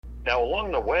Now,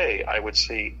 along the way, I would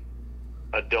see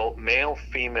adult male,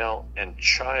 female, and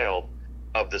child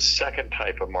of the second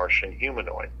type of Martian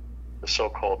humanoid, the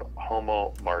so-called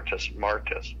Homo martis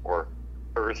martis, or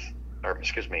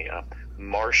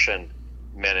Martian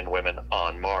men and women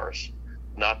on Mars,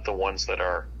 not the ones that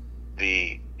are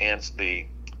the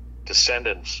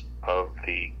descendants of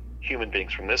the human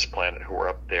beings from this planet who were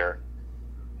up there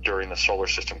during the solar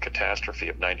system catastrophe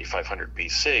of 9500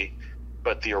 BC,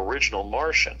 but the original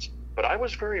Martians. But I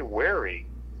was very wary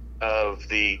of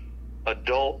the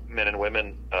adult men and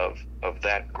women of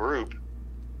that group,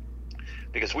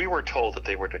 because we were told that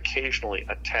they would occasionally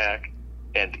attack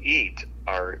and eat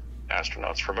our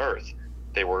astronauts from Earth.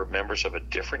 They were members of a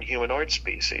different humanoid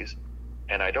species,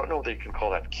 and I don't know if you can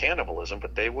call that cannibalism,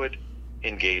 but they would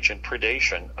engage in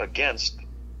predation against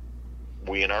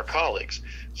we and our colleagues.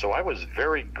 So I was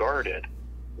very guarded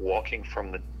walking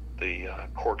from the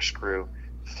corkscrew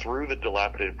through the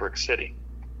dilapidated brick city.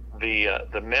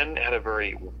 The men had a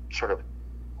very sort of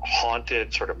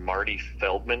haunted, sort of Marty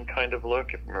Feldman kind of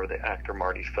look, if you remember the actor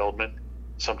Marty Feldman,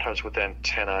 sometimes with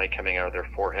antennae coming out of their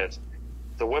foreheads.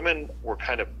 The women were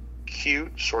kind of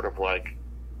cute, sort of like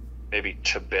maybe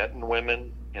Tibetan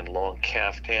women in long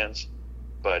caftans,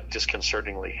 but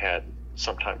disconcertingly had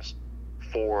sometimes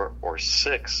 4 or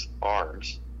 6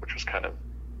 arms, which was kind of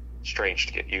strange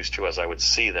to get used to as I would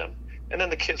see them. And then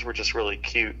the kids were just really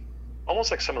cute,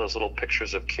 almost like some of those little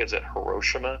pictures of kids at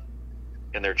Hiroshima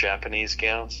in their Japanese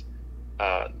gowns.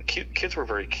 Kids were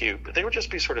very cute, but they would just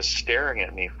be sort of staring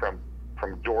at me from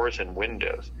doors and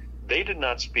windows. They did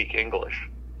not speak English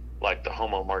like the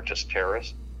Homo martis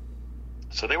terrorists.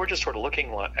 So they were just sort of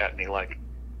looking at me like,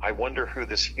 I wonder who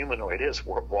this humanoid is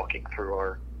walking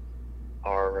through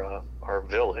our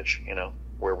village,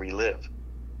 where we live.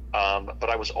 But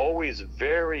I was always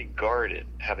very guarded,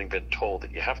 having been told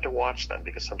that you have to watch them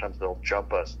because sometimes they'll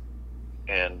jump us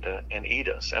and eat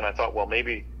us. And I thought, well,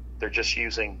 maybe they're just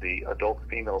using the adult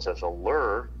females as a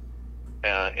lure,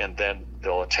 and then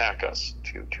they'll attack us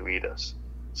to eat us.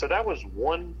 So that was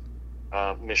one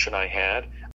mission I had.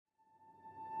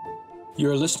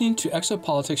 You're listening to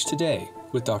Exopolitics Today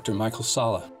with Dr. Michael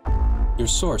Salla, your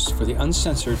source for the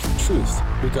uncensored truth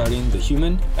regarding the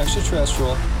human,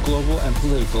 extraterrestrial, global, and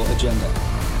political agenda.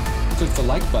 Click the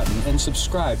like button and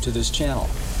subscribe to this channel.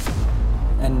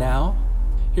 And now,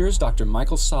 here's Dr.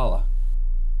 Michael Salla.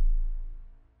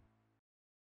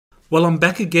 Well, I'm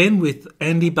back again with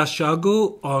Andy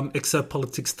Basiago on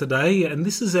Exopolitics Today, and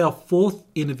this is our 4th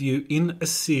interview in a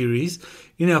series.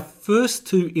 In our first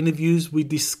 2 interviews, we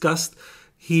discussed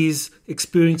his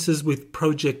experiences with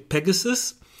Project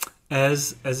Pegasus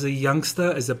as a youngster,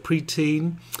 as a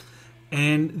preteen,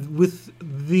 and with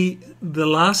the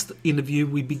last interview,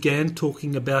 we began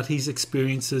talking about his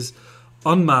experiences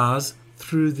on Mars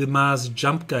through the Mars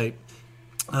Jump Gate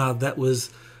that was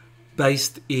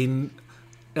based in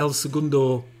El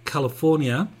Segundo,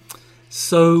 California.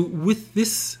 So with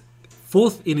this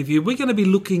 4th interview, we're going to be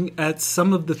looking at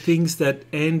some of the things that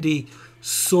Andy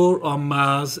saw on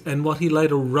Mars and what he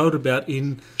later wrote about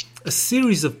in a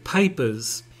series of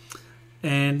papers.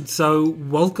 And so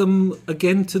welcome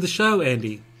again to the show,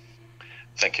 Andy.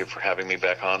 Thank you for having me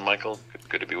back on, Michael.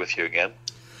 Good to be with you again.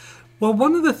 Well,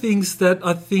 one of the things that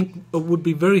I think would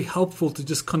be very helpful to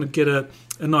just kind of get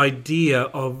an idea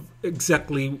of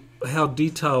exactly how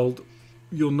detailed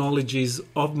your knowledge is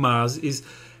of Mars is,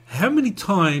 how many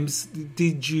times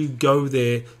did you go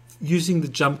there using the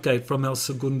jump gate from El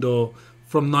Segundo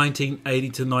from 1980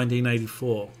 to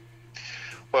 1984?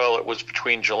 Well, it was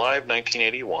between July of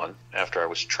 1981, after I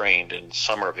was trained in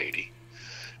summer of 80,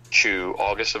 to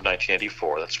August of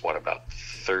 1984. That's about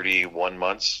 31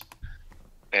 months,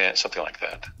 and something like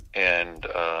that. And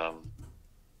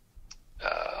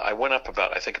I went up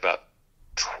about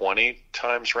 20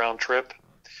 times round trip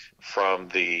from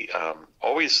the,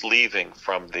 always leaving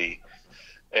from the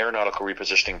Aeronautical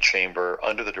Repositioning Chamber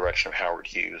under the direction of Howard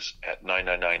Hughes at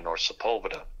 999 North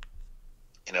Sepulveda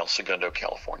in El Segundo,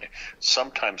 California.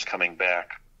 Sometimes coming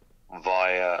back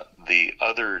via the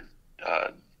other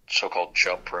so-called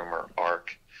jump room or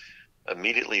arc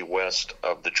immediately west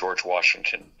of the George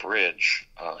Washington Bridge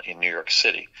in New York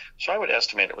City. So I would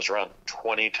estimate it was around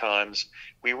 20 times.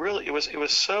 It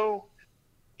was so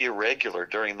irregular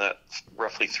during that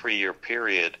roughly 3-year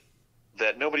period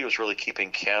that nobody was really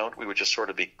keeping count. We would just sort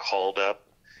of be called up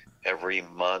every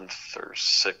month or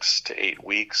 6 to 8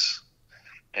 weeks,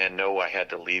 and know I had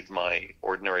to leave my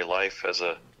ordinary life as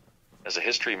a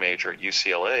history major at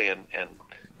UCLA and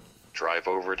drive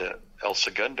over to El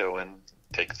Segundo and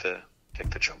take the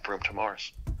jump room to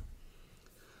Mars.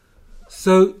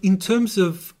 So in terms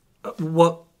of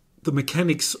what the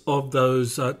mechanics of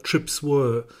those trips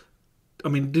were. I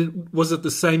mean, was it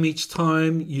the same each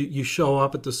time? You show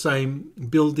up at the same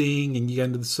building and you go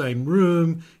into the same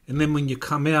room, and then when you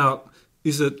come out,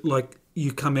 is it like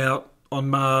you come out on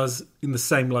Mars in the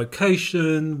same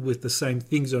location with the same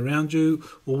things around you,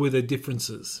 or were there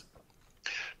differences?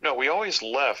 No, we always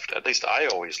left, at least I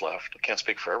always left. I can't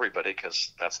speak for everybody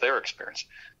because that's their experience.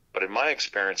 But in my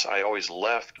experience, I always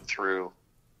left through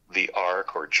the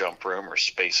ARC or jump room or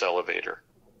space elevator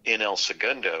in El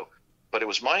Segundo. But it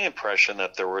was my impression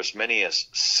that there were as many as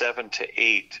 7 to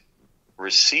 8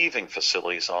 receiving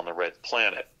facilities on the Red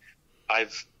Planet.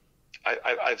 I've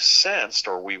sensed,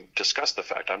 or we've discussed the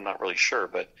fact, I'm not really sure,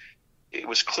 but it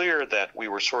was clear that we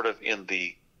were sort of in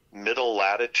the middle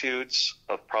latitudes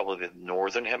of probably the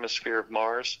northern hemisphere of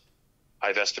Mars.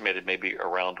 I've estimated maybe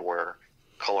around where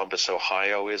Columbus,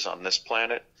 Ohio is on this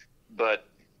planet, but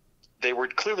they were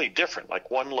clearly different.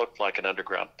 Like one looked like an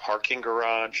underground parking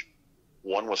garage.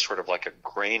 One was sort of like a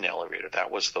grain elevator.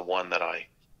 That was the one that I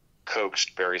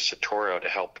coaxed Barry Soetoro to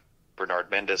help Bernard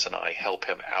Mendez and I help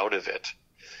him out of it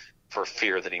for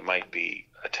fear that he might be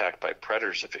attacked by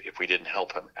predators if we didn't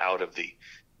help him out of the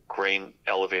grain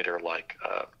elevator like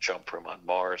jump room on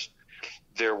Mars.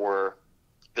 There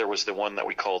was the one that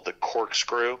we called the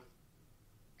corkscrew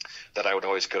that I would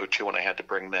always go to when I had to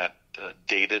bring that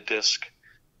data disk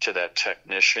to that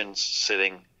technician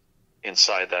sitting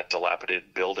inside that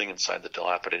dilapidated building, inside the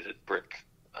dilapidated brick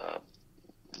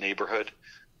neighborhood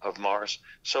of Mars.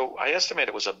 So I estimate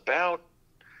it was about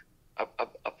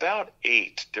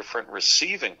 8 different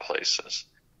receiving places.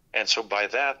 And so by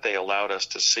that, they allowed us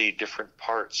to see different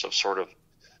parts of sort of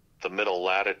the middle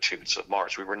latitudes of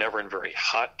Mars. We were never in very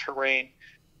hot terrain,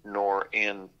 nor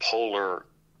in polar,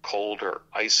 cold, or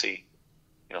icy,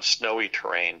 snowy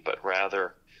terrain, but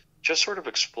rather just sort of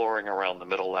exploring around the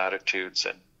middle latitudes,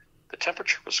 and the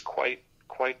temperature was quite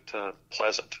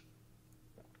pleasant.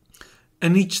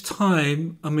 And each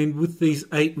time, I mean, with these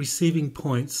 8 receiving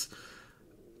points,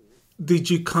 did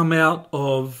you come out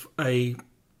of a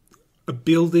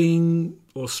building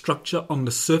or structure on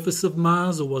the surface of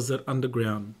Mars, or was it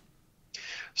underground?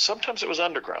 Sometimes it was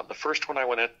underground. The first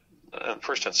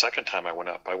and second time I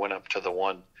went up to the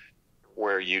one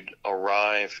where you'd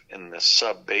arrive in the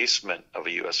sub-basement of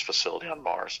a U.S. facility on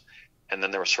Mars, and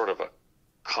then there was sort of a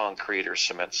concrete or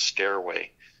cement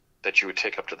stairway that you would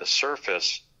take up to the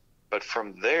surface. But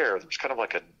from there was kind of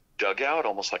like a dugout,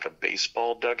 almost like a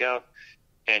baseball dugout,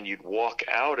 and you'd walk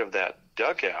out of that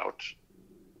dugout,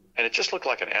 and it just looked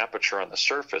like an aperture on the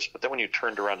surface. But then when you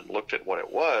turned around and looked at what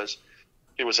it was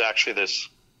actually this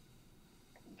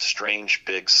strange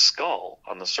big skull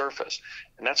on the surface.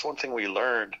 And that's one thing we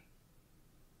learned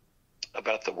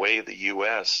about the way the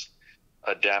U.S.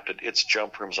 adapted its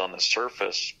jump rooms on the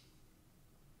surface,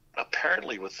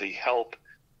 apparently with the help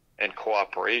and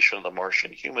cooperation of the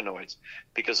Martian humanoids,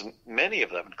 because many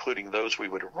of them, including those we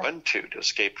would run to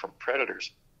escape from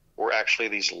predators, were actually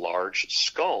these large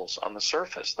skulls on the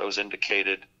surface. Those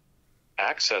indicated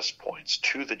access points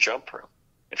to the jump room.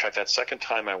 In fact, that second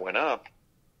time I went up,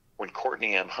 when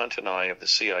Courtney M. Hunt and I of the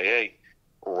CIA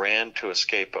ran to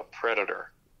escape a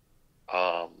predator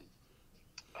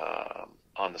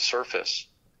on the surface,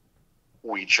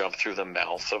 we jumped through the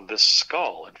mouth of this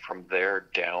skull, and from there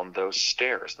down those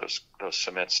stairs, those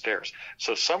cement stairs.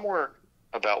 So some were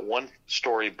about 1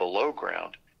 story below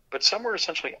ground, but some were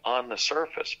essentially on the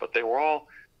surface. But they were all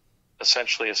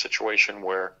essentially a situation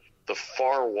where the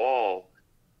far wall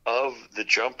of the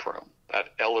jump room, that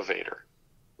elevator,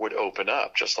 would open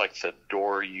up, just like the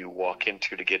door you walk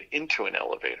into to get into an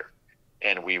elevator.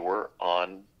 And we were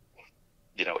on,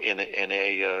 in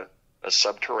a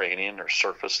subterranean or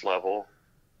surface level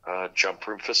jump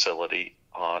room facility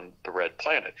on the Red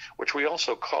Planet, which we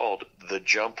also called the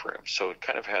jump room. So it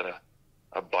kind of had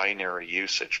a binary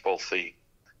usage. Both the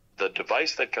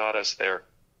device that got us there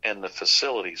and the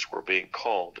facilities were being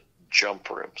called jump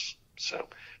rooms. So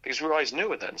because we always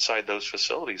knew that inside those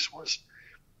facilities was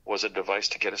a device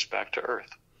to get us back to Earth.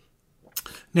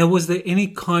 Now, was there any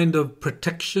kind of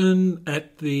protection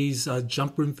at these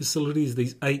jump room facilities,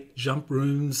 these 8 jump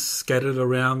rooms scattered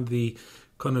around the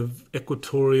kind of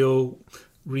equatorial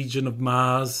region of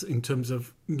Mars, in terms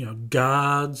of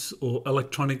guards or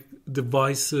electronic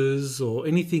devices or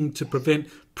anything to prevent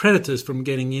predators from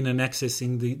getting in and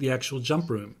accessing the actual jump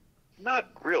room? Not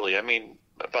really. I mean,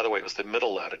 by the way, it was the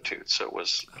middle latitude, so it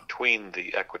was between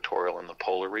the equatorial and the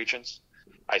polar regions.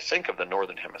 I think of the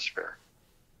northern hemisphere.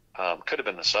 Could have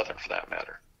been the southern for that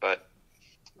matter. But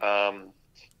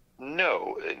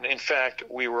no. In fact,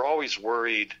 we were always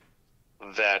worried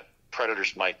that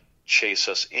predators might chase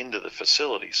us into the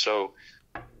facility. So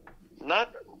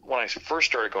not when I first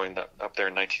started going up there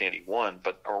in 1981,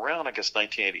 but around, I guess,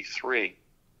 1983,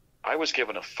 I was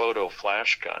given a photo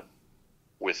flash gun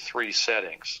with 3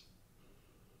 settings: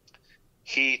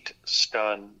 heat,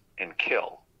 stun, and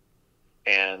kill.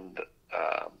 And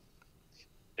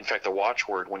in fact, the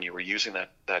watchword when you were using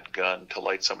that gun to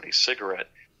light somebody's cigarette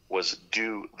was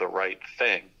 "do the right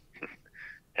thing"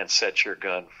 and set your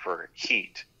gun for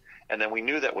heat. And then we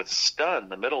knew that with stun,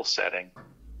 the middle setting,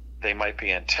 they might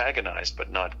be antagonized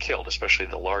but not killed, especially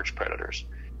the large predators.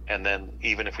 And then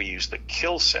even if we use the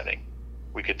kill setting,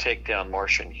 we could take down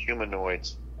Martian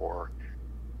humanoids or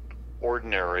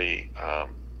ordinary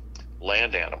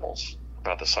land animals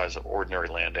about the size of ordinary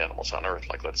land animals on Earth,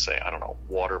 like, let's say, I don't know,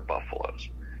 water buffaloes.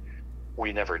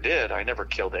 We never did. I never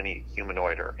killed any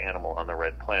humanoid or animal on the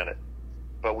Red Planet.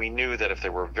 But we knew that if they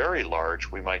were very large,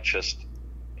 we might just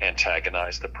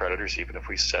antagonize the predators, even if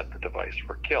we set the device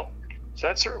for kill. So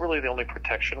that's really the only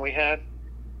protection we had.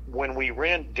 When we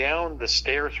ran down the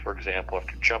stairs, for example,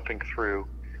 after jumping through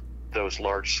those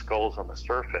large skulls on the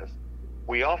surface,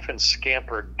 we often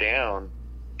scampered down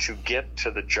to get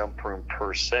to the jump room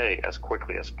per se as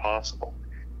quickly as possible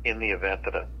in the event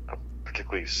that a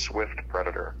particularly swift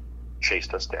predator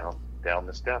chased us down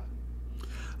the step.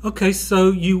 Okay,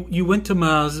 so you went to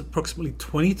Mars approximately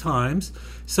 20 times.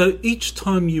 So each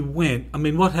time you went, I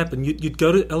mean, what happened? You'd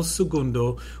go to El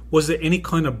Segundo. Was there any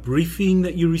kind of briefing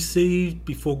that you received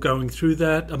before going through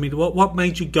that? I mean, what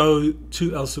made you go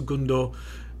to El Segundo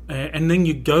and then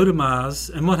you go to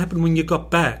Mars? And what happened when you got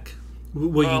back?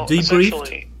 Were you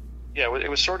debriefed? Yeah, it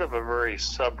was sort of a very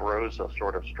sub-rosa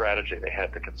sort of strategy they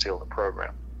had to conceal the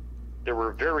program. There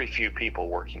were very few people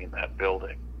working in that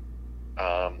building.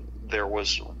 There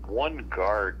was one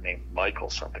guard named Michael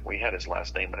something. We had his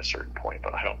last name at a certain point,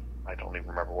 but I don't even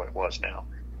remember what it was now.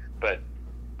 But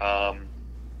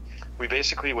we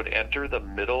basically would enter the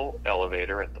middle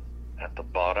elevator at the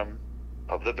bottom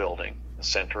of the building, the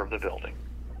center of the building.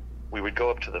 We would go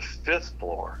up to the 5th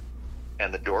floor,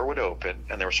 and the door would open,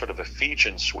 and there was sort of a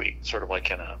Fijian suite, sort of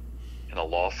like in a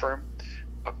law firm,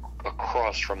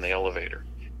 across from the elevator.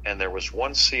 And there was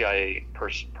one CIA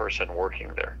person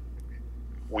working there.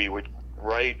 We would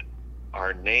write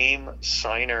our name,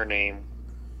 sign our name,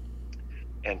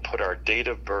 and put our date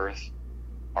of birth,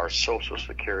 our social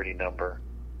security number,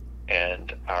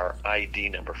 and our ID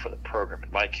number for the program.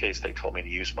 In my case, they told me to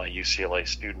use my UCLA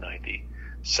student ID,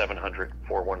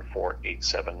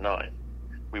 700-414-879.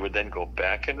 We would then go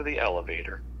back into the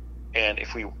elevator, and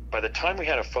by the time we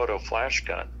had a photo flash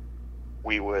gun,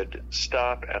 we would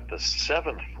stop at the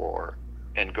 7th floor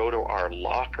and go to our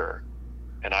locker,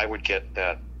 and I would get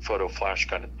that photo flash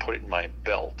gun and put it in my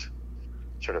belt,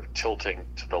 sort of tilting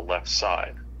to the left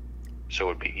side, so it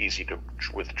would be easy to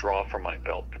withdraw from my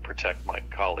belt to protect my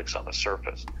colleagues on the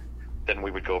surface. Then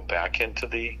we would go back into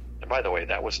and by the way,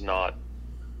 that was not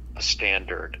a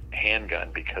standard handgun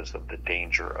because of the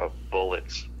danger of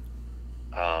bullets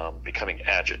becoming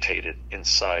agitated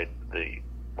inside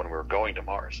when we were going to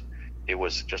Mars. It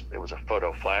was a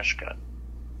photo flash gun.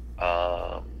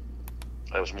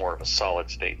 That was more of a solid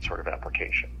state sort of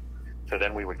application. So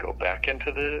then we would go back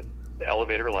into the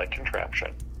elevator-like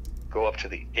contraption, go up to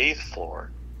the 8th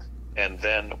floor, and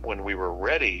then when we were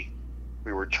ready,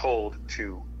 we were told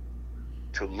to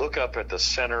look up at the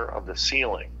center of the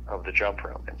ceiling of the jump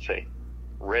room and say,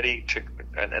 ready to,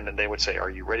 and then they would say, are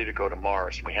you ready to go to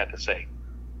Mars? And we had to say,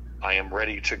 I am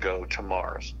ready to go to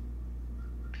Mars.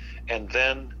 And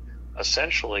then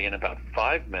essentially in about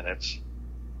 5 minutes,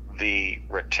 the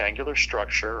rectangular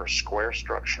structure or square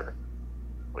structure,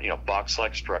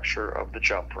 box-like structure of the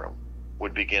jump room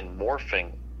would begin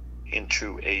morphing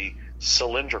into a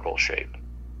cylindrical shape.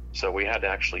 So we had to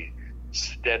actually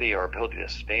steady our ability to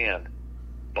stand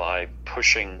by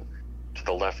pushing to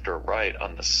the left or right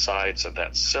on the sides of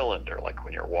that cylinder, like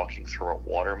when you're walking through a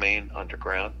water main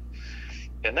underground.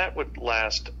 And that would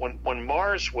last, when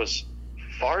Mars was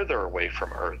farther away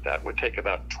from Earth, that would take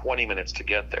about 20 minutes to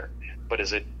get there. But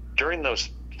during those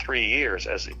 3 years,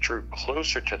 as it drew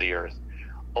closer to the Earth,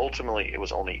 ultimately it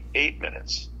was only 8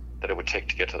 minutes that it would take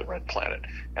to get to the Red Planet.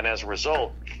 And as a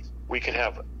result, we could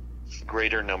have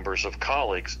greater numbers of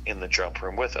colleagues in the jump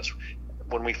room with us.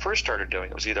 When we first started doing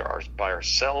it, was either by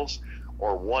ourselves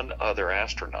or one other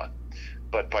astronaut.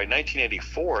 But by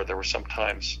 1984, there were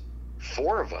sometimes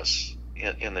 4 of us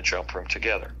in the jump room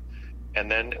together. And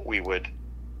then we would,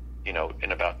 in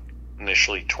about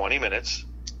initially 20 minutes,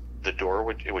 the door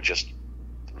would just,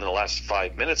 in the last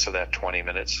 5 minutes of that 20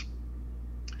 minutes,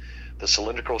 the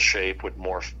cylindrical shape would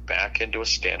morph back into a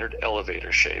standard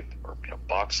elevator shape, or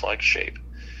box-like shape,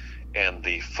 and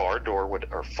the far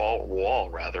wall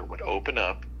would open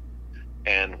up,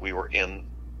 and we were in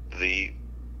the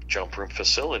jump room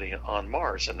facility on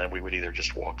Mars, and then we would either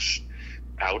just walk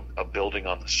out a building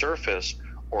on the surface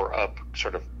or up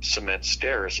sort of cement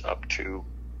stairs up to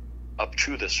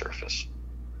the surface.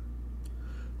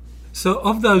 So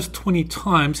of those 20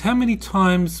 times, how many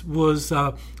times was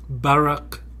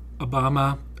Barack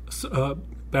Obama,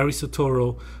 Barry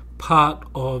Soetoro, part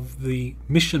of the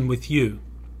mission with you?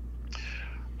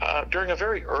 During a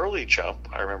very early jump,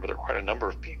 I remember there were quite a number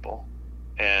of people,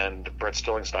 and Brett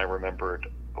Stillings and I remembered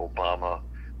Obama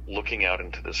looking out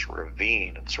into this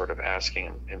ravine and sort of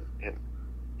asking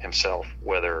himself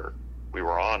whether we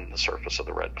were on the surface of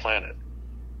the red planet.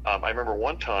 I remember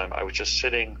one time I was just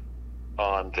sitting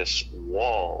on this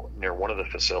wall near one of the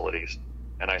facilities,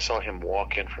 and I saw him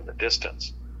walk in from the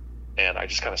distance, and I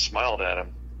just kind of smiled at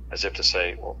him as if to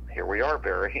say, well, here we are,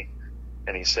 Barry.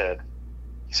 And he said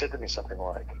to me something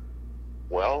like,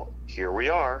 well, here we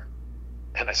are.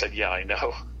 And I said, yeah, I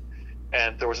know.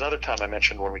 And there was another time I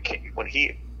mentioned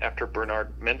after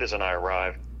Bernard Mendez and I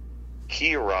arrived,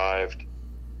 he arrived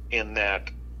in that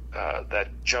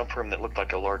jump room that looked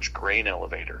like a large grain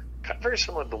elevator, kind of very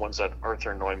similar to the ones that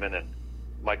Arthur Neumann and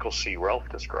Michael C. Ralph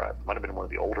described. Might have been one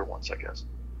of the older ones, I guess.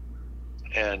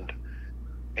 And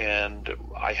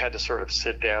I had to sort of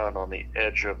sit down on the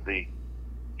edge of the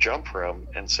jump room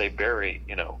and say, Barry,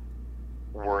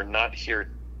 we're not here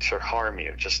to harm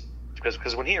you. Just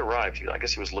because when he arrived, I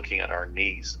guess he was looking at our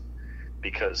knees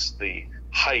because the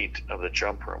height of the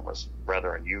jump room was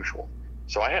rather unusual.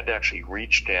 So I had to actually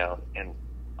reach down and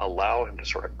allow him to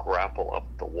sort of grapple up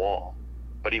the wall.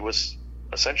 But he was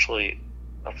essentially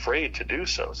afraid to do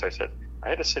so. So I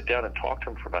had to sit down and talk to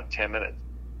him for about 10 minutes.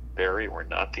 Barry, we're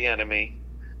not the enemy.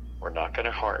 We're not going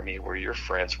to harm you. We're your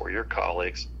friends. We're your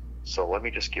colleagues. So let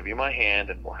me just give you my hand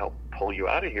and we'll help pull you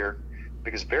out of here.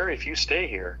 Because Barry, if you stay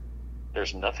here,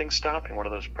 there's nothing stopping one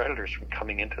of those predators from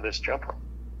coming into this jump room.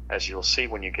 As you'll see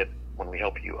when we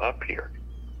help you up here,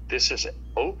 this is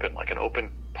open, like an open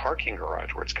parking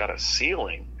garage where it's got a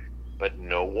ceiling, but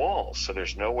no walls. So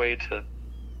there's no way to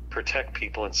protect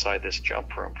people inside this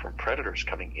jump room from predators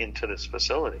coming into this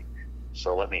facility.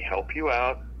 So let me help you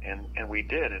out. And we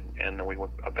did. And then we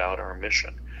went about our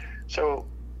mission. So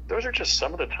those are just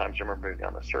some of the times I remember being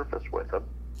on the surface with him.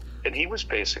 And he was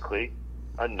basically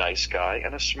a nice guy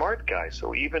and a smart guy.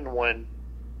 So even when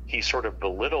he sort of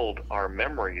belittled our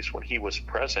memories when he was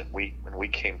present, when we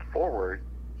came forward,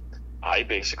 I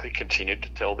basically continued to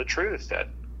tell the truth that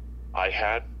I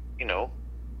had,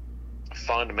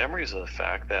 fond memories of the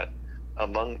fact that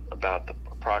among about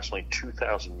approximately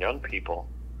 2,000 young people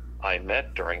I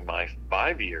met during my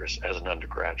 5 years as an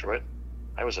undergraduate,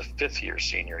 I was a fifth-year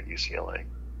senior at UCLA.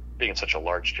 Being in such a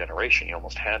large generation, you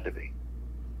almost had to be,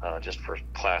 just for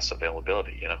class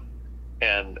availability,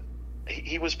 And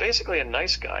he was basically a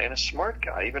nice guy and a smart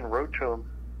guy. I even wrote to him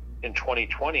in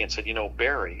 2020 and said,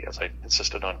 Barry, as I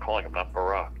insisted on calling him, not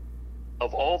Barack,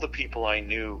 of all the people I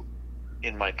knew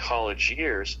in my college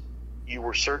years, you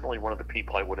were certainly one of the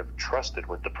people I would have trusted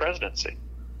with the presidency.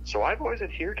 So I've always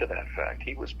adhered to that fact.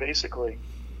 He was basically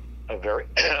a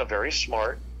very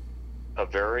smart, a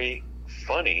very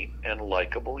funny and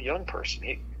likable young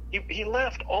person. He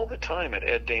laughed all the time at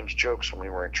Ed Dame's jokes when we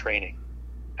were in training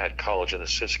at College of the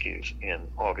Siskiyous in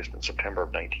August and September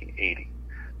of 1980.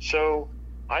 So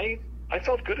I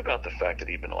felt good about the fact that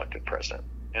he'd been elected president.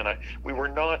 And we were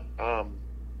not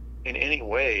in any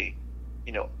way,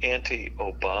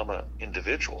 anti-Obama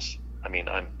individuals. I mean,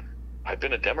 I've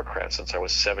been a Democrat since I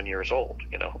was 7 years old,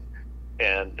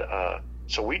 and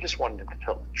so we just wanted to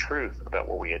tell the truth about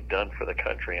what we had done for the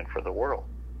country and for the world.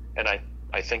 And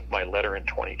I think my letter in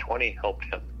 2020 helped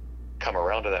him come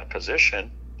around to that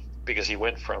position, because he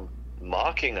went from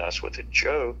mocking us with a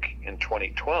joke in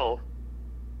 2012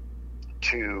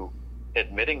 to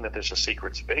admitting that there's a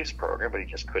secret space program, but he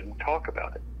just couldn't talk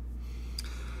about it.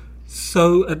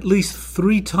 So at least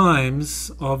 3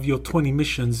 times of your 20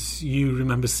 missions, you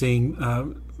remember seeing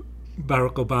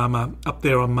Barack Obama up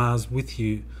there on Mars with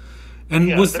you. And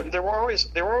yeah, they were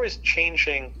always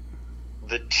changing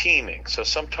the teaming. So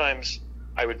sometimes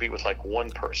I would be with like one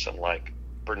person, like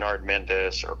Bernard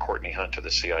Mendez or Courtney Hunt of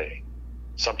the CIA.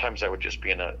 Sometimes I would just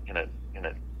be in a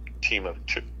team of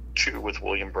two with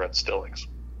William Brett Stillings.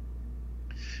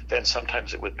 Then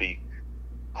sometimes it would be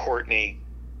Courtney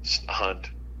Hunt,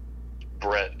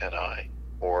 Brett and I,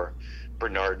 or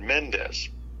Bernard Mendez,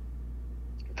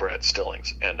 Brett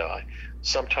Stillings and I.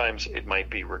 Sometimes it might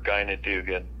be Regina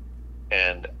Dugan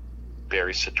and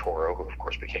Barry Soetoro, who of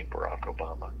course became Barack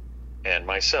Obama, and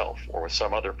myself, or with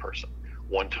some other person.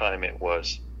 One time it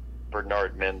was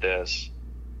Bernard Mendez,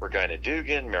 Regina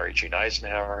Dugan, Mary Jean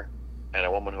Eisenhower, and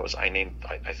a woman who was, I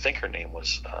think her name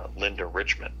was Linda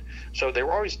Richmond. So they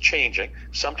were always changing.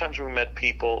 Sometimes we met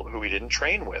people who we didn't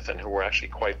train with and who were actually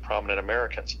quite prominent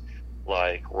Americans,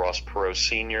 like Ross Perot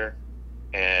Sr.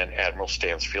 and Admiral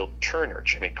Stansfield Turner,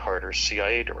 Jimmy Carter's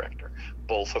CIA director,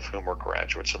 both of whom were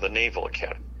graduates of the Naval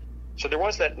Academy. So there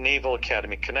was that Naval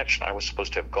Academy connection. I was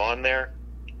supposed to have gone there,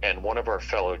 and one of our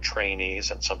fellow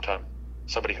trainees and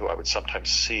somebody who I would sometimes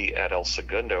see at El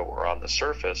Segundo or on the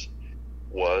surface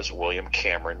was William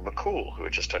Cameron McCool, who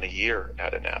had just done a year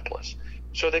at Annapolis.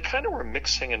 So they kind of were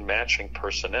mixing and matching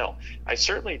personnel. I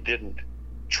certainly didn't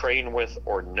train with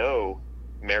or know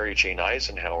Mary Jane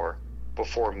Eisenhower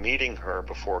before meeting her,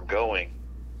 before going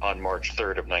on March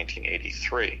 3rd of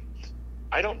 1983.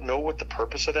 I don't know what the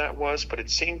purpose of that was, but it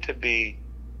seemed to be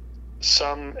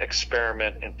some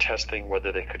experiment in testing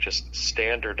whether they could just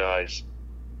standardize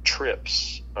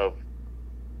trips of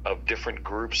different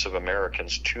groups of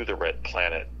Americans to the Red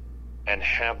Planet and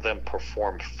have them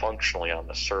perform functionally on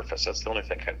the surface. That's the only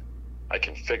thing I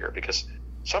can figure, because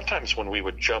sometimes when we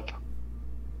would jump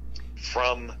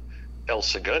from El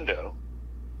Segundo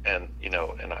and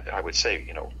I would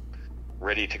say,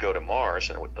 ready to go to Mars,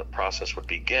 and the process would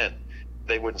begin,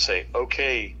 they wouldn't say,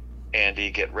 okay, Andy,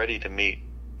 get ready to meet,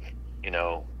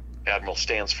 Admiral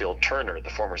Stansfield Turner, the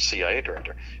former CIA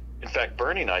director. In fact,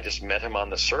 Bernie and I just met him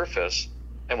on the surface,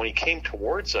 and when he came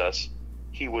towards us,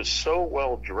 he was so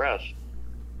well dressed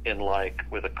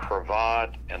with a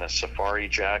cravat and a safari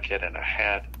jacket and a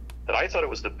hat that I thought it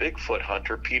was the Bigfoot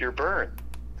hunter, Peter Byrne.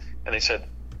 And they said,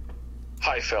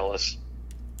 "Hi, fellas,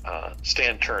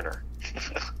 Stan Turner."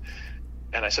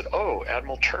 And I said, "Oh,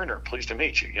 Admiral Turner, pleased to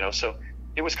meet you." So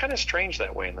it was kind of strange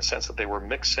that way, in the sense that they were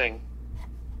mixing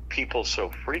people so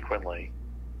frequently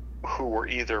who were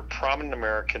either prominent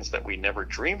Americans that we never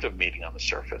dreamed of meeting on the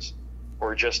surface,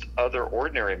 or just other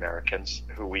ordinary Americans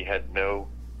who we had no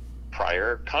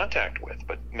prior contact with,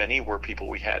 but many were people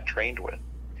we had trained with.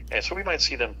 And so we might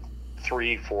see them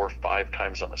 3, 4, 5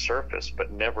 times on the surface,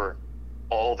 but never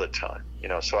all the time.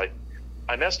 So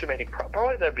I'm estimating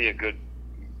probably that'd be a good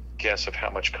guess of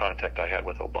how much contact I had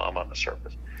with Obama on the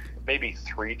surface. Maybe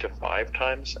 3 to 5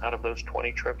 times out of those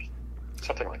 20 trips,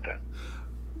 something like that.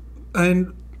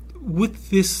 And with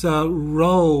this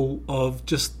role of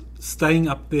just staying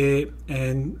up there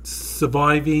and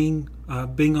surviving,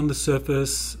 being on the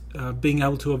surface, being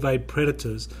able to evade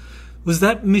predators, was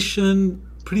that mission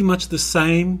pretty much the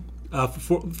same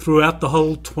throughout the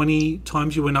whole 20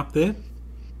 times you went up there?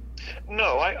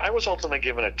 No, I was ultimately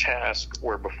given a task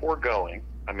where before going,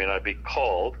 I'd be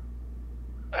called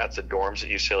at the dorms at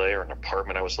UCLA or an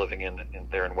apartment I was living in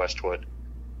there in Westwood,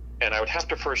 and I would have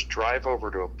to first drive over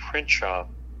to a print shop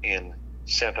in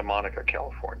Santa Monica,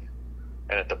 California.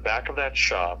 And at the back of that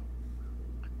shop,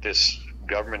 this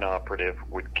government operative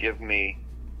would give me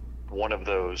one of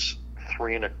those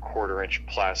 3 1/4 inch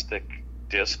plastic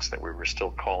discs that we were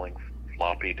still calling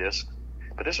floppy disks.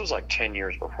 But this was like 10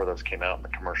 years before those came out in the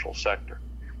commercial sector.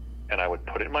 And I would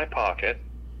put it in my pocket,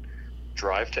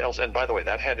 drive to and by the way,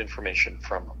 that had information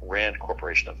from Rand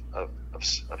Corporation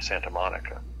of Santa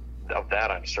Monica. Of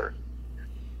that, I'm certain.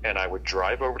 And I would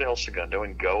drive over to El Segundo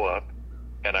and go up,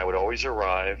 and I would always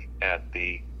arrive at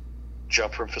the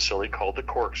jump room facility called the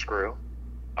Corkscrew.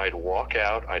 I'd walk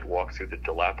out, I'd walk through the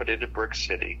dilapidated brick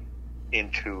city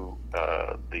into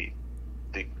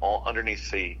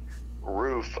underneath the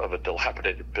roof of a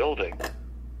dilapidated building.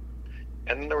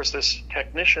 And then there was this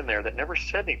technician there that never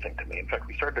said anything to me. In fact,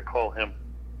 we started to call him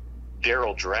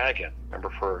Daryl Dragon, remember,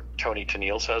 for Tony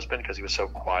Tennille's husband, because he was so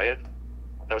quiet.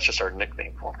 That was just our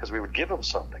nickname for him, because we would give him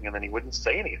something and then he wouldn't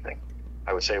say anything.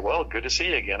 I would say, "Well, good to see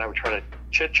you again." I would try to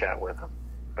chit-chat with him,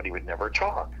 but he would never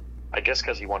talk. I guess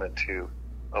because he wanted to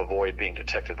avoid being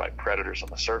detected by predators on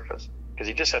the surface, because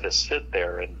he just had to sit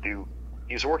there and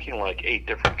he was working like 8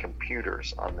 different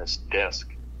computers on this desk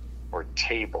or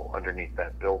table underneath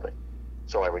that building.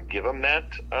 So I would give him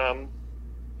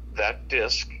that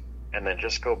disc and then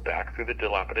just go back through the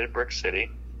dilapidated brick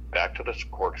city, back to the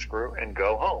Corkscrew, and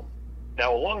go home.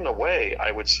 Now, along the way,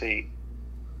 I would see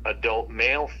adult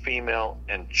male, female,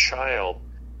 and child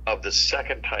of the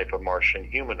second type of Martian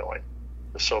humanoid,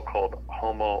 the so-called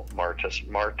Homo martis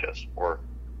martis, or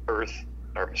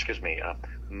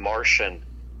Martian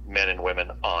men and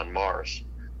women on Mars,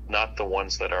 not the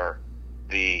ones that are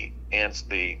the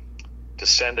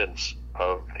descendants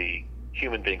of the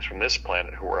human beings from this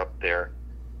planet who were up there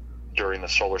during the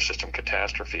solar system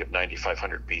catastrophe of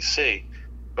 9500 BC,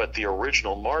 but the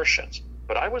original Martians.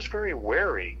 But I was very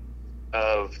wary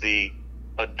of the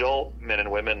adult men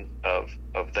and women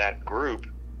of that group,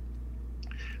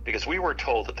 because we were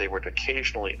told that they would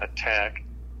occasionally attack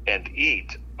and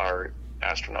eat our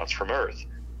astronauts from Earth.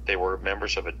 They were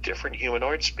members of a different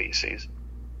humanoid species,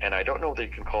 and I don't know that you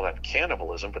can call that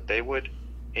cannibalism, but they would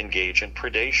engage in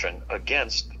predation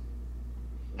against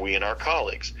we and our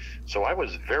colleagues. So I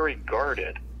was very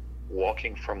guarded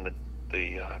walking from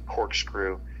the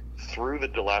corkscrew through the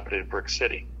dilapidated brick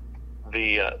city.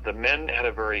 The men had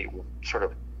a very sort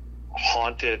of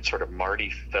haunted, sort of Marty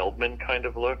Feldman kind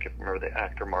of look, if you remember the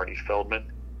actor Marty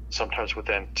Feldman, sometimes with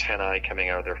antennae coming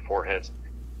out of their foreheads.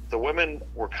 The women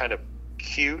were kind of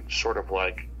cute, sort of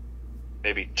like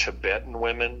maybe Tibetan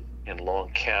women in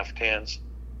long caftans,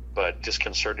 but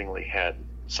disconcertingly had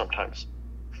sometimes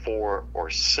 4 or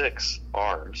 6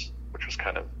 arms, which was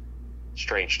kind of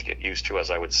strange to get used to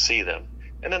as I would see them.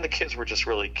 And then the kids were just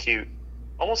really cute,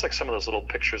 almost like some of those little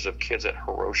pictures of kids at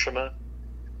Hiroshima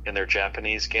in their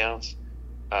Japanese gowns.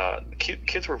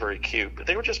 Kids were very cute, but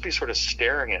they would just be sort of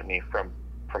staring at me from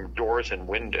doors and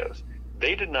windows.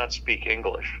 They did not speak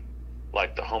English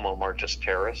like the Homo Martis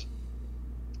terrorists.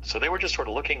 So they were just sort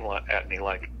of looking at me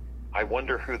like, I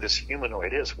wonder who this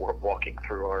humanoid is walking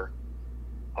through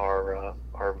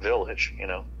our village,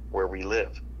 where we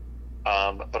live.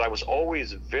 But I was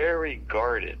always very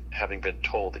guarded, having been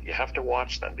told that you have to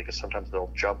watch them because sometimes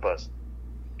they'll jump us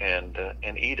and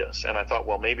eat us. And I thought,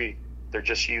 well, maybe they're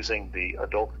just using the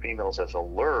adult females as a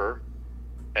lure,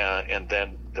 and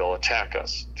then they'll attack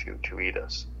us to eat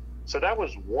us. So that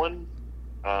was one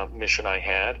mission I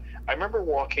had. I remember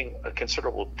walking a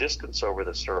considerable distance over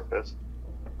the surface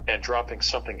and dropping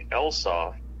something else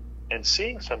off and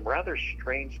seeing some rather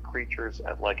strange creatures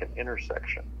at like an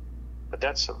intersection. But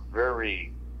that's a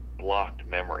very blocked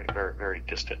memory, very, very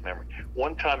distant memory.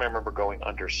 One time I remember going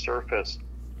under surface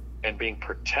and being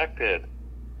protected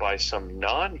by some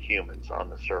non-humans on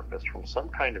the surface from some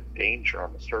kind of danger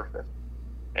on the surface.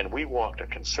 And we walked a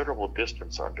considerable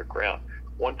distance underground.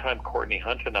 One time Courtney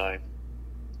Hunt and I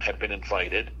had been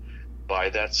invited by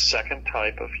that second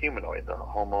type of humanoid, the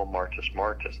Homo Martis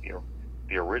Martis,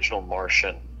 the original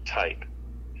Martian type,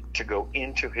 to go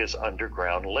into his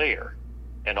underground lair.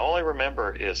 And all I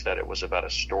remember is that it was about a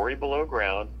story below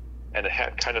ground, and it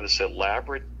had kind of this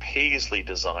elaborate paisley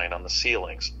design on the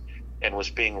ceilings and was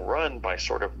being run by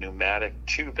sort of pneumatic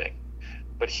tubing.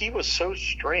 But he was so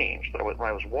strange that when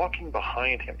I was walking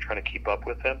behind him, trying to keep up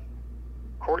with him,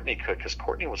 Courtney could, because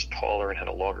Courtney was taller and had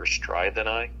a longer stride than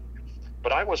I.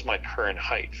 But I was my current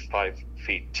height, 5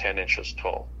 feet 10 inches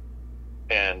tall.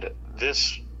 And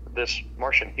this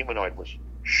Martian humanoid was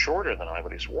shorter than I,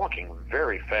 but he's walking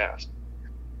very fast.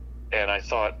 And I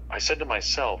said to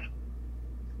myself,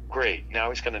 great, now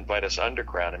he's going to invite us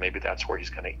underground, and maybe that's where he's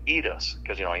going to eat us.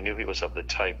 Because, I knew he was of the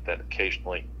type that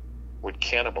occasionally would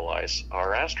cannibalize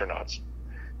our astronauts.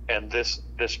 And this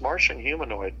Martian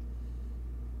humanoid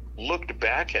looked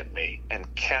back at me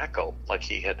and cackled like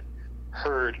he had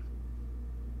heard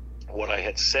what I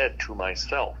had said to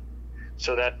myself.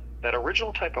 So that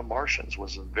original type of Martians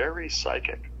was very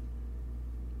psychic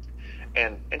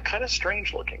and kind of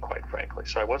strange looking, quite frankly.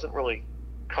 So I wasn't really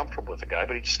comfortable with the guy,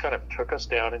 but he just kind of took us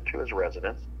down into his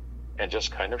residence and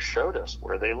just kind of showed us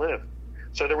where they live.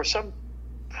 So there was some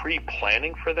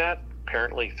pre-planning for that,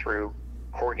 apparently through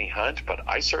Courtney Hunt, but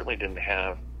I certainly didn't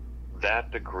have that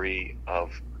degree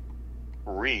of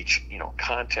reach,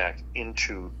 contact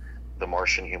into the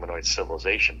Martian humanoid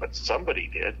civilization. But somebody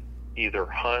did, either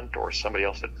Hunt or somebody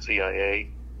else at the CIA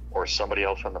or somebody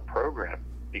else on the program,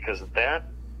 because that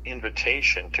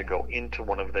invitation to go into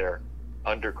one of their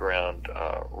underground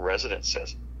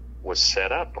residences was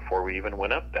set up before we even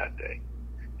went up that day.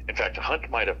 In fact, Hunt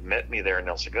might have met me there in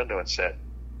El Segundo and said,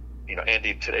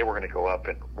 Andy, today we're going to go up,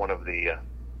 and one of the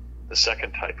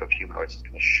second type of humanoids is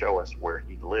going to show us where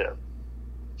he lived.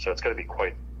 So it's going to be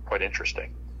quite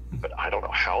interesting. But I don't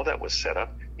know how that was set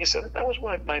up. He said that was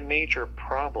my major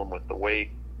problem with the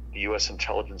way the U.S.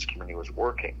 intelligence community was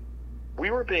working. We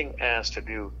were being asked to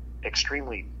do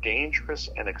extremely dangerous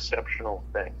and exceptional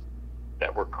things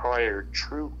that required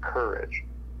true courage,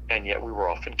 and yet we were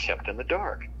often kept in the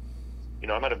dark.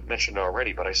 I might have mentioned it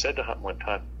already, but I said to Hunt one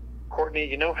time, Courtney,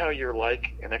 you know how you're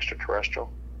like an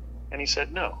extraterrestrial? And he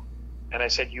said, no. And I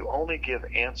said, you only give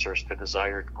answers to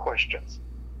desired questions.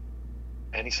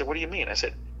 And he said, what do you mean? I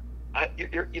said,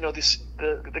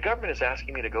 the government is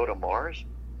asking me to go to Mars,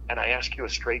 and I ask you a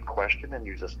straight question, and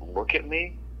you just look at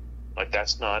me like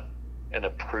that's not an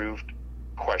approved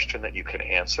question that you can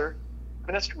answer.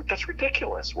 I mean, that's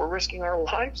ridiculous. We're risking our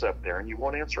lives up there, and you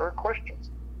won't answer our questions.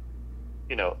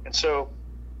 And so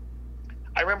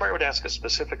I remember I would ask a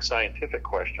specific scientific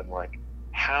question like,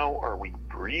 how are we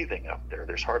breathing up there?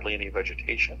 There's hardly any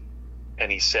vegetation.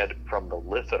 And he said, from the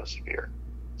lithosphere.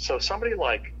 So somebody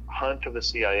like Hunt of the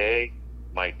CIA,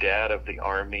 my dad of the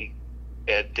Army,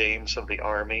 Ed Dames of the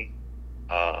Army,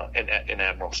 and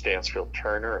Admiral Stansfield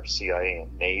Turner of CIA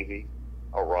and Navy,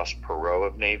 or Ross Perot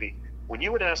of Navy, when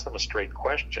you would ask them a straight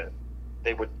question,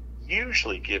 they would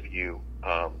usually give you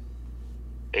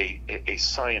a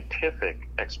scientific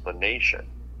explanation.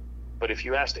 But if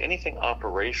you asked anything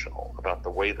operational about the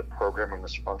way the programming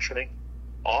was functioning,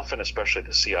 often, especially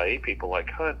the CIA people like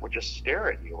Hunt, would just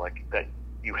stare at you like that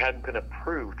you hadn't been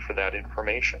approved for that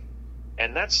information.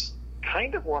 And that's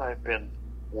kind of what I've been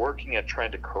working at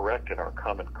trying to correct in our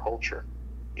common culture,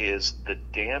 is the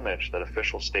damage that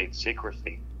official state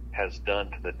secrecy has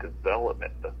done to the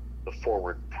development, the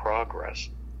forward progress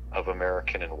of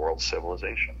American and world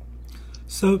civilization.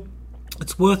 So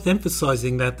it's worth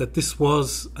emphasizing that this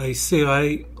was a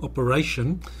CIA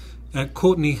operation.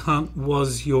 Courtney Hunt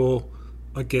was your,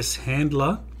 I guess,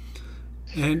 handler.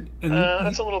 And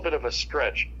that's a little bit of a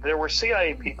stretch. There were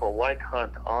CIA people like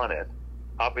Hunt on it.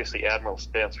 Obviously, Admiral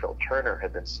Stansfield Turner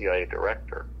had been CIA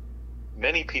director.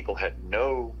 Many people had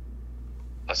no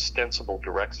ostensible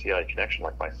direct CIA connection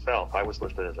like myself. I was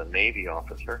listed as a Navy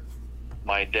officer.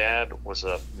 My dad was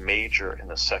a major in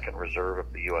the 2nd Reserve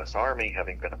of the U.S. Army,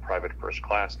 having been a private first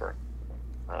class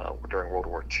during World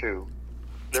War II.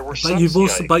 There were some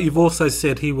But you've also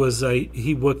said he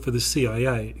worked for the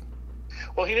CIA.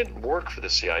 Well, he didn't work for the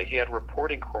CIA. He had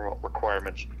reporting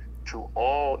requirements to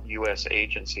all U.S.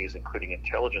 agencies, including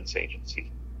intelligence agencies,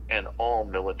 and all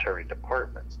military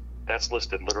departments. That's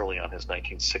listed literally on his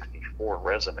 1964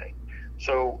 resume.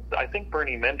 So I think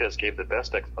Bernie Mendez gave the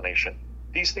best explanation.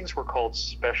 These things were called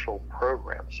special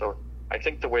programs. So I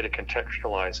think the way to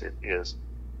contextualize it is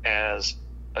as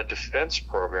a defense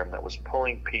program that was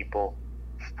pulling people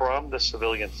from the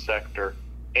civilian sector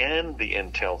and the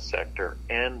intel sector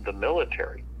and the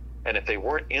military. And if they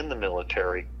weren't in the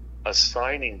military,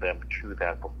 assigning them to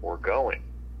that before going.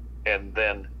 And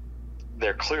then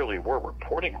there clearly were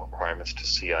reporting requirements to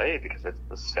CIA because it's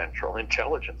the central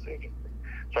intelligence agency.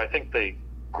 So I think the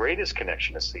greatest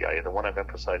connection to CIA, the one I've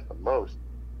emphasized the most,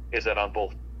 is that on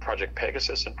both Project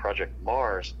Pegasus and Project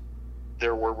Mars,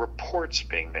 there were reports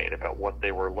being made about what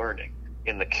they were learning.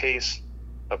 In the case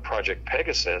of Project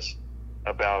Pegasus,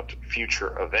 about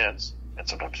future events, and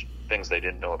sometimes things they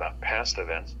didn't know about past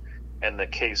events. And the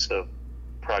case of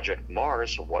Project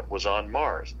Mars, what was on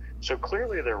Mars. So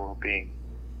clearly there were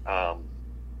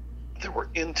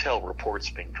intel reports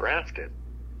being drafted.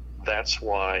 That's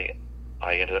why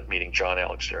I ended up meeting John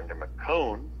Alexander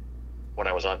McCone when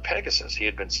I was on Pegasus. He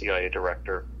had been CIA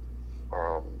director,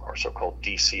 or so-called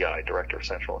DCI, Director of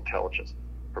Central Intelligence,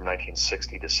 from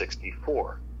 1960 to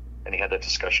 64. And he had that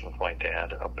discussion with my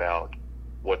dad about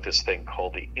what this thing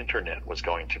called the Internet was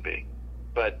going to be.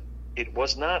 But it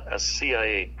was not a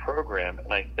CIA program,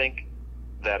 and I think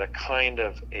that a kind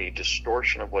of a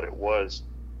distortion of what it was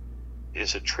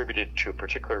is attributed to a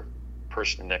particular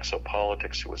person in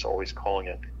exopolitics who was always calling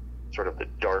it sort of the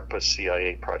DARPA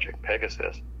CIA Project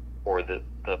Pegasus, or the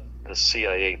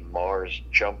CIA Mars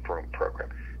Jump Room program.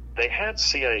 They had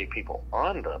CIA people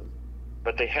on them,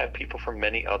 but they had people from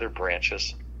many other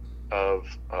branches of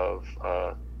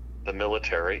the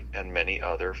military and many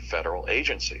other federal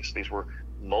agencies. These were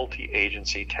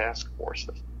multi-agency task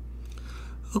forces.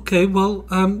 Okay, well,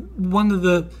 one of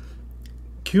the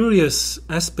curious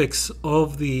aspects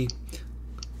of the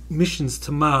missions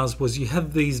to Mars was you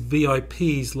have these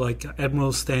VIPs like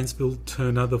Admiral Stansfield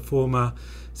Turner, the former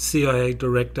CIA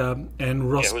director,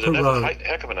 and Ross Perot. He was a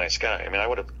heck of a nice guy. I mean, I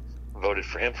would have voted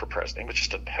for him for president. He was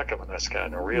just a heck of a nice guy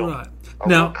and a real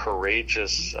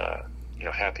courageous,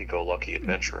 happy-go-lucky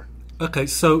adventurer. Okay,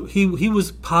 so he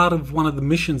was part of one of the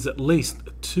missions, at least,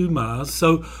 to Mars.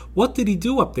 So what did he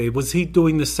do up there? Was he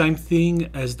doing the same thing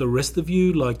as the rest of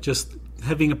you, like just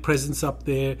having a presence up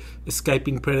there,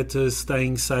 escaping predators,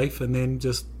 staying safe, and then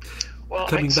just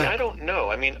coming back? I don't know.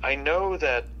 I mean, I know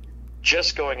that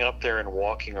just going up there and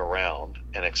walking around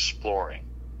and exploring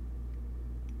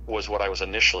was what I was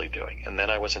initially doing. And then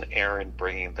I was an errand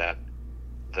bringing that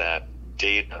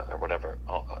data or whatever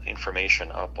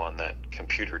information up on that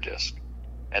computer disk.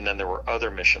 And then there were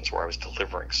other missions where I was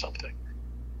delivering something.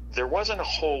 There wasn't a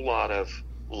whole lot of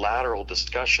lateral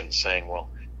discussion saying, well,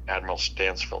 Admiral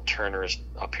Stansfield Turner is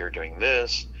up here doing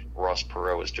this, Ross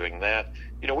Perot is doing that.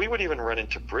 We would even run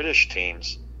into British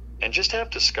teams and just have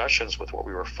discussions with what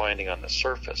we were finding on the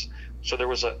surface. So there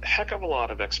was a heck of a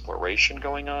lot of exploration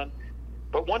going on.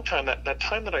 But one time, that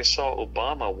time that I saw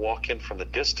Obama walk in from the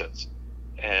distance,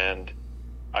 and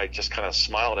I just kind of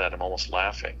smiled at him, almost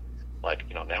laughing, like,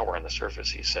 now we're on the surface.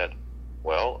 He said,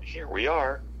 well, here we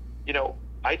are.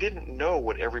 I didn't know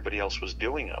what everybody else was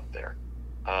doing up there.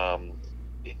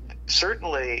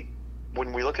 Certainly,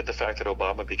 when we look at the fact that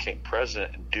Obama became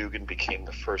president and Dugan became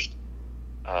the first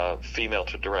female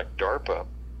to direct DARPA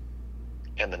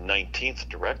and the 19th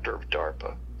director of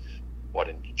DARPA,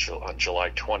 on July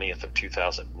 20th of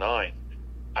 2009,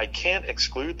 I can't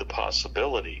exclude the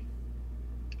possibility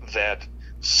that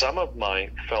some of my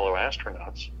fellow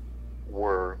astronauts who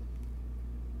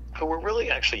were really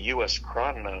actually U.S.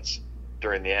 chrononauts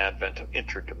during the advent of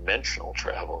interdimensional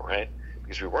travel, right?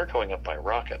 Because we weren't going up by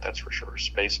rocket, that's for sure,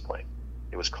 space plane.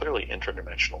 It was clearly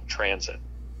interdimensional transit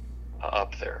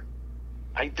up there.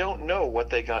 I don't know what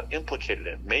they got implicated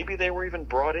in. Maybe they were even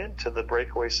brought into the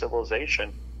breakaway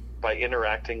civilization by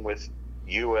interacting with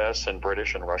U.S. and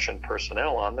British and Russian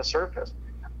personnel on the surface.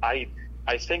 I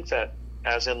think that,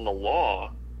 as in the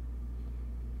law,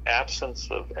 absence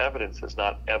of evidence is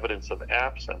not evidence of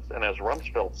absence. And as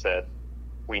Rumsfeld said,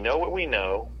 we know what we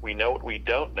know what we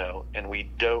don't know, and we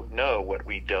don't know what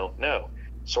we don't know.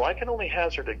 So I can only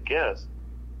hazard a guess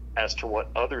as to what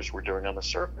others were doing on the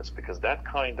surface, because that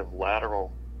kind of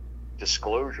lateral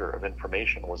disclosure of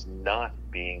information was not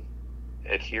being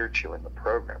adhered to in the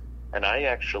program. And I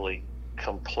actually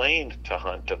complained to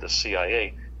Hunt of the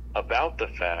CIA about the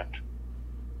fact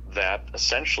that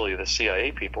essentially the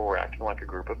CIA people were acting like a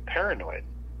group of paranoid.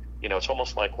 You know, it's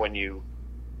almost like when you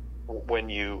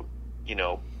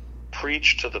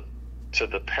preach to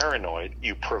the paranoid,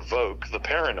 you provoke the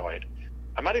paranoid.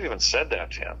 I might have even said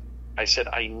that to him. I said,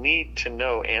 I need to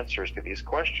know answers to these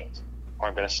questions, or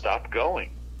I'm going to stop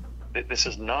going. This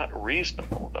is not a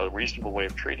reasonable way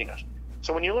of treating us.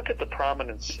 So when you look at the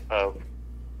prominence of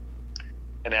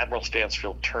an Admiral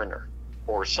Stansfield Turner,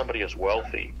 or somebody as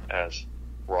wealthy as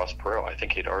Ross Perot, I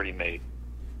think he'd already made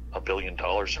 $1 billion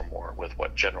or more with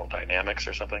General Dynamics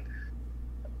or something.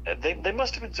 They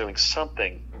must have been doing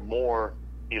something more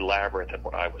elaborate than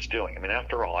what I was doing. I mean,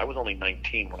 after all, I was only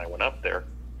 19 when I went up there.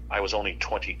 I was only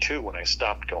 22 when I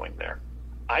stopped going there.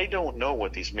 I don't know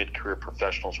what these mid-career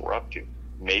professionals were up to.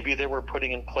 Maybe they were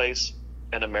putting in place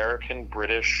an American,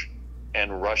 British,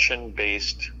 and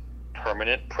Russian-based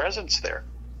permanent presence there.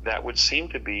 That would seem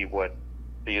to be what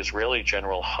the Israeli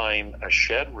General Haim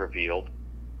Ashed revealed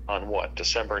on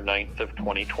December 9th of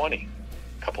 2020,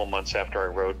 a couple of months after I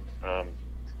wrote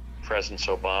Presidents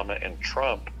Obama and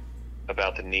Trump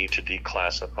about the need to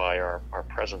declassify our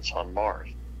presence on Mars.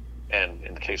 And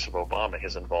in the case of Obama,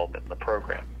 his involvement in the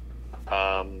program.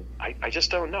 I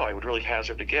just don't know. I would really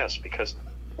hazard a guess, because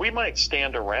we might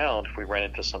stand around if we ran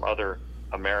into some other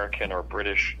American or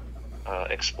British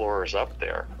explorers up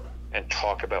there and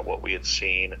talk about what we had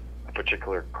seen, a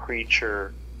particular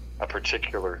creature, a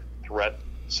particular threat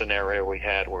scenario we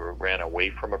had where we ran away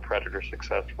from a predator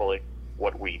successfully,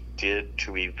 what we did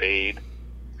to evade,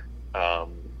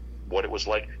 what it was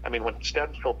like. I mean, when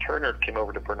Stansfield Turner came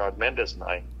over to Bernard Mendez and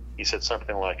I, he said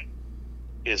something like,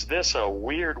 "Is this a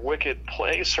weird, wicked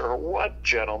place or what,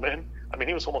 gentlemen?" I mean,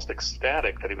 he was almost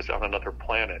ecstatic that he was on another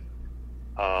planet.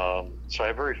 So I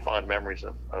have very fond memories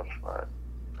of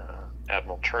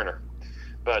Admiral Turner.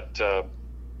 But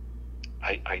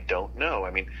I don't know.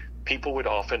 I mean, people would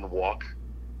often walk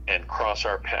and cross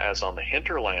our paths on the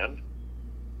hinterland,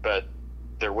 but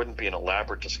there wouldn't be an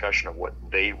elaborate discussion of what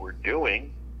they were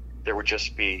doing. There would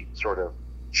just be sort of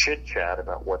chit-chat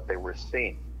about what they were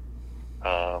seeing.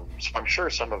 So I'm sure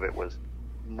some of it was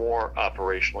more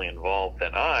operationally involved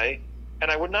than I, and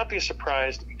I would not be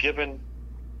surprised, given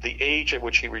the age at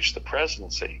which he reached the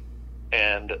presidency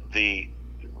and the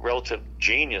relative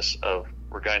genius of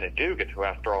Regina Dugan, who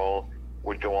after all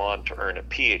would go on to earn a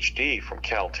PhD from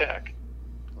Caltech,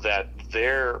 that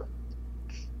their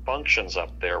functions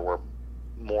up there were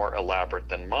more elaborate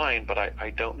than mine. But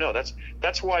I don't know.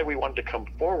 That's why we wanted to come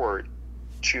forward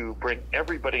to bring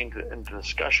everybody into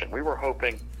discussion. We were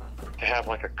hoping to have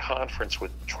like a conference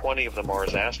with 20 of the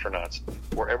Mars astronauts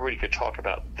where everybody could talk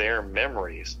about their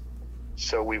memories,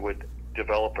 so we would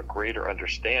develop a greater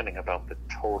understanding about the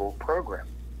total program.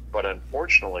 But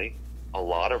unfortunately, a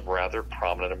lot of rather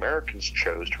prominent Americans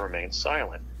chose to remain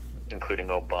silent, including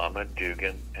Obama,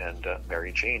 Dugan, and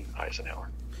Mary Jean Eisenhower.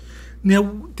 Now,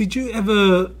 did you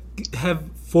ever have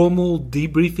formal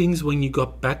debriefings when you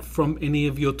got back from any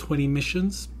of your 20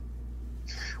 missions?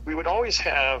 We would always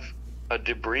have a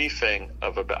debriefing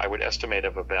of about, I would estimate,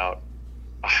 of about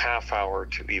a half hour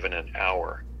to even an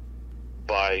hour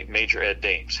by Major Ed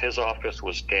Dames. His office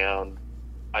was down,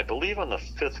 I believe, on the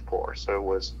 5th floor. So it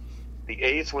was, the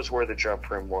 8th was where the jump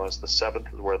room was, the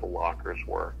 7th was where the lockers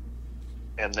were.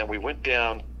 And then we went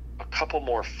down a couple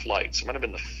more flights. It might have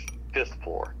been the 5th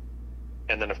floor.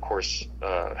 And then, of course,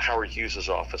 Howard Hughes'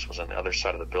 office was on the other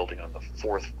side of the building on the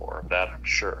 4th floor. Of that, I'm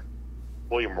sure.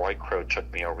 William Roycrow took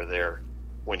me over there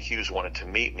when Hughes wanted to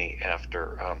meet me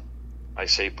after I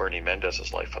saved Bernie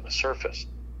Mendez's life on the surface.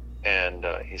 And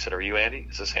he said, "Are you Andy?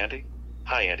 Is this Andy?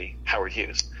 Hi, Andy. How are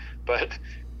you?" But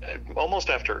almost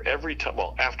after every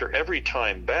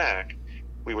time back,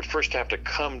 we would first have to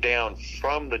come down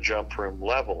from the jump room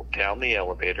level down the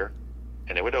elevator,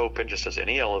 and it would open just as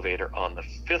any elevator on the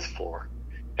 5th floor.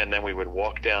 And then we would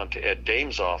walk down to Ed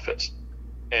Dame's office,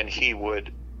 and he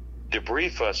would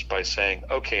debrief us by saying,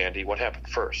 "Okay, Andy, what happened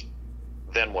first?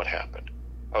 Then what happened?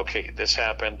 Okay, this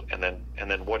happened, and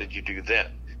then what did you do then?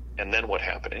 And then what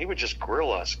happened?" And he would just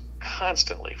grill us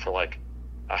constantly for like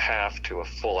a half to a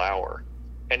full hour,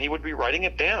 and he would be writing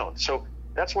it down. So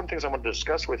that's one of the things I want to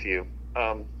discuss with you.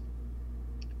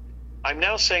 I'm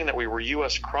now saying that we were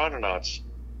U.S. chrononauts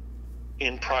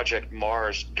in Project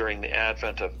Mars during the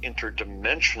advent of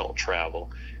interdimensional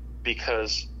travel,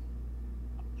 because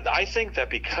I think that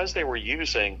because they were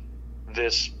using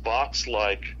this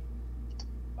box-like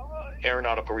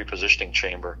aeronautical repositioning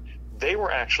chamber, they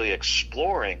were actually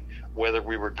exploring whether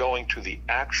we were going to the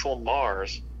actual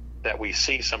Mars that we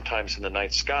see sometimes in the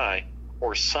night sky,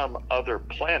 or some other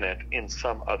planet in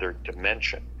some other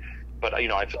dimension. But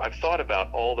I've thought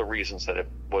about all the reasons that it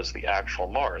was the actual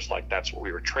Mars. Like, that's what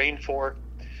we were trained for.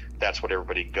 That's what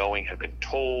everybody going had been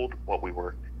told, what we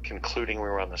were concluding we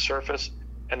were on the surface.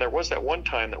 And there was that one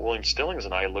time that William Stillings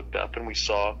and I looked up and we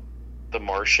saw the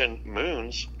Martian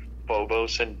moons,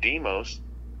 Phobos and Deimos,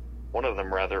 one of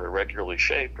them rather irregularly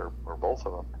shaped, or both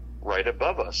of them, right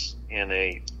above us in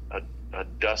a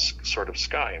dusk sort of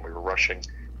sky. And we were rushing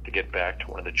to get back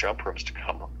to one of the jump rooms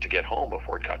to get home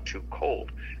before it got too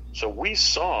cold. So we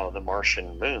saw the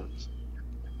Martian moons.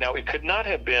 Now, it could not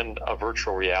have been a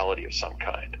virtual reality of some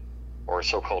kind, or a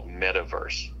so-called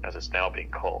metaverse, as it's now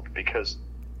being called, because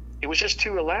it was just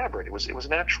too elaborate. It was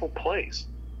an actual place.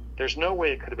 There's no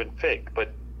way it could have been faked.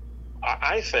 But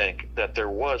I think that there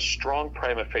was strong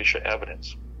prima facie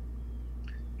evidence,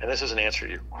 and this is an answer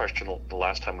to your question the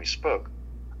last time we spoke.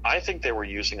 I think they were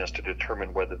using us to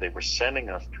determine whether they were sending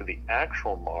us to the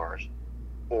actual Mars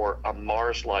or a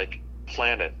Mars-like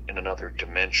planet in another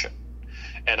dimension.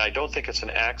 And I don't think it's an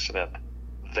accident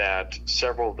that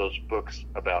several of those books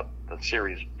about the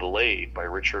series Blade by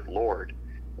Richard Lord,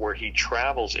 where he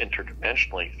travels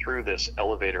interdimensionally through this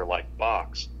elevator-like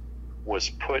box, was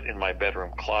put in my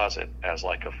bedroom closet as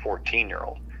like a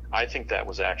 14-year-old. I think that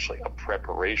was actually a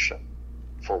preparation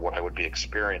for what I would be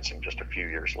experiencing just a few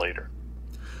years later.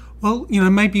 Well,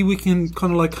 maybe we can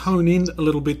kind of like hone in a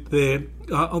little bit there,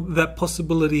 that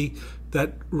possibility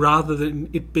that rather than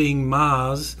it being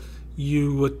Mars,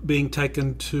 you were being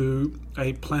taken to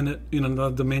a planet in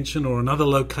another dimension or another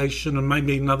location, and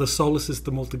maybe another solar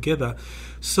system altogether.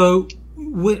 So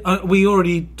we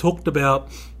already talked about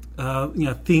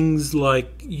things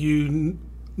like you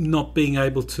not being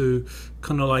able to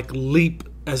kind of like leap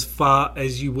as far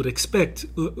as you would expect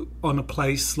on a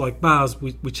place like Mars,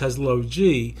 which has low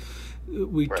G.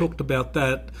 We talked about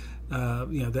that.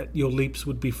 That your leaps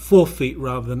would be 4 feet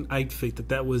rather than 8 feet,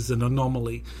 that was an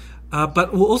anomaly.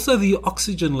 But also the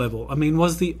oxygen level. I mean,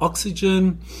 was the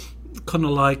oxygen kind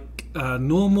of like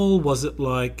normal? Was it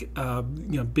like,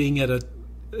 being at a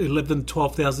 11,000,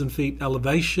 12,000 feet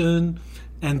elevation?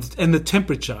 And the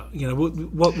temperature,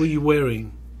 what were you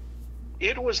wearing?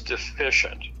 It was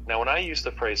deficient. Now, when I use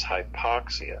the phrase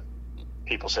hypoxia,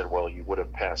 people said, well, you would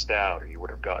have passed out or you would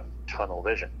have gotten tunnel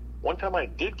vision. One time I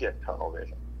did get tunnel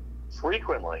vision.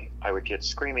 Frequently, I would get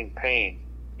screaming pain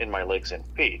in my legs and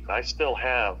feet. I still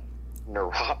have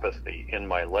neuropathy in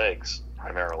my legs,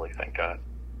 primarily, thank God,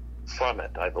 from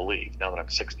it, I believe, now that I'm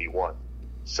 61.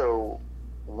 So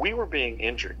we were being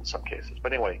injured in some cases.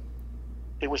 But anyway,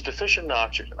 it was deficient in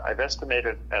oxygen. I've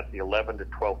estimated at the 11 to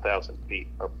 12,000 feet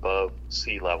above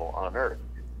sea level on Earth.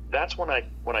 That's when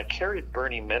I carried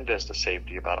Bernie Mendez to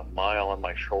safety about a mile on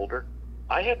my shoulder.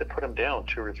 I had to put him down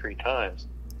 2 or 3 times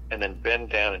and then bend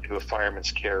down and do a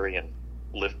fireman's carry and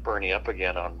lift Bernie up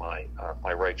again on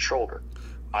my right shoulder.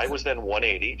 I was then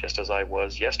 180, just as I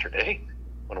was yesterday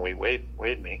when we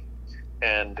weighed me,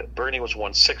 and Bernie was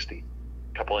 160,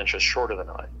 a couple inches shorter than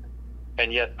I.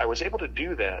 And yet I was able to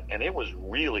do that, and it was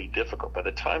really difficult. By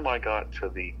the time I got to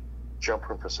the jump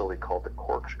room facility called the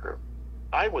Corkscrew,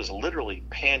 I was literally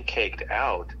pancaked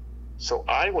out, so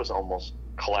I was almost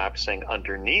collapsing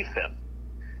underneath him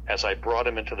as I brought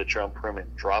him into the jump room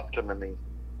and dropped him in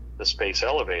the space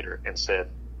elevator and said,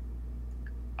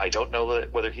 I don't know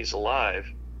whether he's alive,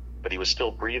 but he was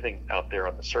still breathing out there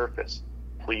on the surface.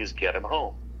 Please get him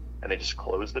home. And they just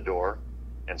closed the door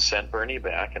and sent Bernie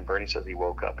back, and Bernie says he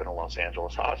woke up in a Los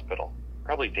Angeles hospital,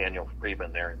 probably Daniel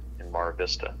Friedman there in Mar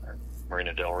Vista or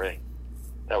Marina del Rey.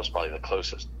 That was probably the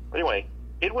closest. But anyway,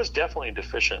 it was definitely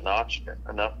deficient in oxygen,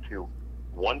 enough to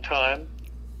One time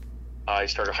I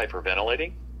started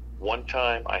hyperventilating. One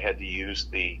time I had to use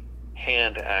the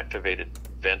hand-activated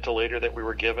ventilator that we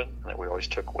were given, that we always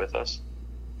took with us.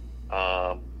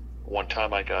 One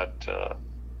time I got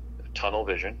tunnel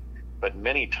vision, but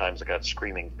many times I got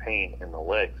screaming pain in the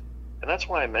leg. And that's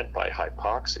what I meant by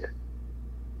hypoxia.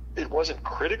 It wasn't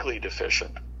critically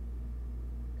deficient,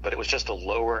 but it was just a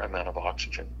lower amount of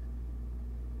oxygen.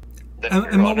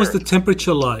 And what was the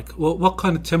temperature like? Well, what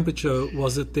kind of temperature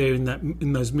was it there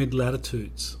in those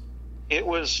mid-latitudes? It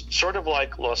was sort of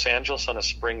like Los Angeles on a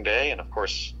spring day, and of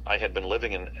course I had been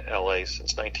living in LA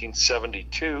since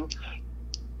 1972,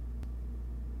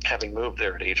 having moved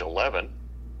there at age 11 in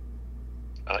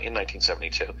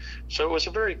 1972. So it was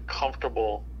a very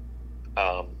comfortable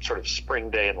sort of spring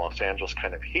day in Los Angeles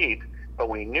kind of heat, but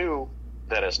we knew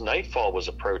that as nightfall was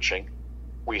approaching,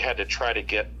 we had to try to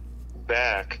get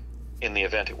back in the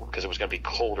event, because it was going to be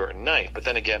colder at night. But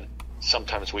then again,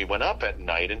 sometimes we went up at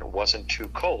night and it wasn't too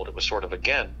cold. It was sort of,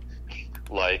 again,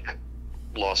 like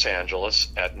Los Angeles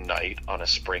at night on a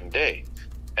spring day.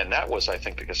 And that was, I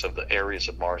think, because of the areas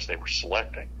of Mars they were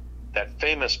selecting. That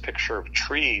famous picture of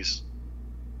trees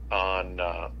on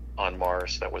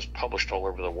Mars that was published all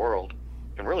over the world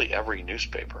in really every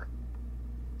newspaper,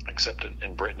 except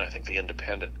in Britain, I think the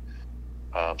Independent,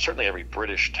 certainly every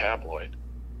British tabloid.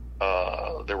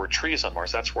 There were trees on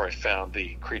Mars. That's where I found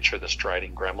the creature, the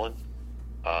striding gremlin.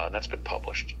 And that's been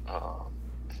published.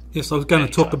 Yes, I was going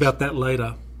to talk about that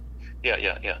later.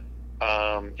 Yeah.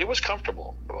 It was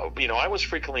comfortable. I was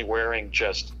frequently wearing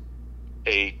just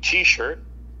a T-shirt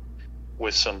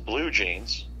with some blue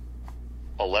jeans,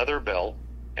 a leather belt,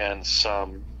 and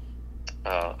some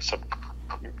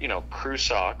crew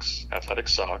socks, athletic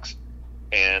socks,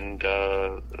 and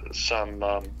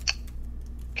some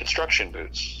construction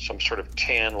boots, some sort of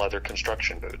tan leather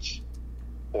construction boots,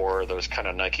 or those kind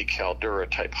of Nike Caldura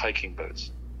type hiking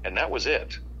boots. And that was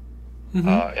it. Mm-hmm.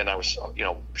 And I was,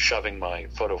 shoving my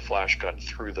photo flash gun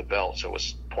through the belt, so it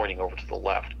was pointing over to the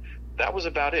left. That was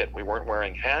about it. We weren't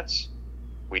wearing hats.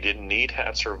 We didn't need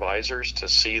hats or visors to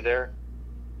see there.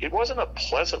 It wasn't a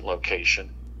pleasant location,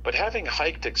 but having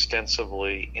hiked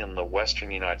extensively in the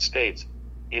western United States,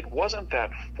 it wasn't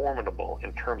that formidable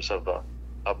in terms of a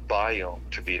biome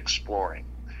to be exploring.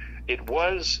 It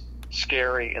was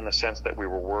scary in the sense that we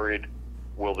were worried,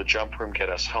 will the jump room get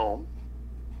us home?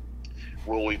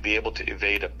 Will we be able to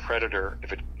evade a predator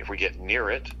if we get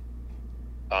near it?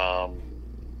 Will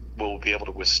we be able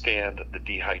to withstand the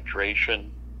dehydration?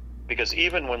 Because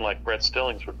even when, like, Brett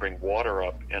Stillings would bring water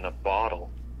up in a bottle,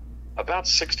 about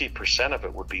 60% of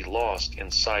it would be lost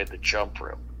inside the jump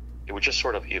room. It would just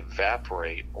sort of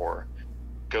evaporate or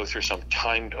go through some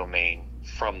time domain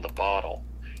from the bottle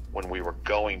when we were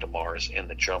going to Mars in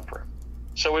the jump room.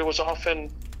 So it was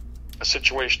often a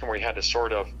situation where we had to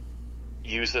sort of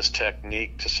use this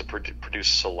technique to produce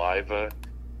saliva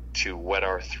to wet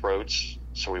our throats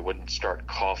so we wouldn't start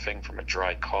coughing from a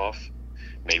dry cough.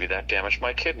 Maybe that damaged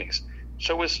my kidneys.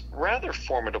 So it was rather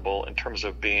formidable in terms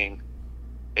of being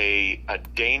a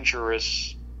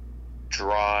dangerous,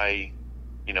 dry,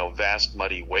 vast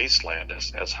muddy wasteland,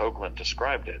 as Hoagland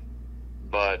described it.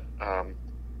 But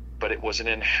it was an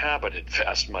inhabited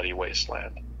vast muddy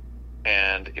wasteland.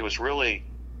 And it was really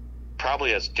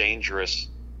probably as dangerous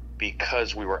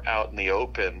because we were out in the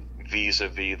open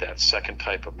vis-a-vis that second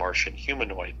type of Martian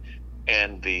humanoid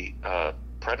and the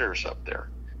predators up there.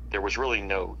 There was really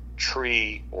no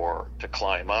tree or to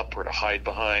climb up or to hide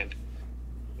behind.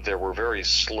 There were very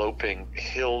sloping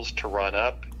hills to run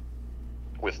up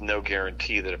with no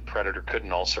guarantee that a predator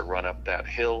couldn't also run up that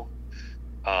hill.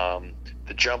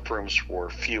 The jump rooms were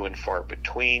few and far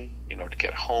between, to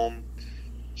get home.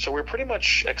 So we're pretty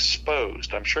much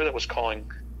exposed. I'm sure that was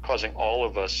causing all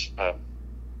of us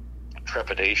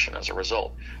trepidation as a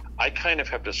result. I kind of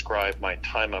have described my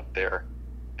time up there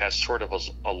as sort of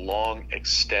a long,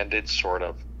 extended, sort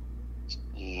of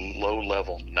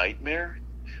low-level nightmare.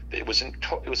 It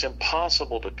was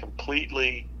impossible to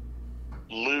completely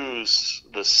lose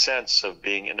the sense of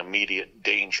being in immediate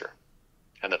danger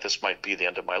and that this might be the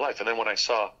end of my life. And then when I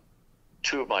saw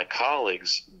two of my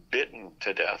colleagues bitten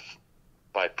to death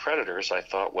by predators, I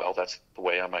thought, well, that's the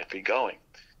way I might be going.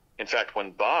 In fact,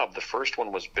 when Bob, the first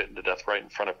one, was bitten to death right in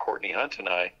front of Courtney Hunt and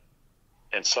I,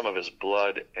 and some of his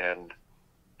blood and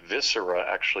viscera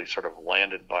actually sort of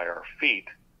landed by our feet,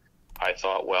 I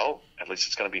thought, well, at least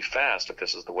it's going to be fast if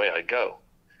this is the way I go.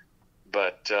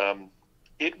 But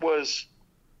it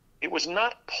was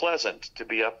not pleasant to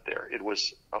be up there. It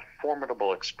was a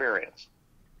formidable experience,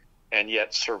 and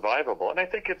yet survivable. And I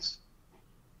think it's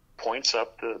points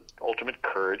up the ultimate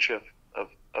courage of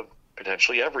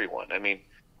potentially everyone. I mean,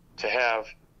 to have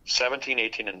 17,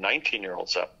 18, and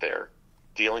 19-year-olds up there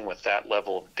dealing with that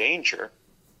level of danger,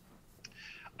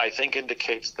 I think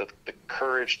indicates that the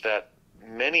courage that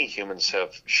many humans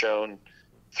have shown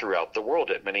throughout the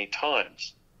world at many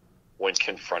times when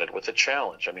confronted with a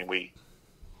challenge. I mean, we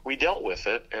dealt with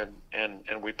it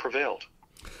and we prevailed.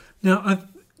 Now, I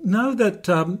know that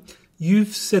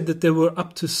you've said that there were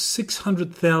up to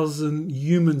 600,000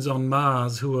 humans on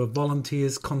Mars who are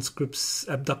volunteers, conscripts,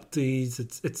 abductees,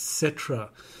 etc.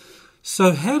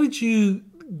 So how did you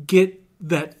get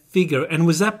that figure? And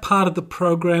was that part of the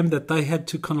program that they had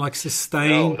to kind of like sustain?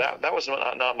 No, that was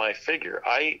not my figure.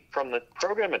 From the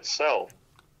program itself,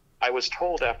 I was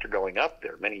told after going up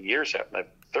there, many years after,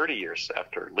 30 years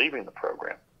after leaving the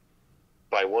program,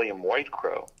 by William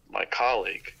Whitecrow, my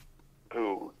colleague,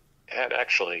 who had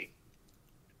actually,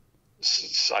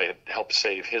 I had helped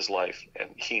save his life and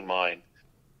he mine,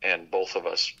 and both of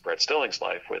us, Brett Stilling's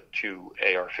life, with 2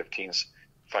 AR-15s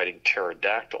fighting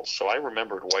pterodactyls. So I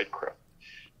remembered Whitecrow.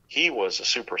 He was a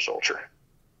super soldier.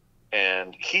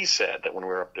 And he said that when we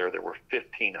were up there were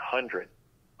 1,500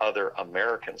 other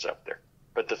Americans up there.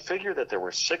 But the figure that there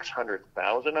were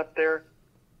 600,000 up there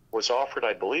was offered,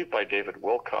 I believe, by David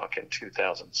Wilcock in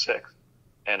 2006.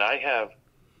 And I have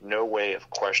no way of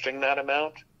questioning that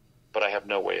amount, but I have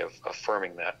no way of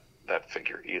affirming that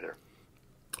figure either.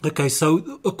 Okay,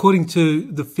 so according to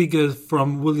the figure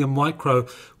from William Whitecrow,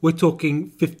 we're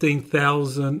talking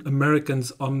 15,000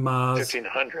 Americans on Mars.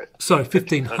 1,500. Sorry,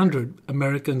 1,500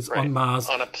 Americans right. on Mars.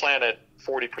 On a planet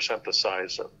 40% the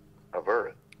size of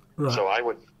Earth. Right. So I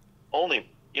would only,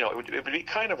 it would be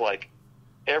kind of like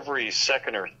every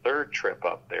second or third trip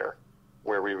up there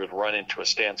where we would run into a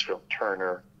Stansfield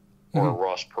Turner or a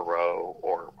Ross Perot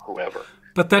or whoever.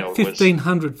 But that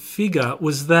 1,500 figure,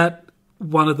 was that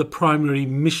one of the primary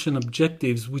mission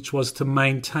objectives, which was to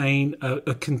maintain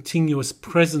a continuous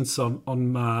presence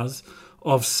on Mars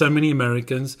of so many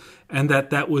Americans, and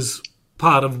that was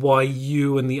part of why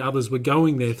you and the others were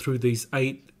going there through these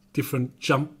 8 different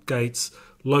jump gates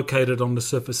located on the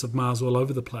surface of Mars all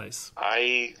over the place?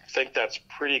 I think that's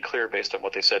pretty clear based on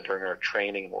what they said during our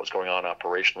training and what was going on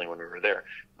operationally when we were there.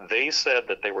 They said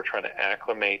that they were trying to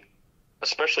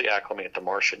especially acclimate the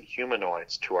Martian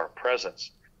humanoids to our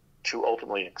presence to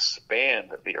ultimately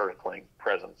expand the Earthling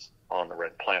presence on the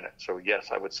red planet. So yes,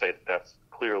 I would say that that's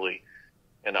clearly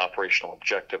an operational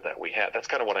objective that we had. That's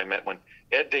kind of what I meant when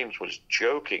Ed Dames was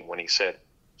joking when he said,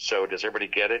 so does everybody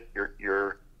get it?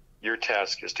 Your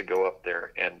task is to go up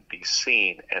there and be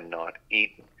seen and not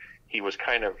eaten. He was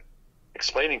kind of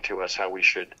explaining to us how we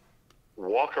should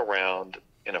walk around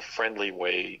in a friendly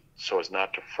way so as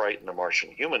not to frighten the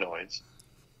Martian humanoids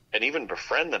and even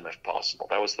befriend them if possible.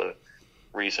 That was the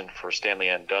reason for Stanley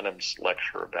Ann Dunham's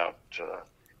lecture about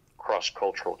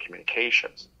cross-cultural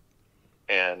communications,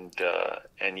 and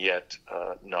yet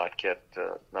not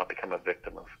become a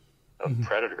victim of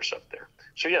predators up there.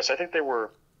 So yes, I think they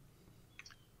were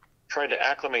trying to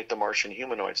acclimate the Martian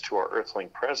humanoids to our Earthling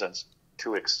presence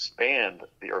to expand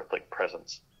the Earthling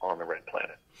presence on the red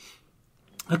planet.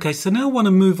 Okay, so now I want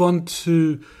to move on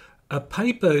to a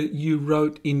paper you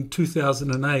wrote in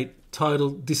 2008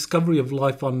 titled Discovery of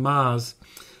Life on Mars,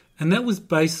 and that was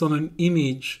based on an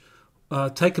image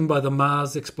taken by the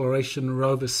Mars Exploration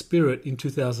Rover Spirit in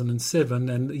 2007,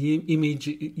 and the image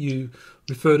you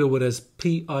refer to it as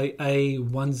PIA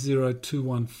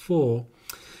 10214.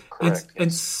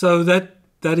 And so that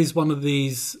is one of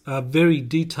these very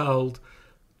detailed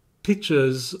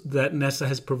pictures that NASA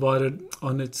has provided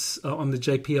on the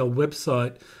JPL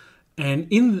website. And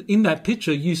in that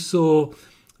picture, you saw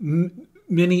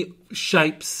many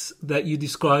shapes that you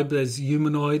described as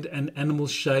humanoid and animal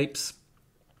shapes.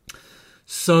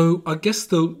 So I guess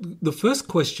the first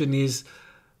question is,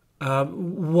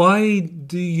 why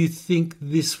do you think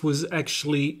this was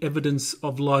actually evidence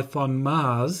of life on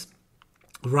Mars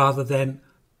rather than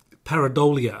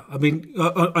pareidolia? I mean,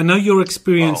 I know your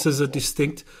experiences are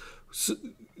distinct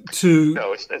to...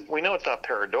 No, we know it's not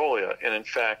pareidolia. And in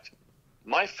fact,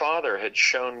 my father had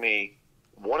shown me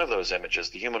one of those images,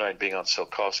 the humanoid being on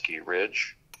Tsiolkovsky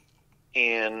Ridge,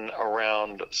 in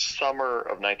around summer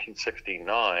of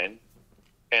 1969.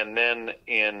 And then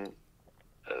in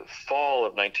fall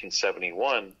of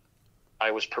 1971,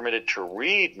 I was permitted to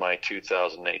read my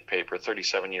 2008 paper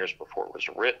 37 years before it was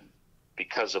written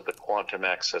because of the quantum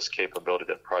access capability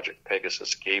that Project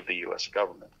Pegasus gave the U.S.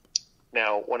 government.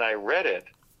 Now, when I read it,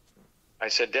 I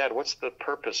said, Dad, what's the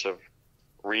purpose of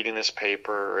reading this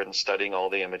paper and studying all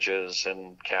the images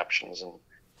and captions and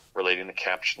relating the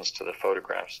captions to the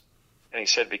photographs? And he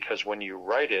said, because when you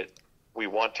write it, we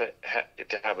want to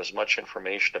have as much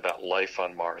information about life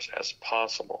on Mars as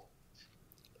possible.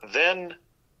 then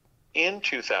in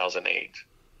 2008,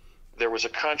 there was a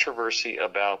controversy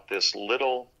about this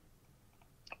little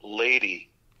lady.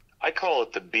 I call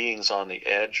it the beings on the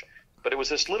edge, but it was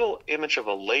this little image of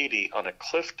a lady on a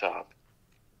cliff top.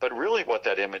 But really what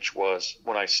that image was,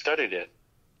 when I studied it,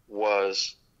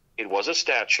 was a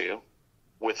statue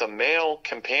with a male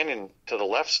companion to the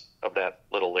left of that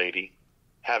little lady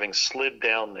having slid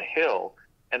down the hill.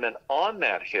 And then on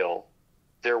that hill,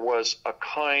 there was a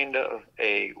kind of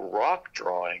a rock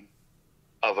drawing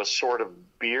of a sort of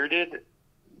bearded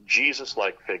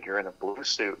Jesus-like figure in a blue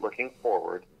suit looking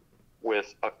forward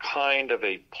with a kind of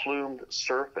a plumed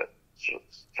serpent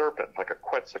like a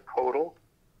Quetzalcoatl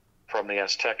from the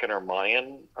Aztecan or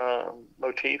Mayan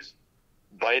motifs,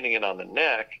 biting it on the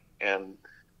neck and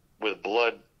with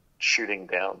blood shooting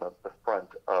down the front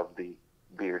of the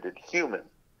bearded human.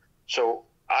 So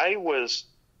I was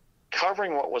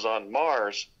covering what was on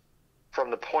Mars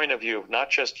from the point of view of not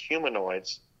just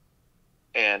humanoids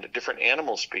and different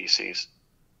animal species,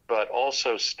 but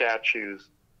also statues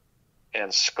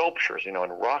and sculptures, and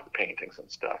rock paintings and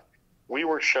stuff. We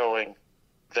were showing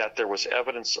that there was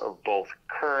evidence of both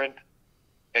current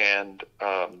and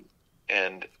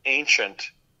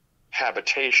ancient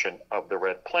habitation of the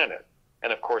red planet.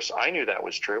 And of course, I knew that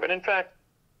was true. And in fact,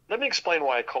 let me explain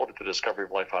why I called it the discovery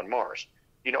of life on Mars.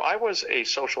 I was a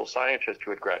social scientist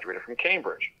who had graduated from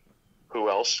Cambridge. Who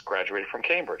else graduated from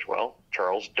Cambridge? Well,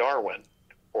 Charles Darwin,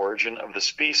 Origin of the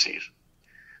Species.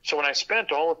 So when I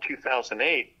spent all of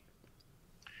 2008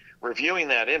 reviewing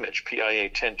that image, PIA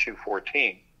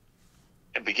 10214,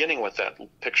 and beginning with that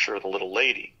picture of the little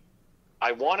lady,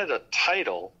 I wanted a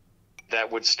title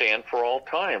that would stand for all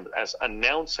time as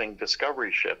announcing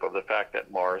discoveryship of the fact that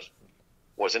Mars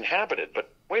was inhabited.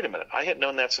 But wait a minute, I had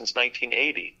known that since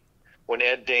 1980 when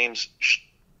Ed Dames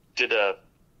did a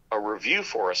review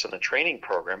for us in the training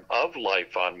program of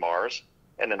life on Mars,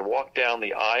 and then walked down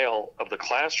the aisle of the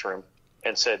classroom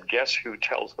and said, "Guess who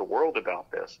tells the world about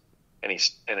this?" And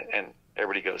and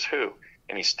everybody goes, "Who?"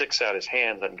 And he sticks out his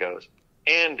hands and goes,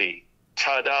 "Andy,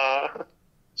 ta-da!"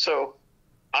 So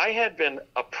I had been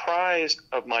apprised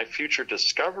of my future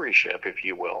discoveryship, if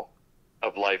you will,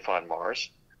 of life on Mars,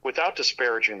 without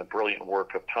disparaging the brilliant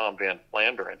work of Tom Van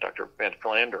Flanderen, Dr. Van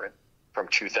Flanderen, from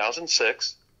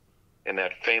 2006 in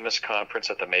that famous conference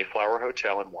at the Mayflower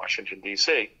Hotel in Washington,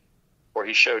 D.C., where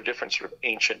he showed different sort of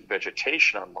ancient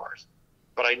vegetation on Mars.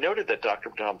 But I noted that Dr.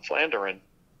 Tom Van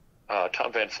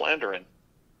Flanderen,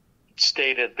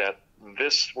 stated that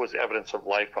this was evidence of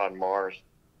life on Mars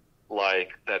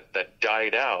that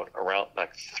died out around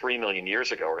 3 million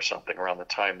years ago or something, around the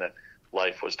time that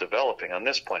life was developing on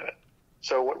this planet.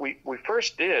 So what we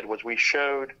first did was we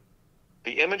showed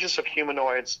the images of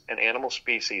humanoids and animal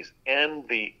species and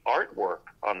the artwork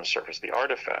on the surface, the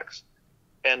artifacts.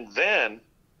 And then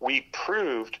we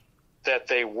proved that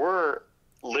they were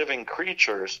living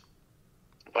creatures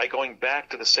by going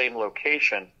back to the same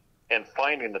location and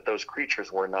finding that those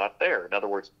creatures were not there. In other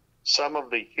words, some of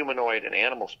the humanoid and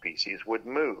animal species would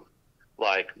move,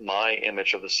 like my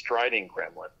image of the striding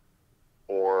gremlin,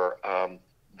 or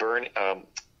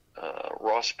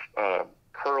Ross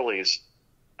Curley's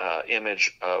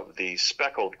image of the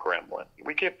speckled gremlin.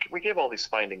 We give all these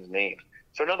findings names.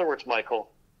 So in other words,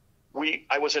 Michael,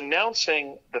 I was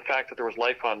announcing the fact that there was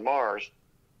life on Mars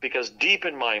because deep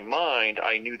in my mind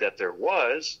I knew that there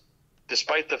was,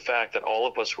 despite the fact that all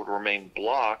of us would remain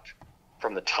blocked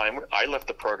from the time I left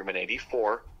the program in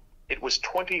 84. It was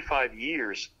 25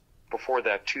 years before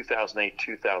that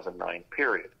 2008-2009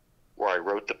 period where I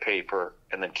wrote the paper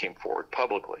and then came forward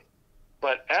publicly.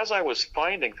 But as I was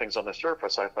finding things on the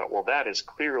surface, I thought, well, that is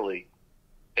clearly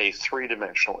a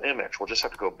three-dimensional image. We'll just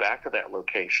have to go back to that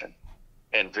location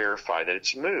and verify that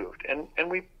it's moved. And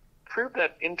we proved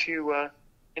that into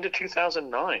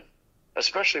 2009,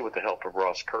 especially with the help of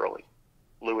Ross Curley,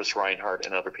 Lewis Reinhardt,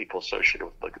 and other people associated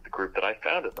with the group that I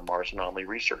founded, the Mars Anomaly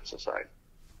Research Society,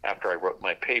 after I wrote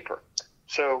my paper.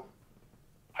 So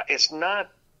it's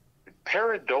not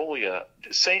pareidolia.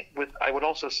 I would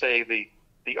also say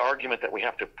the argument that we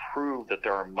have to prove that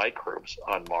there are microbes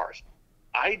on Mars.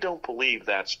 I don't believe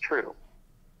that's true.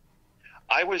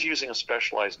 I was using a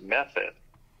specialized method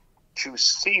to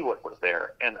see what was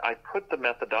there, and I put the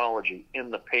methodology in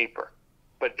the paper.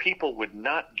 But people would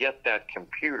not get that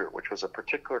computer, which was a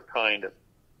particular kind of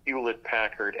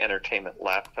Hewlett-Packard Entertainment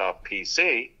laptop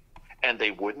PC, and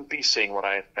they wouldn't be seeing what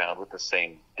I had found with the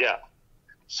same depth.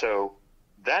 So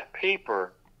that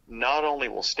paper not only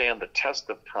will stand the test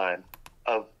of time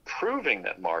of proving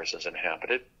that Mars is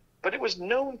inhabited, but it was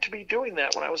known to be doing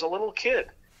that when I was a little kid.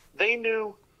 They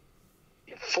knew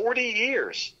 40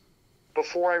 years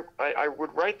before I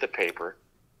would write the paper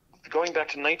going back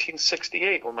to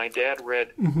 1968 when my dad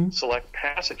read select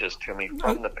passages to me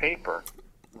from the paper,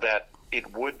 that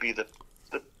it would be the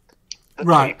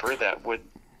right. paper that would,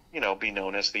 be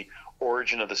known as the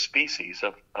origin of the species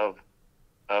of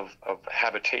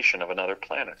habitation of another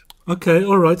planet. Okay,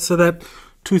 all right. So that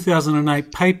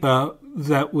 2008 paper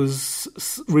that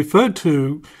was referred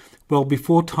to well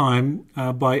before time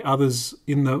by others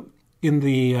in the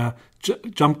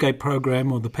JumpGate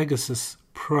program or the Pegasus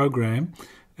program,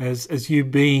 as you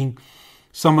being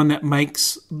someone that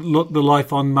makes the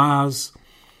life on Mars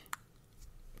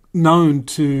known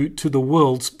to the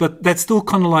world, but that's still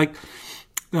kind of like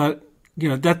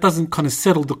that doesn't kind of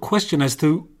settle the question as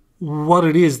to what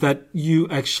it is that you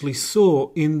actually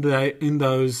saw in that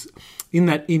image,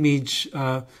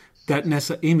 that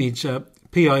NASA image,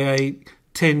 PIA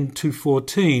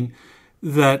 10-14,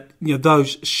 that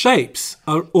those shapes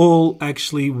are all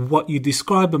actually what you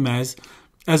describe them as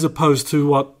opposed to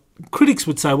what critics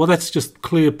would say, well, that's just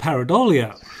clear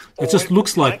pareidolia. It just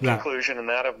looks like that. My conclusion, and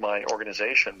that of my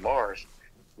organization, Mars,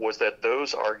 was that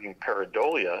those arguing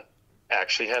pareidolia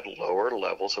actually had lower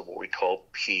levels of what we call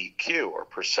PQ, or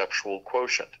perceptual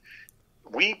quotient.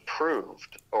 We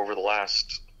proved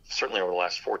certainly over the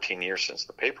last 14 years since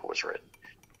the paper was written,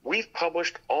 we've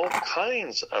published all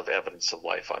kinds of evidence of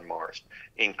life on Mars,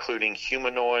 including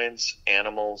humanoids,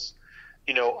 animals.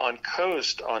 On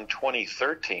COAST on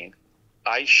 2013,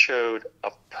 I showed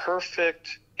a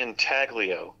perfect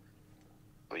intaglio,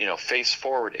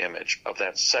 face-forward image of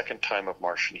that second time of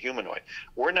Martian humanoid.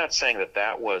 We're not saying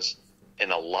that was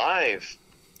an alive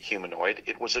humanoid.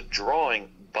 It was a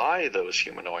drawing by those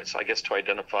humanoids, I guess, to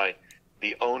identify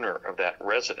the owner of that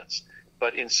residence.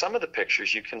 But in some of the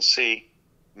pictures, you can see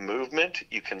movement,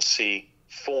 you can see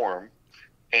form.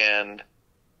 And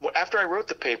after I wrote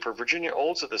the paper, Virginia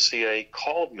Olds of the CIA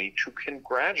called me to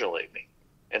congratulate me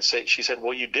and she said,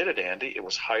 well, you did it, Andy. It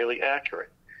was highly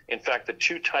accurate. In fact, the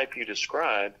two type you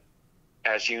described,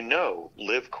 as you know,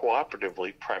 live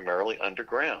cooperatively primarily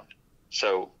underground.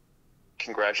 So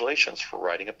congratulations for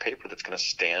writing a paper that's going to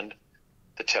stand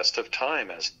the test of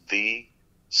time as the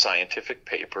scientific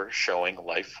paper showing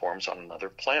life forms on another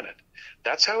planet.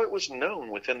 That's how it was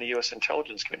known within the U.S.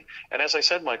 intelligence community. And as I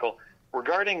said, Michael,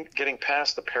 regarding getting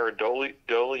past the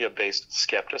pareidolia-based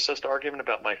skepticist argument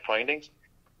about my findings,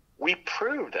 we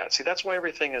proved that. See, that's why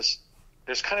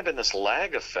there's kind of been this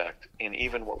lag effect in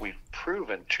even what we've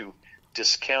proven to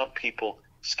discount people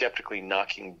skeptically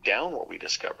knocking down what we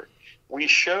discovered. We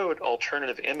showed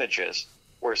alternative images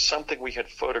where something we had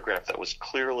photographed that was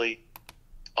clearly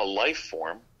a life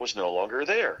form was no longer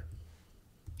there,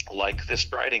 like the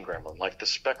striding gremlin, like the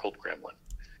speckled gremlin.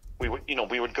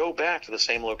 We would go back to the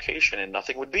same location and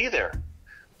nothing would be there.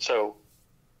 So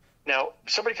now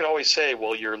somebody could always say,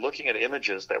 well, you're looking at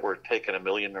images that were taken 1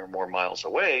 million or more miles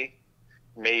away.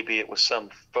 Maybe it was some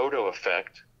photo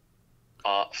effect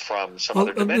from some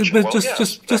other dimension. But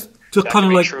that kind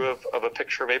of like true of a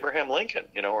picture of Abraham Lincoln,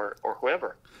 or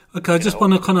whoever. Okay, I just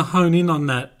want to kind of hone in on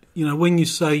that. When you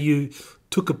say you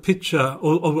took a picture,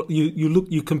 or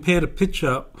you compared a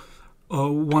picture,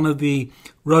 one of the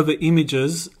rover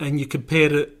images, and you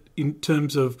compared it in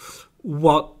terms of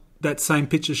what that same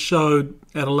picture showed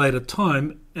at a later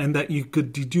time, and that you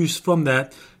could deduce from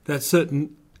that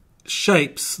certain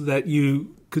shapes that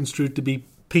you construed to be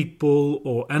people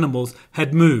or animals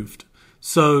had moved.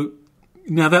 So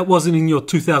now that wasn't in your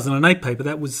 2008 paper.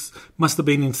 That must have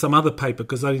been in some other paper,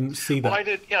 because I didn't see that. Well,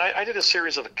 I did a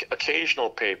series of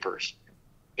occasional papers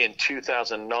in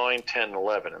 2009, 10,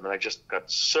 11, and then I just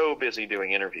got so busy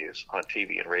doing interviews on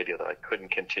TV and radio that I couldn't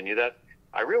continue that.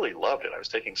 I really loved it. I was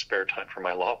taking spare time from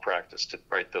my law practice to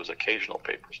write those occasional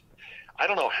papers. I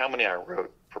don't know how many I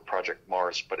wrote for Project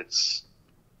Mars, but it's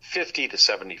 50 to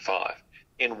 75.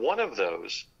 In one of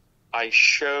those, I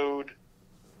showed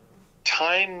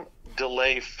time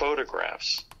delay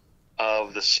photographs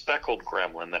of the speckled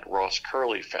gremlin that Ross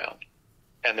Curley found.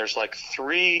 And there's like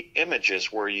 3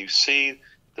 images where you see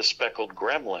the speckled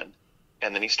gremlin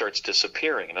and then he starts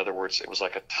disappearing. In other words, it was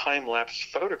like a time-lapse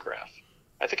photograph.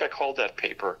 I think I called that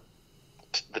paper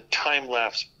the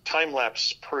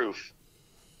time-lapse proof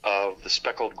of the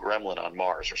speckled gremlin on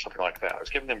Mars, or something like that. I was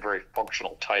giving them very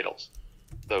functional titles,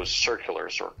 those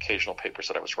circulars or occasional papers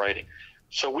that I was writing.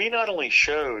 So we not only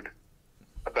showed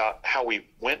about how we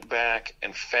went back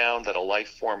and found that a life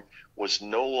form was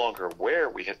no longer where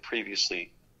we had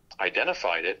previously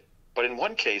identified it, but in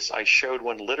one case I showed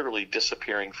one literally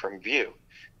disappearing from view.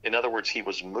 In other words, he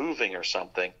was moving or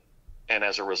something, and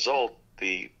as a result,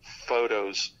 the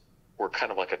photos were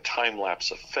kind of like a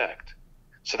time-lapse effect.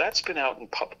 So that's been out in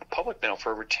public now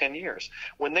for over 10 years.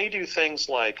 When they do things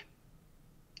like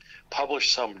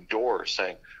publish some door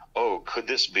saying, oh, could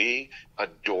this be a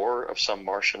door of some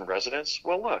Martian residence?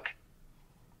 Well, look,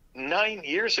 9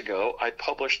 years ago, I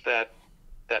published that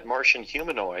Martian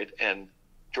humanoid, and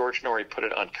George Norrie put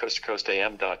it on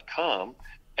coasttocoastam.com,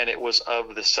 and it was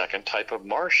of the second type of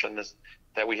Martian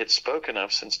that we had spoken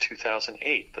of since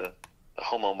 2008, the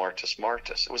Homo Martis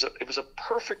Martis. It was a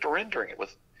perfect rendering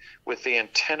with the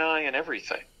antennae and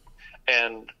everything.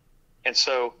 And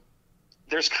so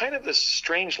there's kind of this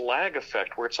strange lag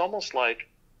effect where it's almost like,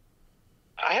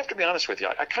 I have to be honest with you,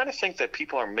 I kind of think that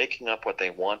people are making up what they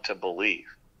want to believe.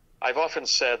 I've often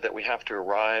said that we have to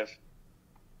arrive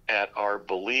at our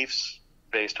beliefs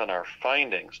based on our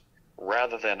findings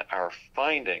rather than our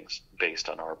findings based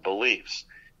on our beliefs.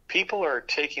 People are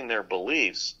taking their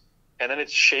beliefs and then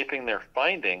it's shaping their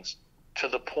findings to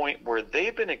the point where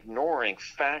they've been ignoring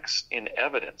facts in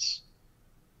evidence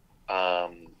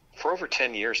for over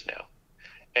 10 years now.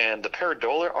 And the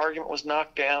pareidolia argument was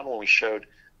knocked down when we showed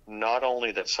not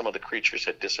only that some of the creatures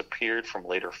had disappeared from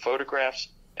later photographs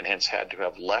and hence had to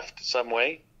have left some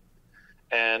way,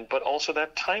 but also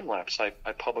that time lapse I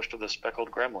published of the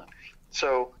speckled gremlin.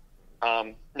 So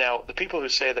now the people who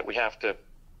say that we have to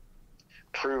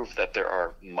prove that there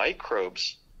are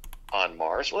microbes on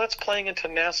Mars, well, that's playing into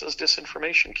NASA's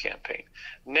disinformation campaign.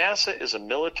 NASA is a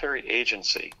military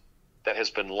agency that has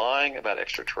been lying about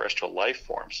extraterrestrial life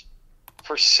forms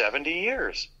for 70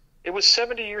 years. It was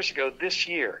 70 years ago this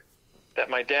year that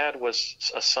my dad was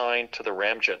assigned to the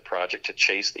Ramjet project to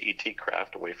chase the ET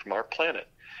craft away from our planet.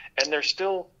 And they're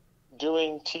still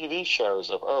doing TV shows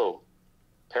of, oh,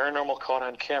 paranormal caught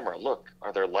on camera. Look,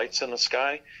 are there lights in the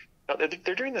sky? No,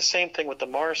 they're doing the same thing with the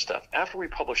Mars stuff. After we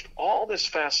published all this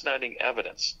fascinating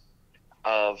evidence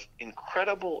of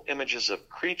incredible images of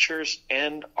creatures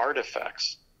and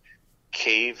artifacts,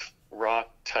 cave rock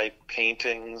type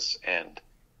paintings and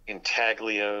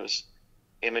intaglios,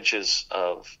 images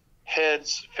of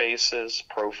heads, faces,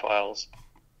 profiles,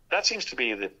 that seems to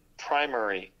be the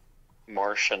primary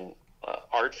Martian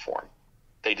art form.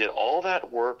 They did all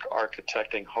that work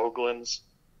architecting Hoagland's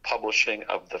publishing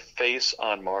of the face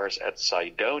on Mars at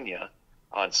Cydonia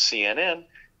on CNN.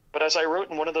 But as I wrote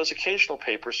in one of those occasional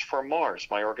papers for Mars,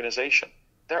 my organization,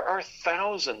 there are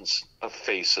thousands of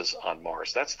faces on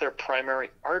Mars. That's their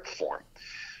primary art form.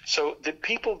 So the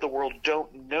people of the world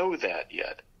don't know that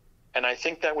yet. And I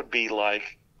think that would be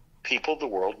like people of the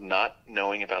world not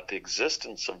knowing about the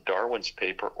existence of Darwin's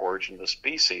paper, Origin of the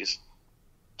Species,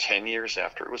 10 years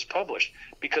after it was published.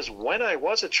 Because when I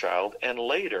was a child and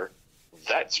later,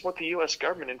 that's what the U.S.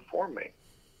 government informed me.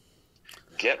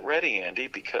 Get ready, Andy,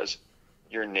 because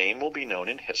your name will be known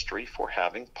in history for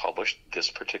having published this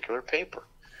particular paper.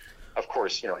 Of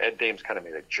course, Ed Dames kind of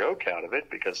made a joke out of it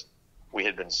because we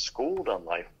had been schooled on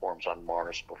life forms on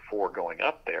Mars before going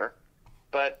up there.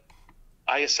 But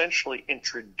I essentially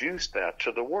introduced that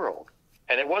to the world.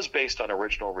 And it was based on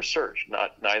original research,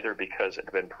 neither because it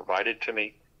had been provided to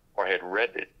me or I had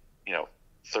read it,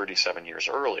 37 years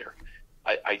earlier.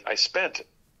 I spent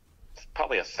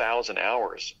probably 1,000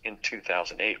 hours in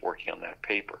 2008 working on that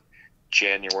paper,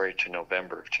 January to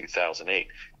November of 2008.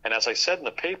 And as I said in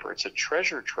the paper, it's a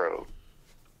treasure trove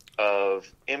of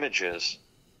images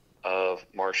of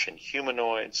Martian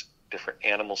humanoids, different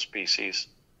animal species,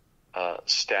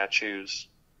 statues,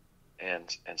 and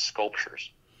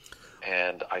sculptures.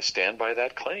 And I stand by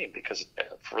that claim because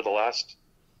for the last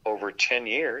over 10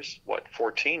 years,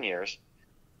 14 years,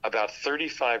 about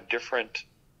 35 different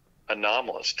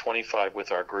anomalists, 25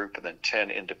 with our group and then 10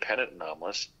 independent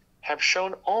anomalists, have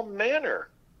shown all manner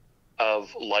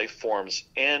of life forms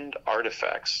and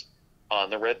artifacts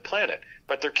on the red planet.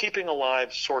 But they're keeping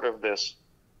alive sort of this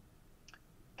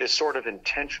sort of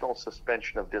intentional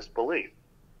suspension of disbelief.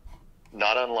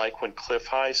 Not unlike when Cliff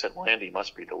High said, well, Andy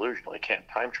must be delusional. He can't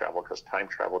time travel because time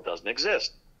travel doesn't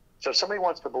exist. So if somebody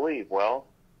wants to believe, well,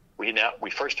 we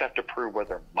first have to prove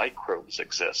whether microbes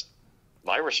exist.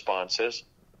 My response is,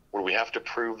 well, we have to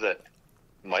prove that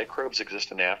microbes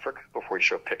exist in Africa before we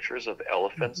show pictures of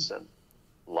elephants and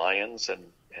lions and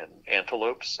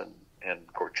antelopes and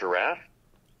giraffe.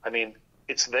 I mean,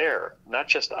 it's there. Not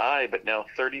just I, but now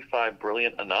 35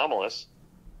 brilliant anomalists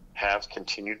have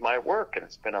continued my work, and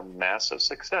it's been a massive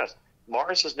success.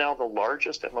 Mars is now the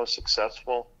largest and most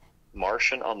successful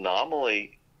Martian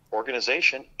anomaly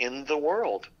organization in the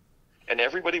world. And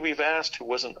everybody we've asked who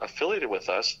wasn't affiliated with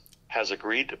us has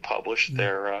agreed to publish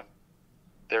their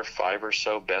 5 or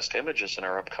so best images in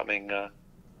our upcoming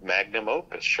magnum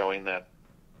opus, showing that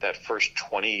first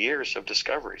 20 years of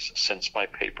discoveries since my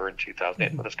paper in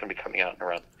 2008. But it's going to be coming out in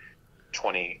around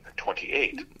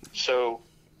 2028. So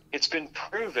it's been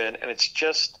proven, and it's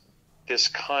just this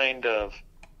kind of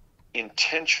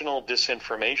intentional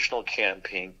disinformational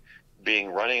campaign being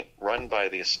run by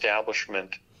the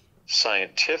establishment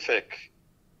scientific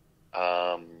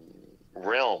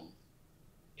realm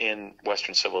in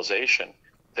Western civilization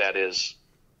that is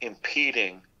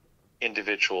impeding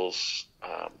individuals'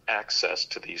 access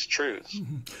to these truths.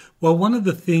 Mm-hmm. Well, one of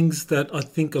the things that I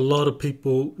think a lot of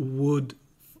people would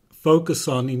focus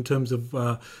on in terms of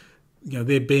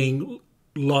there being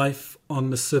life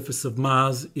on the surface of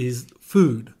Mars is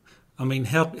food. I mean,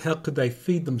 how could they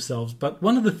feed themselves? But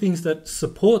one of the things that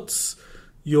supports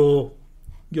your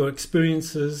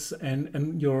experiences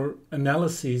and your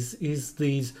analyses is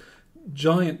these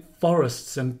giant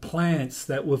forests and plants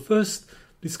that were first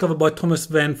discovered by Thomas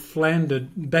Van Flandern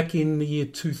back in the year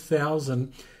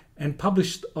 2000 and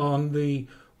published on the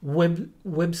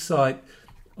website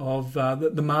of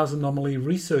the Mars Anomaly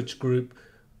Research Group.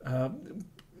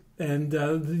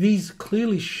 These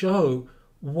clearly show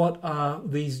what are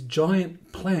these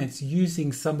giant plants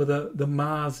using some of the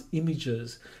Mars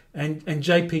images. And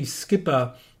J.P.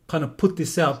 Skipper kind of put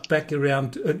this out back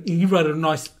around, he wrote a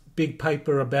nice big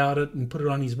paper about it and put it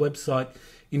on his website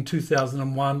in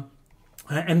 2001.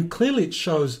 And clearly it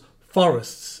shows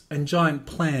forests and giant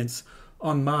plants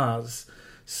on Mars.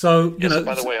 So, yes,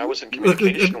 by the way, I was in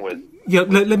communication with... Yeah,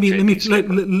 let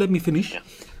me finish. Yeah.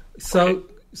 So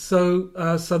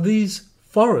these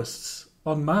forests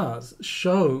on Mars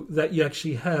show that you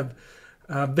actually have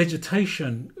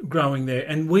vegetation growing there.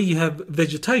 And where you have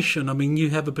vegetation, I mean, you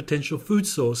have a potential food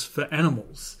source for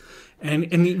animals.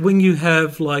 And when you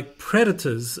have like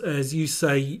predators, as you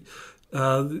say,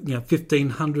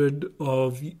 1,500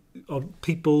 of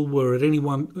people were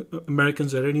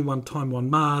Americans at any one time on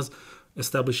Mars,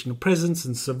 establishing a presence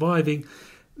and surviving.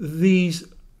 These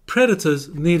predators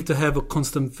needed to have a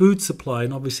constant food supply,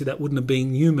 and obviously that wouldn't have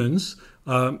been humans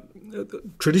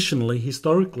traditionally,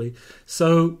 historically.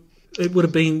 So it would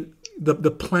have been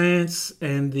the plants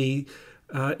and the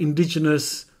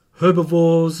indigenous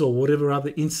herbivores or whatever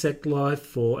other insect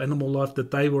life or animal life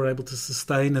that they were able to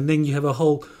sustain. And then you have a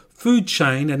whole food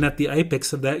chain, and at the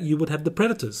apex of that, you would have the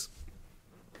predators.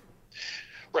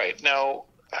 Right. Now,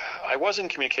 I was in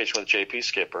communication with J.P.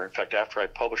 Skipper. In fact, after I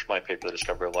published my paper, The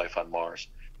Discovery of Life on Mars,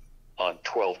 on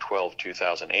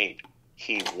 12/12/2008,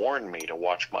 he warned me to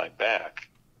watch my back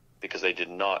because they did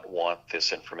not want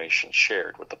this information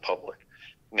shared with the public.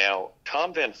 Now,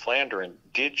 Tom Van Flandern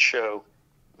did show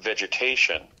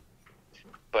vegetation,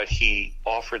 but he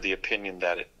offered the opinion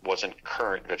that it wasn't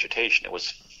current vegetation. It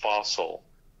was fossils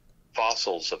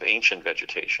of ancient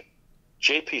vegetation.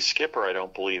 J.P. Skipper, I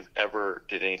don't believe, ever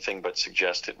did anything but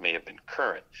suggest it may have been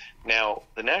current. Now,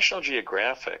 the National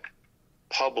Geographic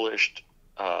published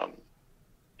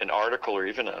an article or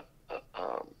even an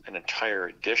entire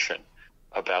edition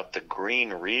about the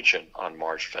green region on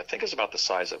Mars, which I think is about the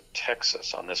size of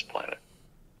Texas on this planet.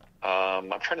 I'm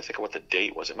trying to think of what the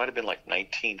date was. It might have been like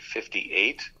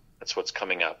 1958. That's what's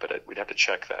coming up, but we'd have to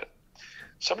check that.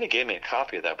 Somebody gave me a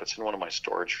copy of that, but it's in one of my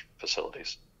storage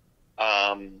facilities.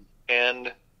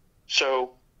 And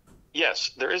so, yes,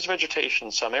 there is vegetation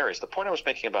in some areas. The point I was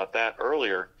making about that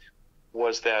earlier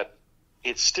was that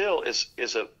it still is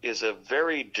a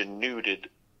very denuded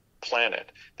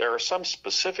planet. There are some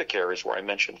specific areas where I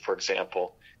mentioned, for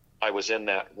example, I was in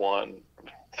that one.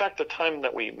 In fact, the time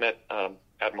that we met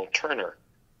Admiral Turner,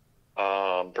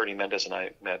 Bernie Mendez and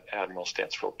I met Admiral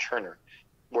Stansfield Turner,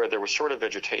 where there was sort of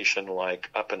vegetation like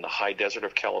up in the high desert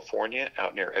of California,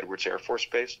 out near Edwards Air Force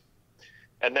Base.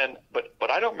 And then,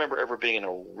 but I don't remember ever being in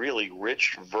a really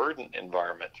rich, verdant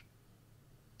environment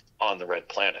on the Red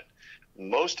Planet.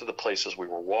 Most of the places we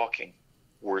were walking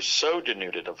were so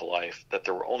denuded of life that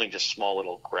there were only just small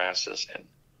little grasses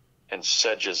and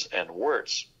sedges and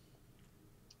worts,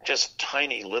 just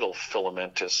tiny little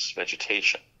filamentous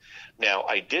vegetation. Now,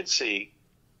 I did see,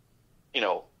 in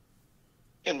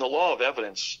the law of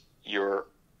evidence, you're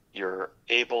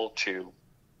able to,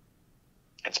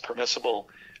 it's permissible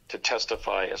to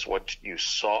testify as to what you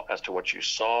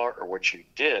saw or what you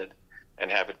did, and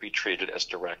have it be treated as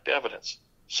direct evidence.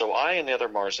 So I and the other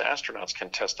Mars astronauts can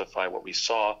testify what we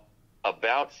saw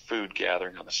about food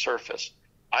gathering on the surface.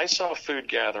 I saw food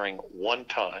gathering one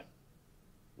time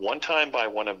by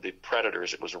one of the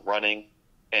predators. It was running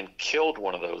and killed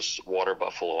one of those water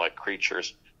buffalo-like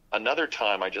creatures. Another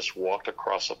time I just walked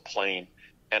across a plain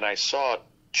and I saw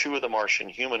two of the Martian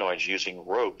humanoids using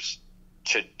ropes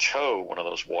to tow one of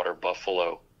those water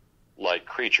buffalo-like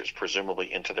creatures,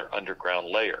 presumably into their underground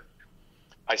lair.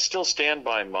 I still stand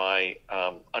by my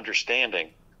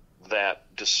understanding that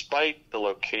despite the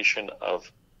location of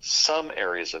some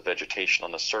areas of vegetation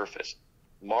on the surface,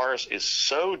 Mars is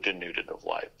so denuded of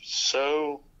life,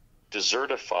 so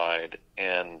desertified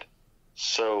and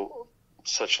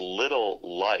such little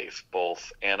life,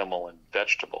 both animal and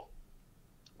vegetable,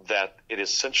 that it is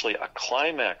essentially a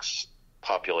climax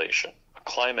population, a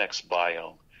climax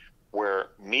biome, where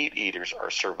meat eaters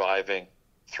are surviving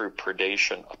through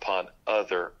predation upon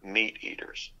other meat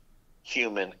eaters,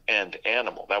 human and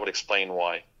animal. That would explain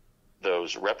why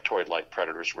those reptoid-like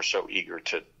predators were so eager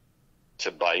to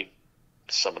bite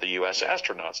some of the U.S.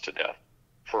 astronauts to death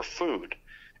for food,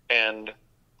 and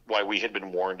why we had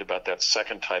been warned about that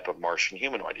second type of Martian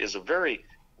humanoid. It is a very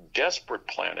desperate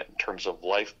planet in terms of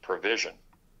life provision.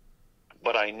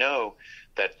 But I know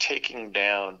that taking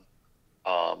down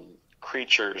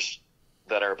creatures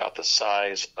that are about the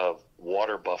size of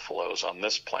water buffaloes on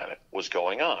this planet was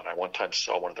going on. I one time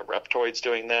saw one of the reptoids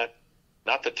doing that,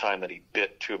 not the time that he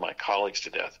bit two of my colleagues to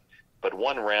death, but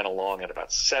one ran along at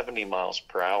about 70 miles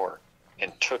per hour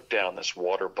and took down this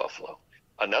water buffalo.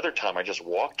 Another time I just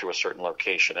walked to a certain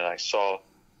location and I saw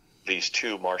these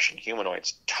two Martian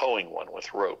humanoids towing one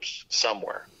with ropes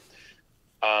somewhere.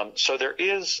 So there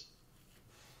is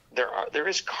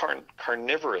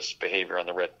carnivorous behavior on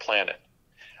the red planet.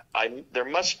 There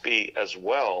must be as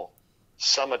well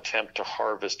some attempt to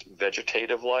harvest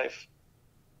vegetative life,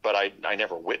 but I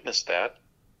never witnessed that.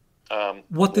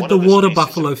 What did the water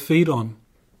buffalo feed on?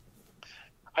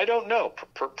 I don't know.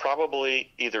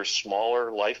 Probably either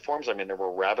smaller life forms. I mean, there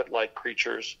were rabbit-like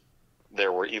creatures.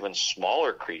 There were even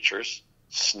smaller creatures,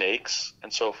 snakes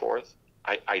and so forth.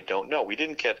 I don't know. We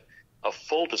didn't get a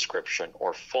full description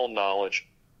or full knowledge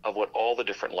of what all the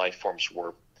different life forms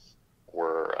were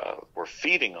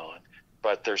feeding on,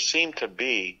 but there seemed to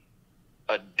be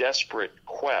a desperate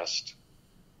quest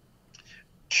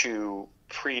to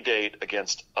predate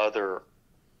against other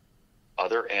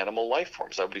animal life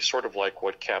forms. That would be sort of like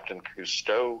what Captain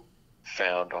Cousteau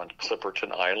found on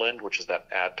Clipperton Island, which is that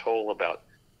atoll about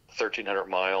 1,300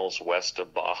 miles west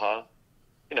of Baja.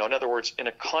 In other words, in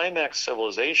a climax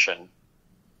civilization,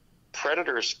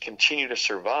 predators continue to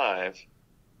survive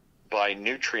by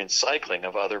nutrient cycling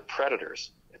of other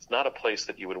predators. It's not a place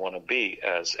that you would want to be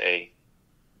as a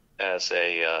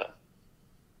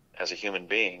human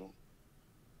being,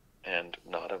 and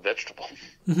not a vegetable.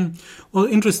 Mm-hmm. Well,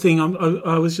 interesting.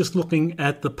 I was just looking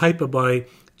at the paper by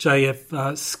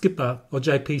J.P. Skipper,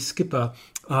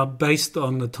 based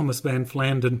on the Thomas Van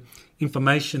Flandern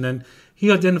information, and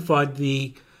he identified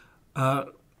the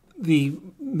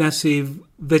massive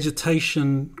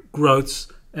vegetation growths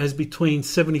as between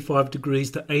 75 degrees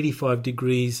to 85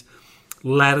 degrees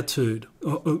latitude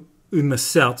in the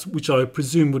south, which I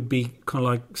presume would be kind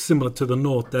of like similar to the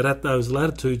north, that at those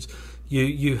latitudes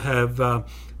you have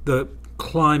the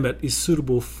climate is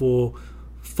suitable for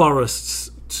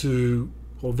forests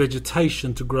or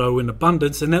vegetation to grow in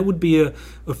abundance, and that would be a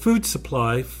food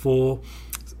supply for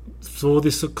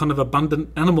this kind of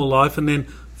abundant animal life. And then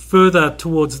further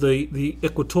towards the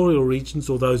equatorial regions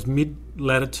or those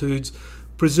mid-latitudes,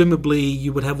 presumably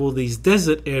you would have all these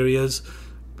desert areas,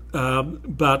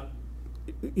 but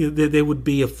there would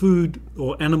be a food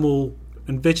or animal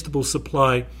and vegetable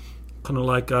supply kind of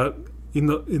like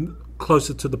in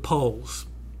closer to the poles.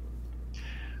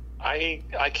 I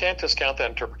can't discount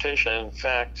that interpretation. In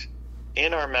fact,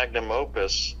 in our magnum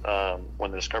opus,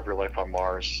 when the Discovery of Life on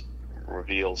Mars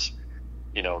reveals,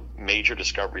 major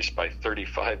discoveries by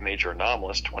 35 major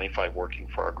anomalists, 25 working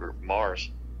for our group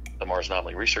Mars, the Mars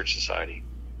Anomaly Research Society,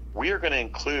 we are going to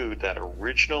include that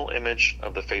original image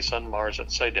of the face on Mars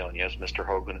at Cydonia, as Mr.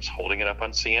 Hoagland is holding it up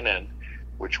on CNN,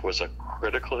 which was a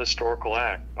critical historical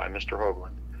act by Mr.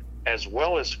 Hoagland, as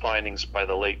well as findings by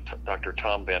the late Dr.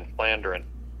 Tom Van Flandern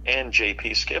and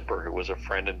J.P. Skipper, who was a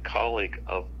friend and colleague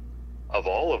of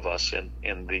all of us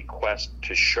in the quest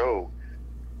to show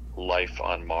life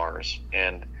on Mars.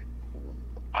 And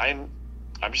I'm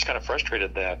just kind of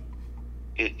frustrated that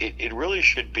it really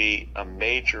should be a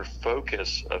major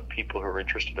focus of people who are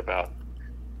interested about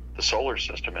the solar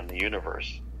system and the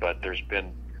universe, but there's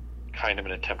been kind of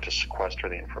an attempt to sequester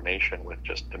the information with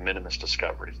just de minimis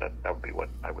discoveries. That would be what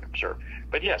I would observe.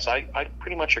 But yes, I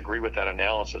pretty much agree with that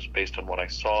analysis based on what I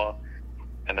saw,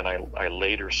 and then I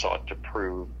later sought to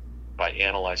prove by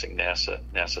analyzing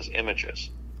NASA's images.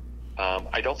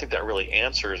 I don't think that really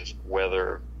answers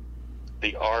whether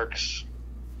the arcs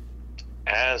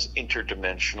as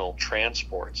interdimensional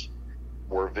transports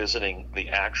were visiting the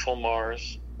actual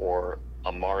Mars or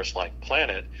a Mars-like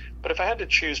planet. But if I had to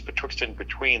choose betwixt and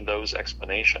between those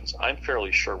explanations, I'm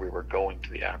fairly sure we were going to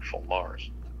the actual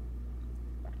Mars,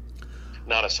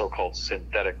 not a so-called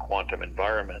synthetic quantum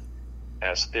environment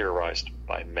as theorized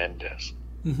by Mendes.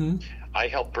 Mm-hmm. I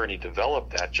helped Bernie develop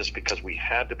that just because we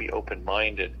had to be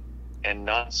open-minded and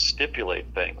not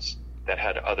stipulate things that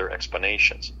had other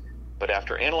explanations. But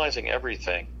after analyzing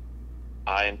everything,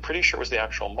 I'm pretty sure it was the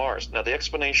actual Mars. Now, the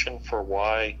explanation for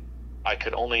why I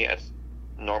could only, at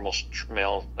normal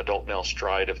adult male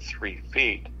stride of 3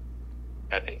 feet,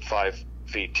 at 5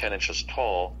 feet 10 inches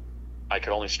tall, I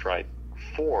could only stride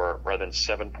 4 rather than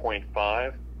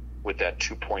 7.5 with that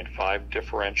 2.5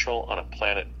 differential on a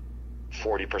planet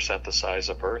 40% the size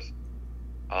of Earth.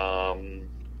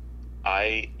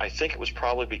 I think it was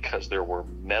probably because there were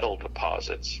metal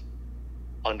deposits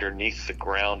underneath the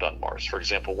ground on Mars. For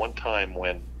example, one time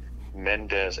when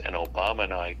Mendez and Obama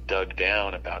and I dug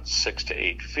down about 6 to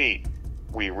 8 feet,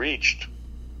 we reached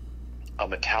a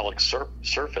metallic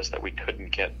surface that we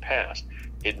couldn't get past.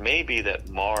 It may be that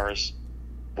Mars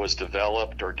was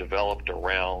developed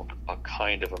around a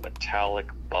kind of a metallic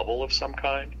bubble of some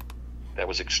kind that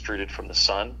was extruded from the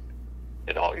sun.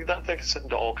 That gets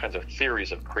into all kinds of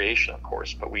theories of creation, of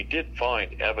course, but we did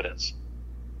find evidence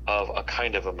of a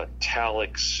kind of a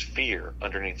metallic sphere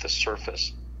underneath the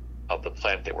surface of the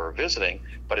planet that we're visiting.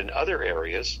 But in other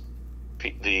areas,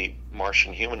 the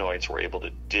Martian humanoids were able to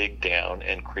dig down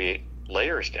and create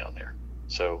layers down there.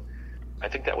 So I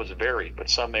think that was varied, but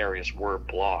some areas were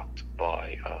blocked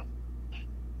by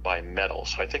metal.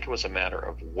 So I think it was a matter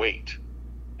of weight,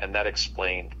 and that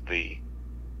explained the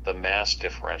mass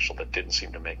differential that didn't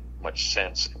seem to make much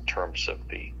sense in terms of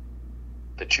the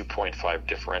 2.5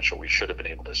 differential we should have been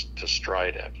able to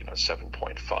stride at,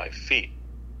 7.5 feet.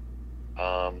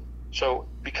 So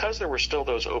because there were still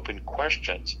those open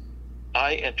questions,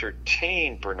 I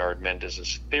entertained Bernard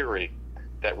Mendez's theory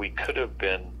that we could have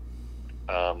been,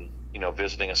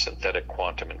 visiting a synthetic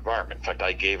quantum environment. In fact,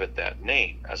 I gave it that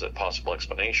name as a possible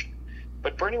explanation.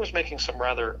 But Bernie was making some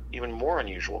rather even more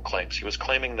unusual claims. He was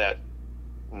claiming that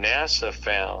NASA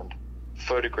found,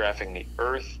 photographing the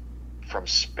Earth from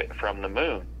the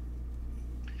moon,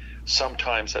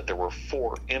 sometimes that there were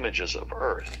 4 images of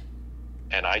Earth.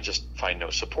 And I just find no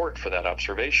support for that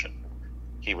observation.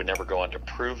 He would never go on to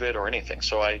prove it or anything.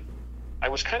 So I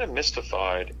was kind of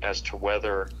mystified as to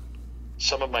whether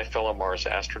some of my fellow Mars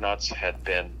astronauts had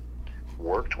been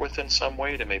worked with in some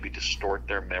way to maybe distort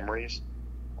their memories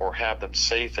or have them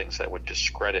say things that would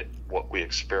discredit what we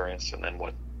experienced and then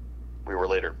what we were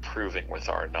later proving with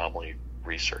our anomaly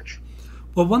research.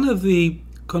 Well, one of the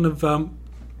kind of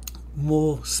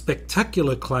more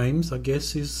spectacular claims, I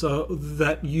guess, is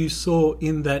that you saw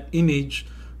in that image,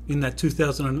 in that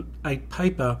 2008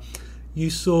 paper,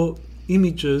 you saw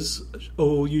images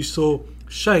or you saw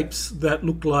shapes that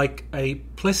looked like a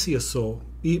plesiosaur,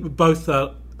 both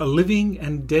a living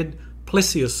and dead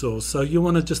plesiosaur. So you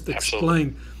want to just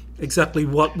explain exactly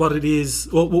what it is,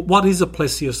 or what is a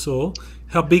plesiosaur,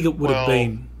 how big it would have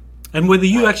been, and whether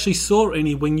you actually saw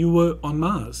any when you were on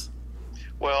Mars.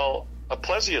 Well, a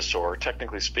plesiosaur,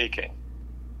 technically speaking,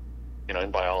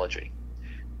 in biology,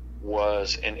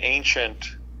 was an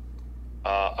ancient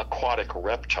aquatic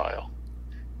reptile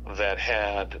that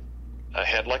had a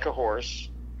head like a horse,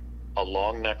 a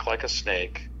long neck like a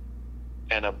snake,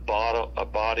 and a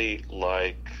body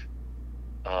like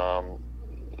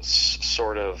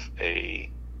sort of an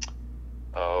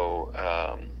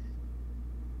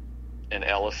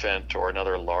elephant or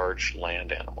another large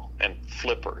land animal, and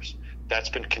flippers. That's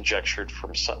been conjectured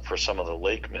for some of the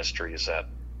lake mysteries at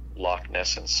Loch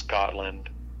Ness in Scotland,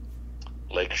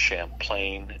 Lake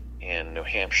Champlain in New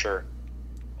Hampshire,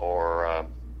 or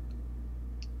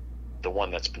the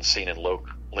one that's been seen in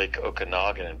Lake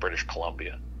Okanagan in British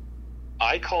Columbia.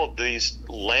 I called these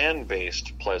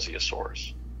land-based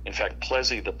plesiosaurs. In fact,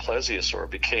 Plessy the plesiosaur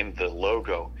became the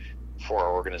logo for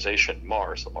our organization,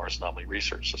 Mars, the Mars Anomaly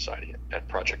Research Society, at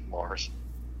Project Mars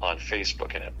on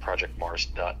Facebook and at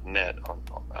projectmars.net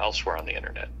elsewhere on the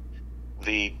internet.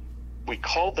 We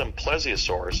called them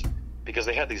plesiosaurs because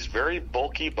they had these very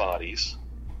bulky bodies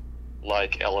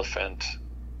like elephant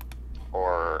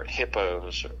or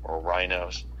hippos or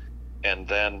rhinos, and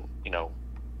then,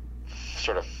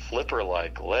 sort of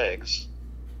flipper-like legs,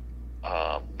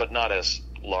 but not as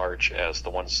large as the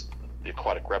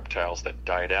aquatic reptiles that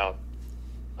died out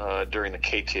during the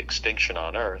KT extinction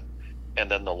on Earth, and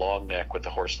then the long neck with the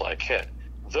horse-like head.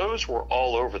 Those were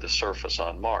all over the surface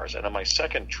on Mars. And on my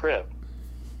second trip,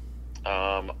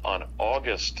 on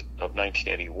August of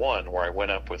 1981, where I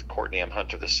went up with Courtney M.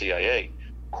 Hunter, the CIA,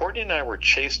 Courtney and I were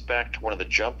chased back to one of the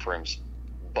jump rooms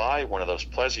by one of those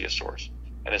plesiosaurs.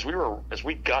 And as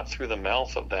we got through the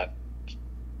mouth of that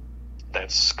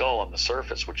skull on the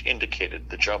surface, which indicated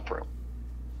the jump room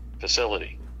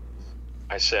facility,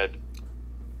 I said,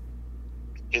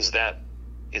 is that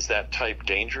type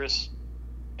dangerous?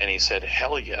 And he said,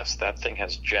 hell yes, that thing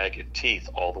has jagged teeth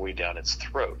all the way down its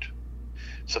throat.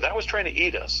 So that was trying to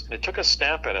eat us, and it took a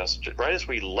snap at us right as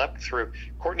we leapt through.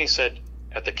 Courtney said,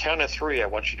 at the count of 3, I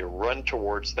want you to run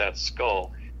towards that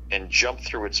skull and jump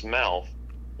through its mouth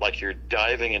like you're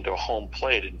diving into a home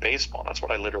plate in baseball. That's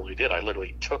what I literally did. I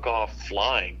literally took off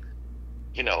flying,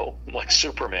 like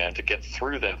Superman, to get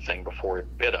through that thing before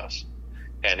it bit us.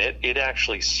 And it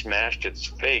actually smashed its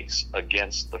face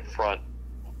against the front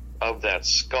of that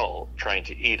skull trying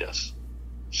to eat us.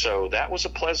 So that was a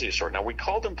plesiosaur. Now, we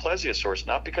called them plesiosaurs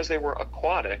not because they were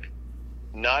aquatic,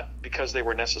 not because they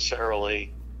were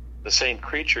necessarily the same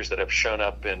creatures that have shown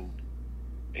up in,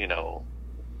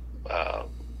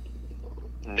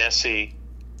 Nessie,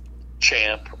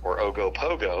 Champ, or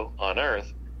Ogopogo on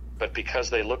Earth, but because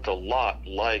they looked a lot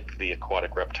like the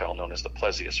aquatic reptile known as the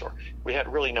plesiosaur. We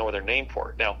had really no other name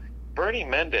for it. Now, Bernie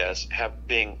Mendez,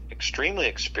 being extremely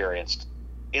experienced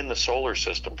in the solar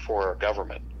system for our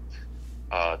government,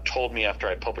 told me after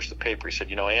I published the paper, he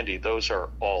said, Andy, those are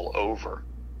all over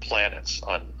planets,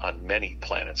 on many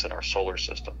planets in our solar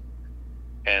system.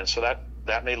 And so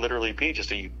that may literally be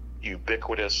just a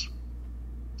ubiquitous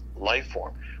life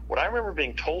form. What I remember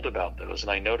being told about those,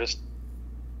 and I noticed,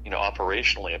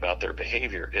 operationally about their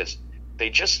behavior, is they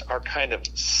just are kind of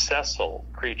sessile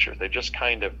creatures. They're just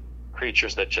kind of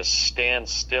creatures that just stand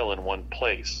still in one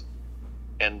place.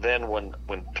 And then when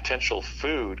potential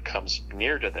food comes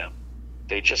near to them,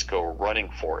 they just go running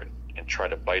for it and try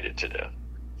to bite it to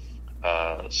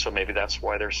death. So maybe that's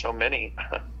why there's so many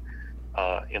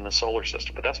in the solar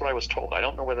system. But that's what I was told. I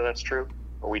don't know whether that's true,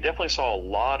 but we definitely saw a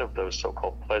lot of those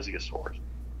so-called plesiosaurs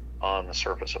on the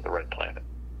surface of the red planet.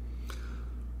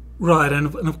 Right,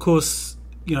 and of course,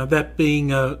 that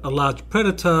being a large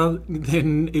predator,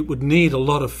 then it would need a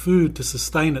lot of food to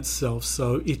sustain itself.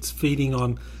 So it's feeding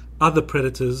on other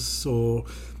predators or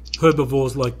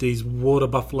herbivores like these water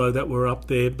buffalo that were up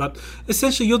there. But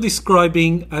essentially you're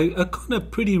describing a kind of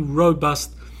pretty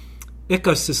robust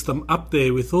ecosystem up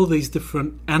there with all these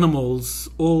different animals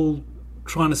all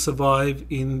trying to survive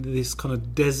in this kind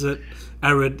of desert,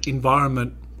 arid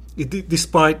environment,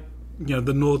 despite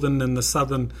the northern and the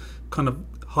southern kind of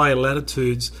higher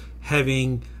latitudes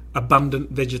having abundant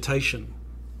vegetation.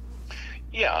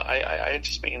 Yeah, I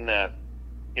just mean that,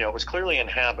 it was clearly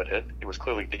inhabited, it was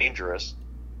clearly dangerous,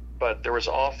 but there was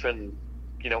often,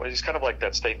 it's kind of like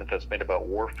that statement that's made about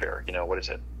warfare, what is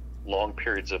it? Long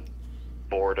periods of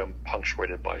boredom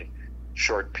punctuated by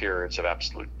short periods of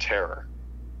absolute terror.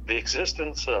 The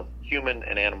existence of human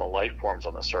and animal life forms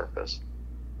on the surface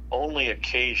only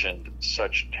occasioned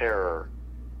such terror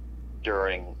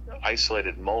during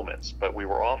isolated moments, but we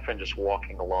were often just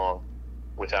walking along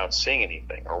without seeing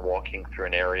anything, or walking through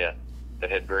an area that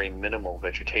had very minimal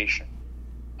vegetation.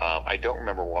 I don't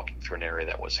remember walking through an area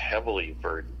that was heavily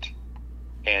verdant,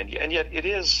 and yet it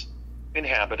is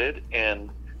inhabited,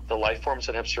 and the life forms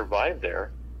that have survived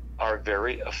there are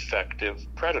very effective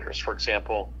predators. For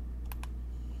example,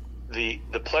 the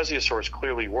plesiosaurs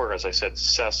clearly were, as I said,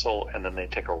 sessile, and then they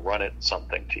take a run at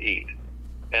something to eat.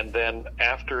 And then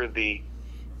after the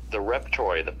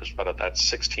reptoid, that was about that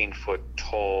 16-foot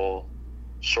tall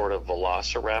sort of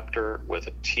velociraptor with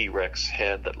a T-Rex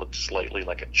head that looked slightly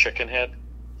like a chicken head,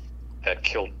 that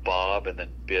killed Bob and then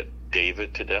bit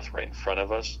David to death right in front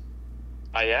of us.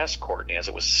 I asked Courtney as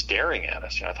it was staring at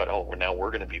us, I thought, now we're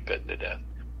going to be bitten to death.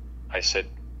 I said,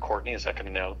 Courtney, is that going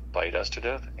to now bite us to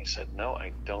death? And he said, no,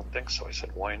 I don't think so. I said,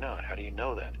 why not? How do you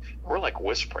know that? We're like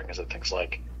whispering as the thing's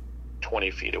like 20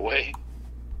 feet away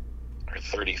or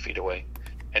 30 feet away.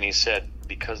 And he said,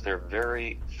 because they're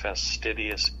very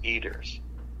fastidious eaters.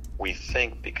 We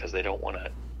think because they don't want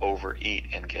to overeat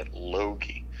and get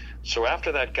logy. So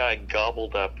after that guy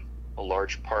gobbled up a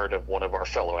large part of one of our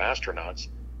fellow astronauts,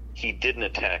 he didn't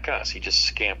attack us. He just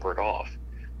scampered off.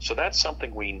 So that's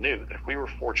something we knew, that if we were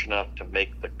fortunate enough to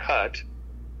make the cut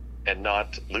and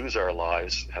not lose our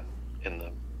lives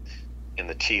in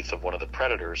the teeth of one of the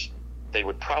predators, they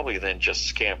would probably then just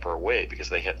scamper away because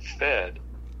they had fed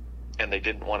and they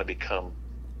didn't want to become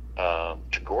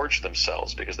to gorge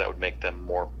themselves, because that would make them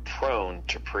more prone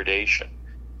to predation.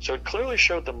 So it clearly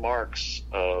showed the marks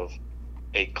of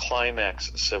a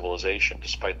climax civilization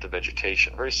despite the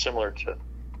vegetation, very similar to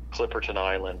Clipperton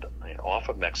Island off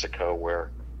of Mexico, where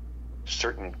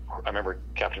I remember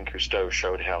Captain Cousteau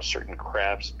showed how certain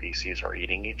crab species are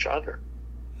eating each other.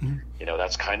 Mm-hmm.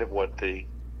 That's kind of what the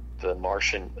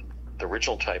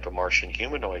original type of Martian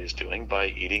humanoid is doing by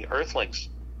eating Earthlings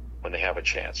when they have a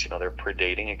chance. They're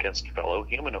predating against fellow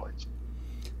humanoids.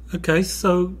 Okay,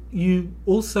 so you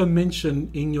also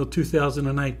mentioned in your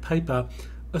 2008 paper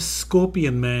a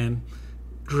scorpion man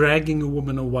dragging a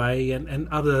woman away, and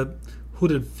other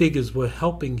hooded figures were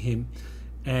helping him.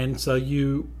 And so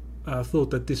you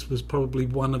thought that this was probably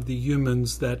one of the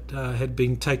humans that had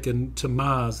been taken to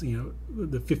Mars, the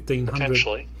 1500.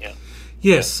 Potentially, yeah.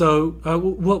 Yes, so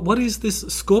what is this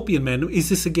Scorpion Man? Is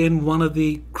this again one of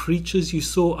the creatures you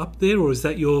saw up there, or is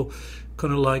that your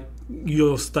kind of like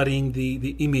you're studying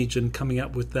the image and coming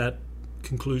up with that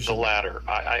conclusion? The latter.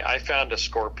 I found a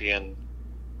scorpion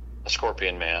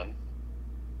man,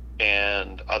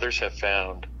 and others have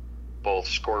found both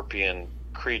scorpion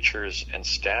creatures and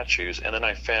statues, and then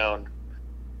I found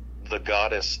the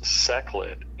goddess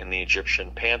Seklet in the Egyptian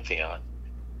pantheon,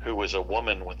 who was a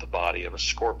woman with the body of a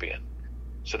scorpion.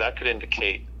 So that could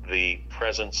indicate the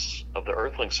presence of the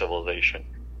Earthling civilization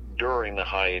during the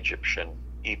High Egyptian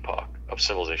epoch of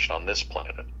civilization on this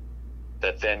planet,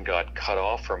 that then got cut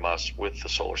off from us with the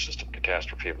solar system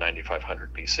catastrophe of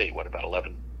 9500 BC, about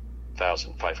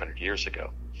 11,500 years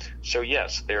ago. So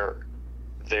yes,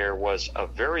 there was a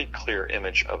very clear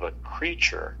image of a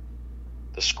creature,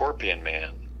 the Scorpion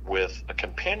Man, with a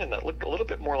companion that looked a little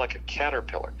bit more like a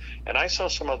caterpillar. And I saw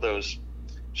some of those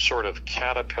sort of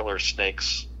caterpillar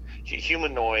snakes,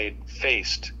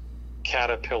 humanoid-faced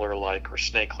caterpillar-like or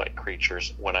snake-like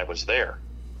creatures when I was there.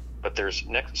 But there's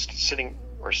sitting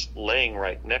or laying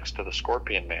right next to the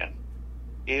Scorpion Man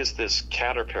is this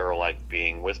caterpillar-like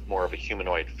being with more of a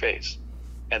humanoid face.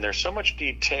 And there's so much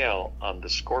detail on the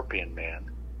Scorpion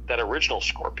Man, that original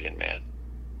Scorpion Man,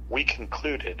 we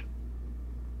concluded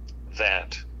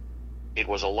that it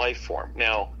was a life form.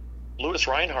 Now, Louis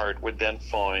Reinhardt would then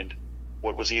find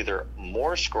what was either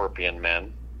more scorpion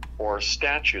men or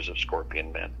statues of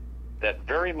scorpion men that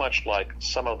very much like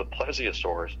some of the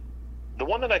plesiosaurs. The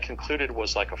one that I concluded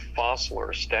was like a fossil or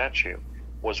a statue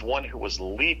was one who was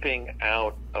leaping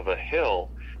out of a hill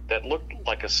that looked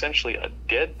like essentially a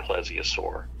dead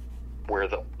plesiosaur, where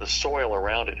the soil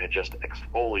around it had just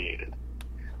exfoliated.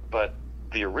 But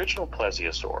the original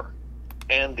plesiosaur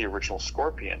and the original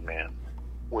scorpion man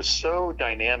was so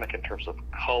dynamic in terms of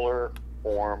color,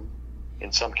 form,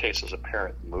 in some cases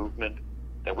apparent movement,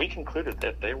 that we concluded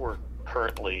that they were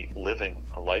currently living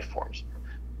life forms.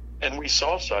 And we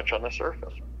saw such on the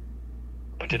surface.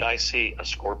 But did I see a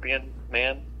scorpion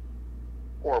man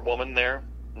or a woman there?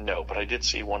 No, but I did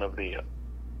see one of the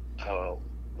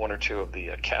one or two of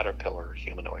the caterpillar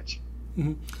humanoids.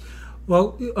 Mm-hmm.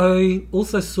 Well, I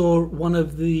also saw one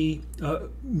of the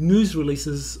news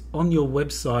releases on your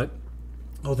website,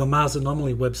 or the Mars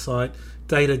Anomaly website,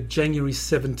 dated January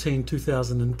 17,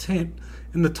 2010,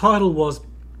 and the title was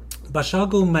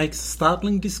Basiago Makes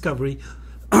Startling Discovery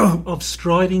of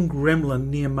Striding Gremlin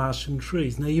Near Martian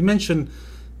Trees. Now, you mentioned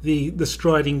the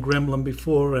striding gremlin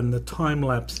before and the time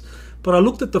lapse, but I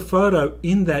looked at the photo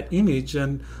in that image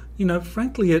and,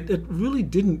 frankly, it really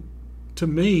didn't, to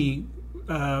me,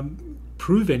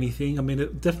 prove anything. I mean,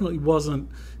 it definitely wasn't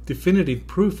definitive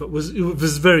proof. It was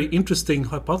very interesting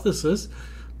hypothesis,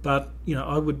 but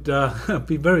I would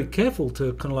be very careful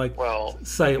to kind of like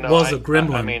say it was a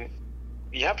gremlin. I mean,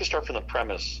 you have to start from the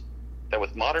premise that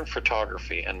with modern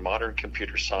photography and modern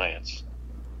computer science,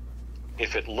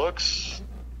 if it looks,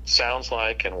 sounds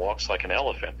like, and walks like an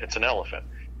elephant, it's an elephant.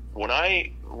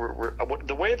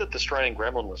 The way that the striding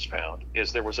gremlin was found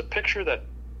is there was a picture that,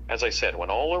 as I said,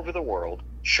 went all over the world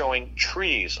showing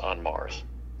trees on Mars.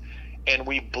 And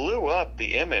we blew up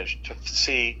the image to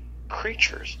see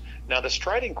creatures. Now, the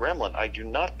striding gremlin, I do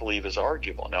not believe is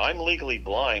arguable. Now, I'm legally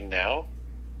blind now,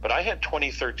 but I had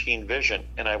 2013 vision,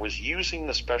 and I was using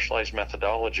the specialized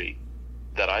methodology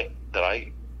that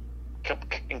I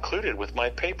included with my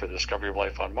paper, The Discovery of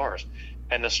Life on Mars.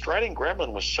 And the striding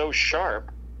gremlin was so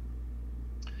sharp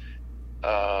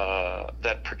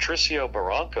that Patricio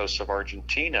Barrancos of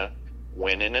Argentina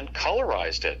went in and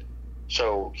colorized it.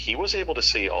 So he was able to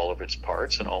see all of its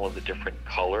parts and all of the different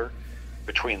color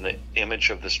between the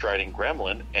image of the striding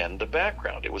gremlin and the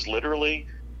background. It was literally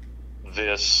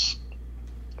this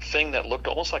thing that looked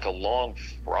almost like a long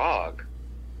frog,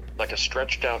 like a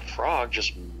stretched out frog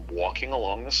just walking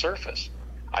along the surface.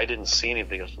 I didn't see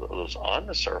anything of those on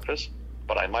the surface,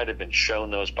 but I might have been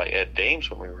shown those by Ed Dames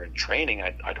when we were in training.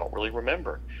 I don't really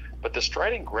remember. But the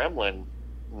striding gremlin,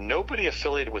 nobody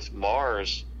affiliated with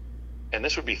Mars, and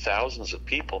this would be thousands of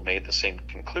people, made the same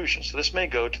conclusion. So this may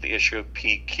go to the issue of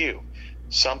PQ.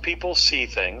 Some people see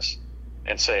things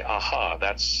and say, aha,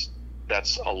 that's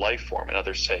a life form. And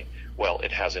others say, well,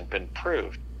 it hasn't been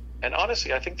proved. And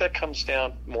honestly, I think that comes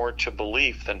down more to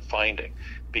belief than finding.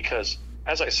 Because,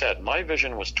 as I said, my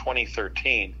vision was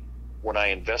 2013 when I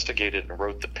investigated and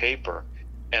wrote the paper.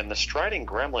 And the striding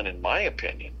gremlin, in my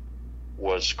opinion,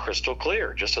 was crystal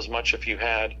clear. Just as much if you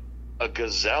had a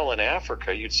gazelle in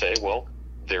Africa, you'd say, well,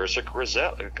 there's a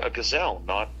gazelle,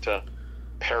 not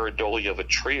pareidolia of a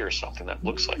tree or something that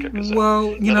looks like it.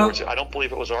 Well, in other words, I don't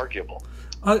believe it was arguable.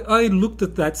 I looked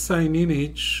at that same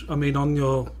image, on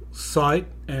your site,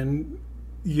 and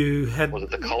you had... Was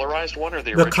it the colorized one or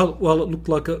the original? Well, it looked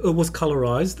like it was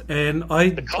colorized, and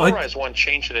The colorized one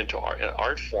changed it into an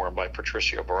art form by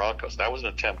Patricio Barrancos. That was an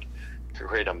attempt to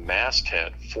create a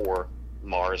masthead for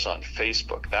Mars on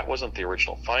Facebook. That wasn't the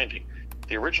original finding.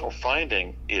 The original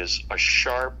finding is as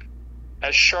sharp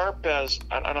as,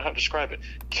 I don't know how to describe it,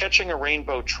 catching a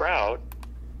rainbow trout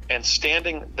and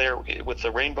standing there with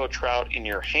the rainbow trout in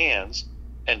your hands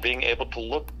and being able to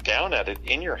look down at it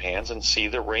in your hands and see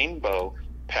the rainbow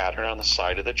pattern on the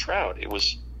side of the trout.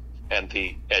 And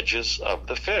the edges of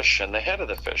the fish and the head of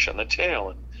the fish and the tail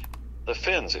and the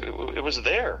fins. It was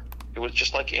there. It was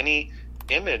just like any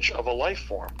image of a life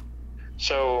form.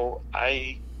 So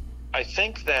I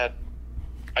think that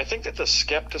the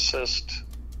skepticist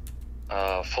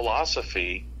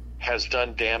philosophy has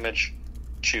done damage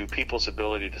to people's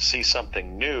ability to see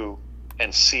something new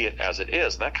and see it as it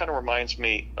is. And that kind of reminds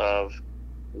me of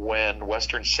when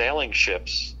Western sailing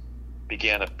ships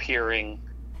began appearing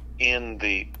in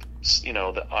the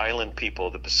island people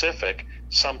of the Pacific.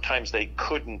 Sometimes they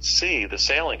couldn't see the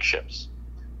sailing ships.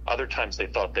 Other times they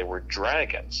thought they were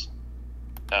dragons.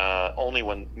 Only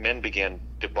when men began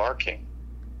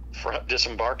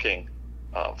disembarking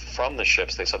from the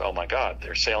ships, they said, "Oh my God,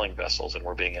 they're sailing vessels and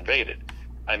we're being invaded."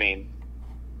 I mean,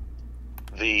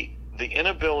 the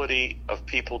inability of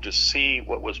people to see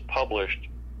what was published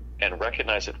and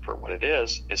recognize it for what it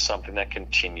is something that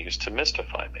continues to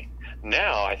mystify me.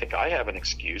 Now, I think I have an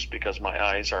excuse because my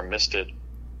eyes are misted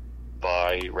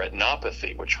by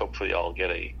retinopathy, which hopefully I'll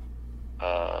get a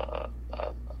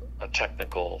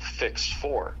technical fix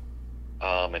for,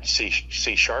 and see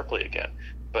sharply again.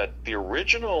 But the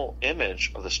original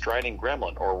image of the striding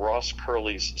gremlin, or Ross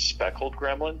Curley's speckled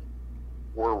gremlin,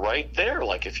 were right there.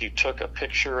 Like if you took a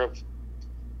picture of,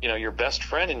 your best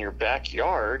friend in your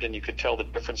backyard, and you could tell the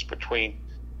difference between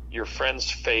your friend's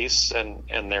face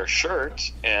and their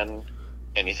shirt and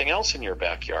anything else in your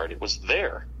backyard. It was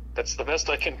there. That's the best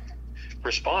I can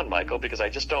respond, Michael, because I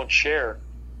just don't share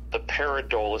the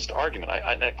pareidolist argument.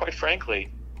 I quite frankly,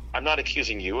 I'm not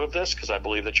accusing you of this because I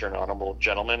believe that you're an honorable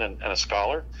gentleman and a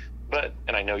scholar,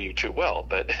 and I know you too well,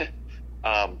 but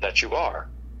that you are.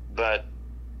 But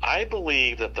I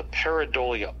believe that the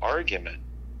pareidolia argument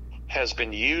has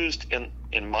been used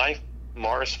in my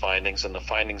Mars findings and the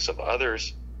findings of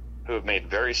others who have made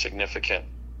very significant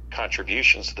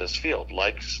contributions to this field,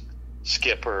 like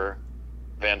Skipper,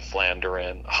 Van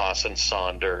Flanderen, Haas and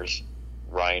Saunders,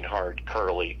 Reinhardt,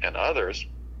 Curley, and others,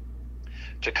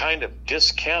 to kind of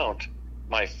discount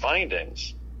my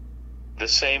findings the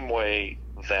same way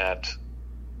that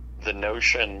the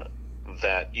notion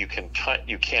that you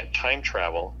can't time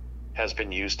travel has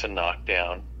been used to knock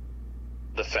down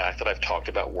the fact that I've talked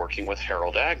about working with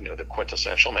Harold Agnew, the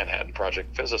quintessential Manhattan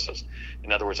Project physicist.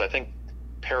 In other words, I think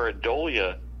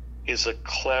pareidolia is a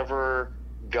clever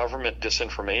government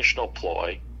disinformational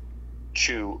ploy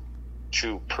to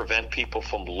prevent people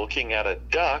from looking at a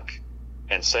duck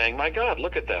and saying, "My God,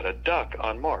 look at that, a duck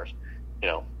on Mars."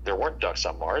 There weren't ducks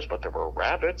on Mars, but there were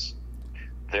rabbits.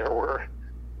 There were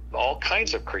all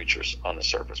kinds of creatures on the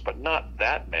surface, but not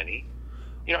that many.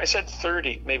 I said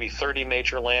 30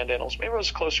 major land animals. Maybe it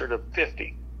was closer to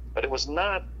 50, but it was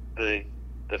not the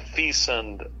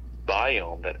feasand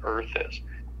biome that Earth is.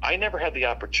 I never had the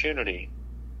opportunity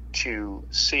to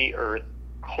see Earth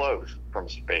close from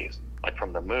space, like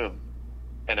from the moon,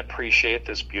 and appreciate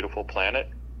this beautiful planet.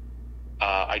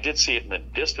 I did see it in the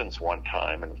distance one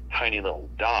time, in a tiny little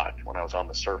dot when I was on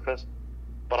the surface,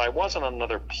 but I wasn't on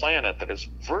another planet that is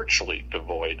virtually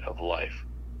devoid of life.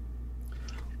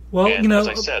 Well, and as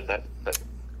I said, that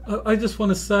I just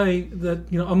want to say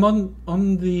that I'm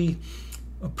on the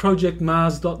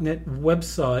ProjectMars.net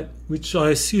website, which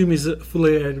I assume is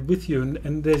affiliated with you,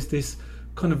 and there's this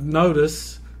kind of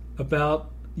notice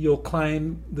about your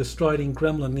claim, the striding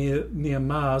gremlin near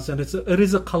Mars, and it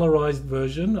is a colorized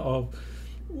version of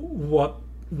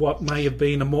what may have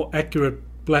been a more accurate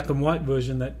black and white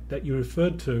version that you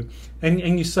referred to,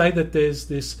 and you say that there's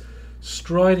this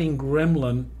striding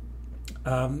gremlin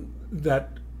that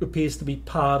appears to be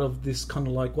part of this kind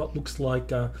of like what looks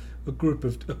like a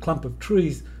clump of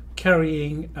trees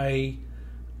carrying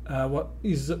what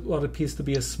appears to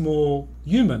be a small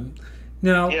human.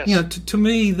 Now, yes. To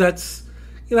me that's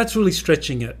really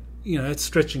stretching it. It's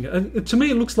stretching it. To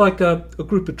me, it looks like a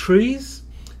group of trees,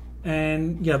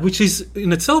 and which is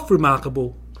in itself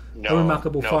remarkable. A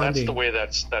remarkable finding. That's the way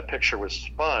that picture was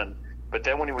spun. But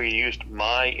then when we used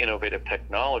my innovative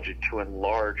technology to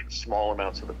enlarge small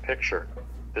amounts of the picture,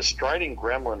 the striding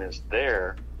gremlin is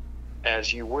there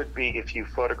as you would be if you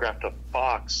photographed a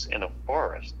fox in a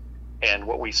forest. And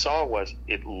what we saw was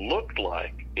it looked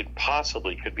like it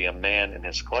possibly could be a man in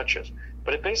his clutches,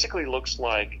 but it basically looks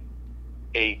like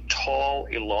a tall,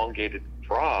 elongated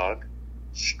frog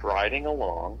striding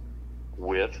along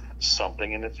with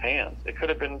something in its hands. It could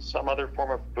have been some other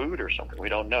form of food or something. We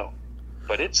don't know.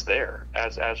 But it's there,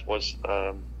 as was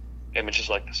images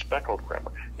like the speckled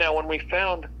gremlin. Now, when we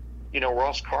found,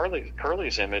 Ross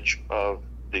Curley's image of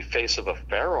the face of a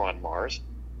pharaoh on Mars,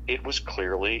 it was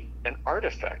clearly an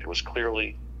artifact. It was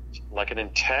clearly like an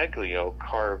intaglio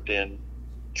carved in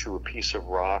to a piece of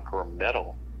rock or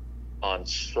metal on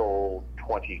Sol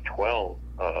 2012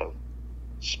 of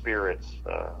Spirit's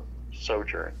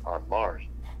sojourn on Mars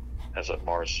as a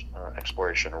Mars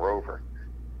exploration rover.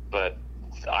 But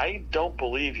I don't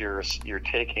believe you're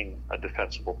taking a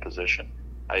defensible position.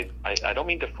 I don't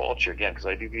mean to fault you again, because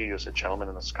I do view you as a gentleman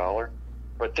and a scholar,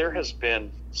 but there has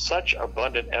been such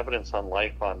abundant evidence on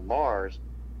life on Mars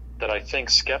that I think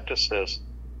skepticists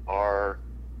are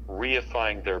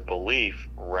reifying their belief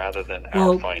rather than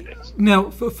our findings. Now,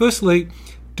 firstly,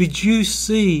 did you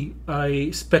see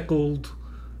a speckled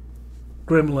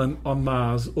gremlin on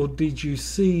Mars, or did you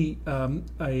see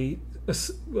a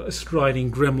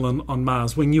striding gremlin on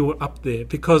Mars when you were up there?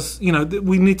 Because,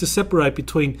 we need to separate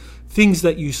between things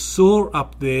that you saw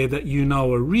up there that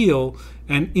are real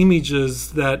and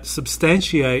images that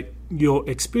substantiate your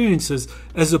experiences,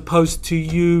 as opposed to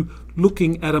you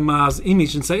looking at a Mars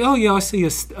image and say, oh yeah, I see a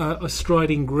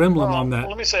striding gremlin on that. Well,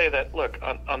 let me say that, look,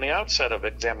 on the outset of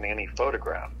examining any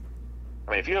photograph,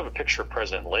 if you have a picture of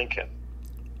President Lincoln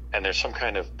and there's some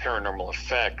kind of paranormal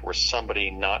effect where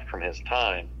somebody not from his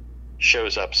time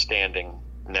shows up standing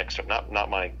next to him, not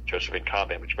my Josephine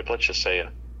Cobb image, but let's just say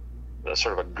a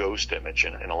sort of a ghost image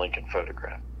in a Lincoln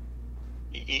photograph.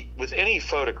 With any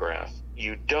photograph,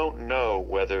 you don't know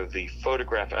whether the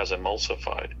photograph as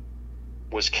emulsified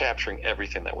was capturing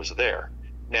everything that was there.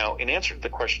 Now, in answer to the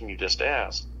question you just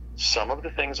asked, some of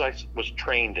the things I was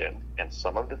trained in and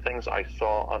some of the things I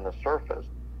saw on the surface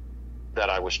that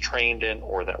I was trained in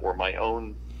or that were my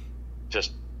own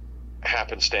just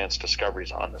happenstance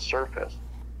discoveries on the surface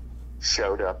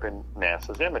showed up in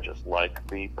NASA's images, like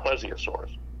the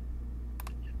plesiosaurs.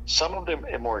 Some of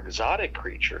the more exotic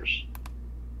creatures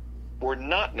were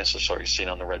not necessarily seen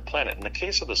on the red planet. In the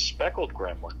case of the speckled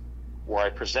gremlin, where I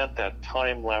present that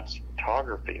time-lapse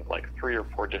photography of like 3 or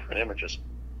 4 different images,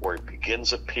 where it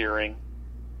begins appearing,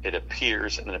 it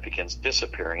appears, and then it begins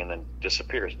disappearing, and then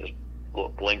disappears, just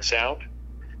blinks out.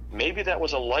 Maybe that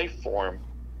was a life form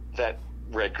that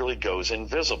regularly goes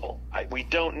invisible. We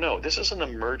don't know. This is an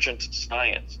emergent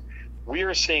science. We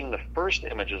are seeing the first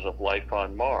images of life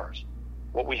on Mars.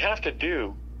 What we have to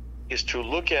do is to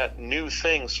look at new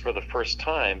things for the first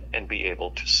time and be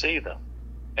able to see them.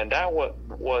 And that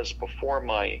was before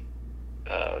my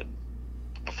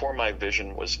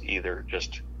vision was either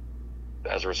just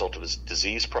as a result of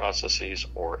disease processes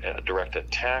or a direct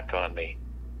attack on me.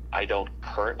 I don't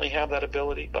currently have that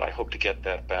ability, but I hope to get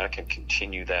that back and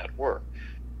continue that work.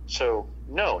 So,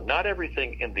 no, not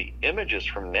everything in the images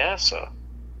from NASA,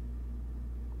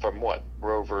 from what?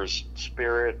 Rovers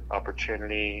Spirit,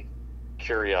 Opportunity,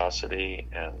 Curiosity,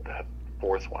 and that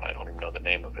fourth one, I don't even know the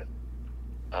name of it,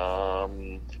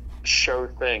 show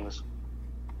things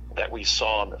that we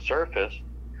saw on the surface,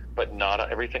 but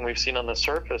not everything we've seen on the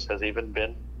surface has even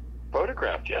been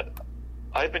photographed yet.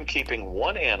 I've been keeping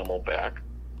one animal back.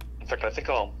 In fact, I think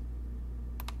I'll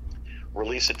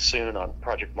release it soon on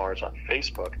Project Mars on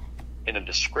Facebook in a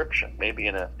description, maybe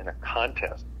in a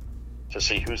contest, to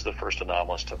see who's the first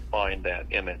anomalist to find that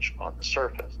image on the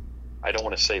surface. I don't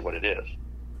want to say what it is.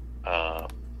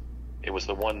 It was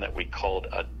the one that we called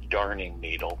a darning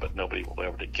needle, but nobody will be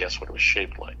able to guess what it was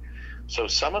shaped like. So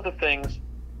some of the things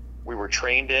we were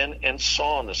trained in and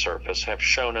saw on the surface have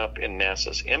shown up in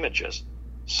NASA's images.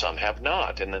 Some have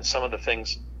not. And then some of the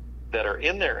things that are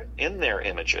in their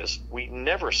images we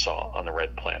never saw on the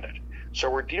red planet. So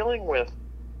we're dealing with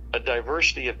a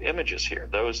diversity of images here,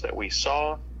 those that we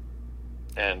saw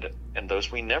and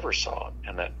those we never saw,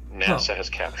 and that NASA has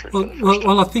captured for the first time.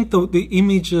 Well, I think the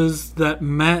images that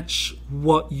match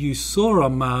what you saw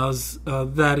on Mars,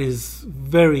 that is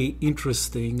very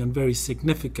interesting and very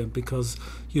significant, because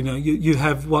you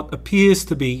have what appears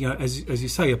to be, as you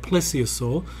say, a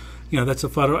plesiosaur. That's a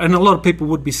photo, and a lot of people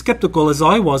would be skeptical, as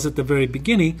I was at the very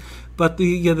beginning. But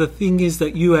the thing is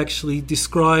that you actually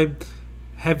described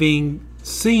having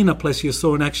seen a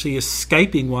plesiosaur and actually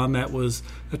escaping one that was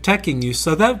attacking you.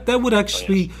 So that would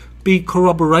actually be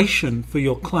corroboration for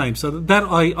your claim. So that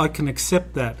I can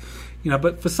accept that.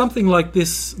 But for something like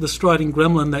this, the striding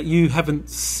gremlin that you haven't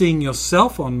seen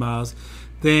yourself on Mars,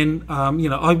 then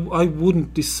I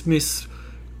wouldn't dismiss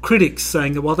critics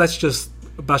saying that, well, that's just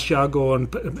Basiago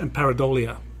and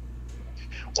pareidolia.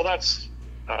 Well, that's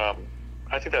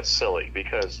I think that's silly,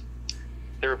 because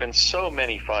there have been so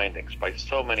many findings by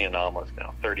so many anomalies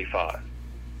now, 35.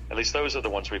 At least those are the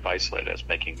ones we've isolated as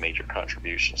making major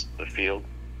contributions to the field,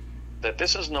 that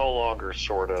this is no longer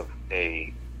sort of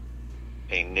a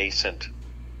nascent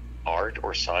art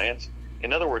or science.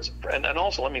 In other words, and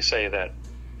also let me say that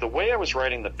the way I was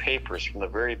writing the papers from the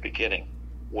very beginning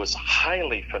was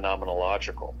highly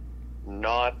phenomenological,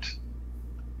 not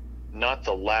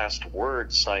the last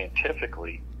word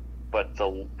scientifically, but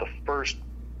the first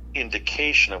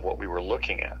indication of what we were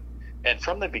looking at. And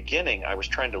from the beginning, I was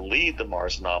trying to lead the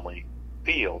Mars anomaly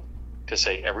field to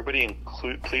say, everybody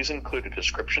please include a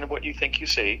description of what you think you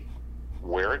see,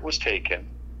 where it was taken,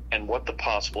 and what the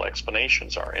possible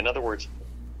explanations are. In other words,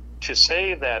 to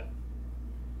say that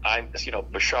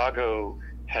Basiago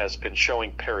has been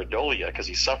showing pareidolia because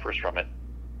he suffers from it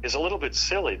is a little bit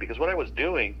silly, because what I was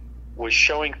doing was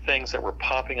showing things that were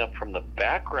popping up from the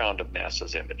background of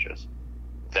NASA's images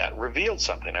that revealed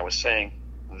something. I was saying,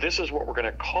 this is what we're going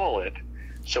to call it,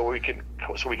 so we can,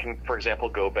 for example,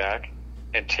 go back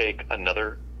and take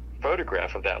another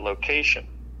photograph of that location.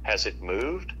 Has it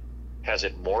moved? Has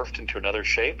it morphed into another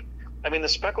shape? I mean, the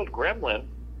speckled gremlin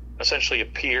essentially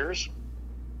appears,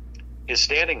 is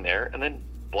standing there, and then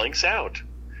blinks out.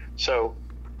 So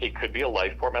it could be a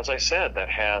life form, as I said, that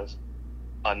has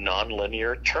a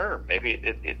nonlinear term. Maybe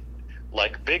it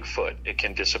like Bigfoot, it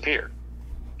can disappear.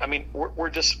 I mean,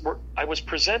 I was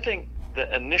presenting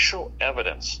the initial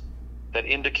evidence that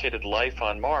indicated life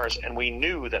on Mars, and we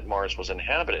knew that Mars was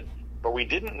inhabited, but we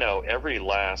didn't know every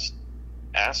last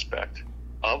aspect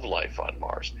of life on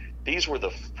Mars. These were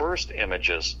the first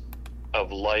images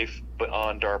of life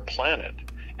beyond our planet.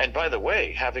 And by the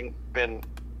way, having been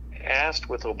asked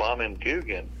with Obama and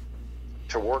Guggen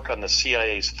to work on the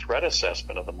CIA's threat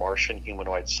assessment of the Martian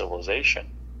humanoid civilization,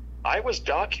 I was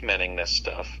documenting this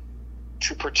stuff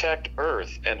to protect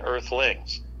Earth and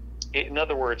Earthlings. In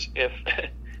other words,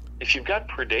 if you've got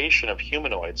predation of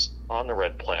humanoids on the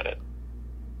red planet,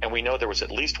 and we know there was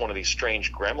at least one of these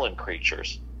strange gremlin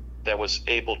creatures that was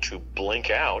able to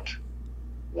blink out,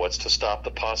 what's to stop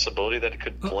the possibility that it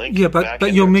could blink back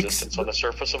into existence on the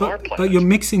surface of our planet? But you're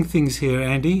mixing things here,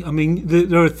 Andy. I mean,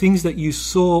 there are things that you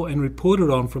saw and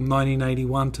reported on from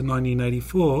 1981 to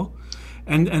 1984,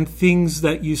 and things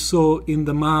that you saw in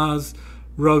the Mars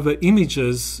rover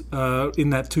images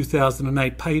in that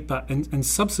 2008 paper and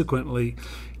subsequently.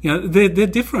 They're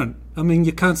different. I mean,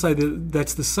 you can't say that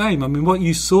that's the same. I mean, what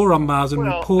you saw on Mars and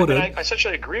reported... I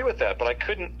essentially agree with that, but I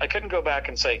couldn't go back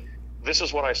and say, this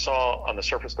is what I saw on the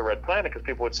surface of the red planet, because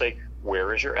people would say,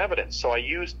 where is your evidence? So I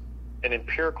used an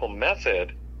empirical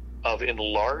method of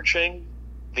enlarging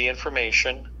the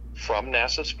information from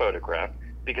NASA's photograph,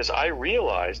 because I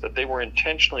realized that they were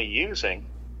intentionally using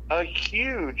a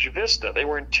huge vista. They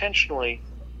were intentionally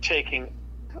taking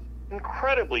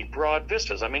incredibly broad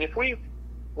vistas. I mean, if we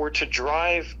were to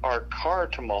drive our car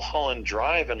to Mulholland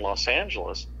Drive in Los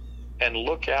Angeles and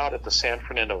look out at the San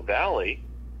Fernando Valley,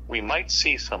 we might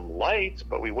see some lights,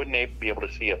 but we wouldn't be able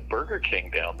to see a Burger King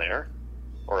down there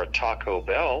or a Taco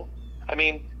Bell. I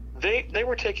mean, they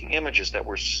were taking images that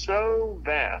were so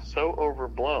vast, so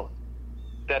overblown,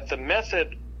 that the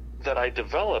method that I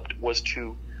developed was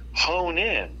to hone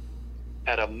in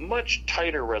at a much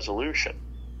tighter resolution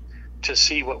to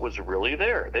see what was really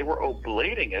there. They were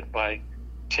oblating it by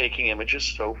taking images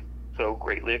so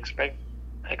greatly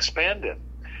expanded.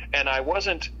 And I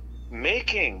wasn't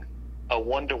making a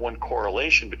one-to-one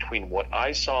correlation between what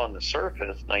I saw on the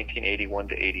surface, 1981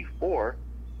 to 84,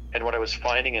 and what I was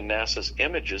finding in NASA's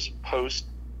images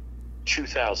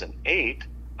post-2008.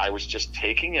 I was just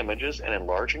taking images and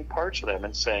enlarging parts of them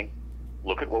and saying,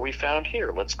 look at what we found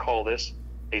here. Let's call this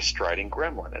a striding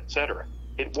gremlin, etc.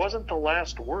 It wasn't the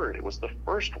last word. It was the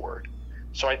first word.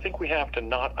 So I think we have to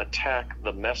not attack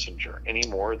the messenger any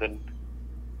more than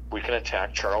we can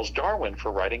attack Charles Darwin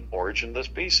for writing Origin of the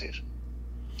Species.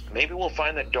 Maybe we'll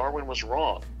find that Darwin was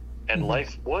wrong and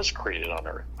life was created on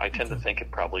Earth. I tend to think it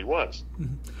probably was.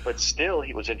 But still,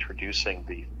 he was introducing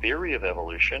the theory of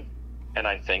evolution, and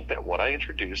I think that what I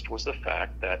introduced was the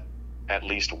fact that at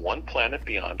least one planet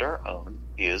beyond our own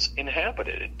is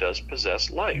inhabited. It does possess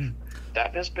life.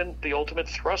 That has been the ultimate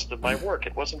thrust of my work.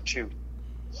 It wasn't to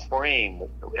frame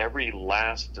every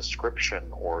last description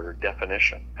or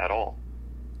definition at all.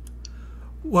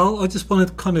 Well, I just want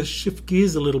to kind of shift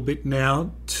gears a little bit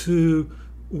now to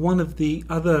one of the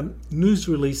other news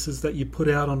releases that you put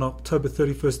out on October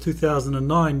 31st,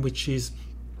 2009, which is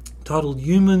titled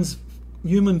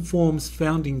Human Forms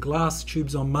Found in Glass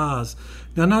Tubes on Mars.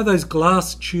 Now, I know those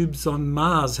glass tubes on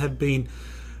Mars have been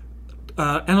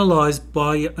analysed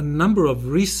by a number of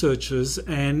researchers,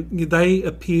 and they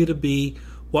appear to be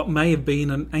what may have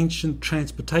been an ancient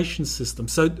transportation system.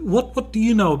 So what do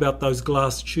you know about those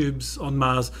glass tubes on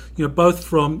Mars, both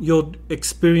from your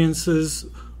experiences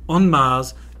on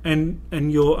Mars and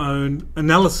your own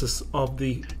analysis of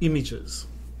the images?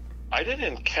 I didn't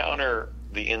encounter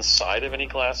the inside of any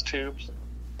glass tubes.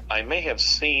 I may have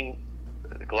seen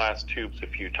the glass tubes a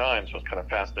few times. I was kind of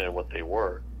fascinated what they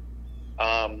were.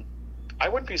 I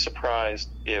wouldn't be surprised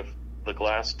if the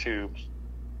glass tubes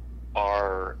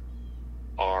are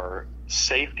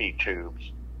safety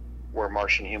tubes where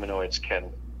Martian humanoids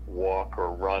can walk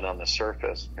or run on the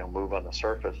surface, move on the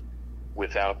surface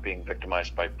without being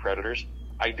victimized by predators.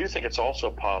 I do think it's also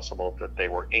possible that they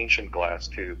were ancient glass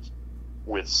tubes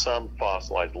with some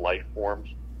fossilized life forms.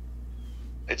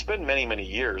 It's been many, many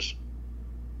years,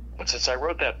 but since I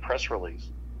wrote that press release,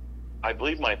 I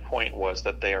believe my point was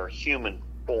that they are human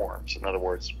forms. In other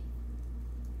words,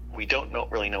 we don't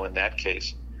really know in that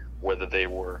case whether they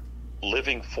were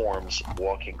living forms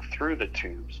walking through the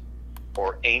tubes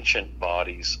or ancient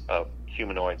bodies of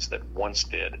humanoids that once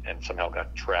did and somehow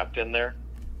got trapped in there.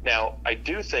 Now, I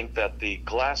do think that the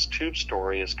glass tube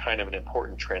story is kind of an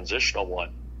important transitional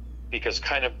one, because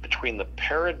kind of between the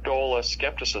pareidolia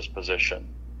skepticist position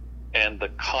and the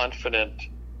confident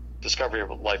discovery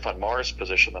of life on Mars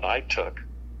position that I took,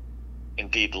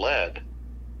 indeed led,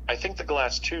 I think the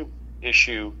glass tube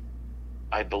issue,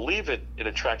 I believe it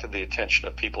attracted the attention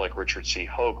of people like Richard C.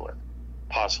 Hoagland,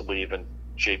 possibly even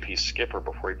J.P. Skipper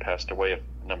before he passed away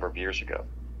a number of years ago.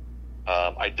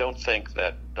 I don't think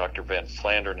that Dr. Van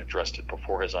Flandern addressed it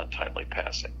before his untimely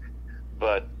passing.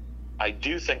 But I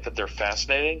do think that they're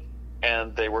fascinating,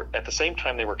 and they were, at the same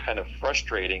time, they were kind of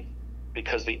frustrating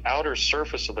because the outer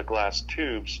surface of the glass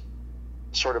tubes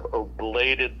sort of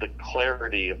oblated the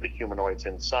clarity of the humanoids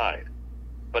inside.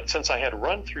 But since I had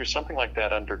run through something like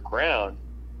that underground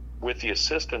with the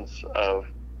assistance of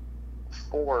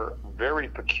 4 very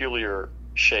peculiar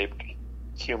shaped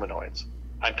humanoids,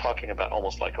 I'm talking about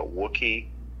almost like a Wookiee.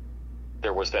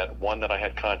 There was that one that I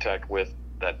had contact with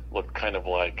that looked kind of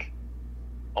like,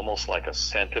 almost like a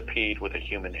centipede with a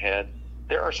human head.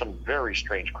 There are some very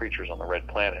strange creatures on the Red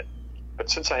Planet. But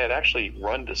since I had actually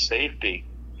run to safety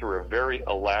through a very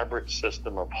elaborate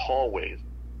system of hallways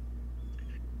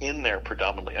in their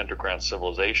predominantly underground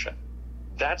civilization,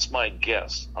 that's my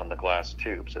guess on the glass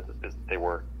tubes, is they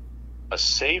were a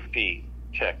safety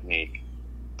technique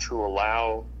to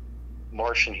allow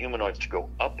Martian humanoids to go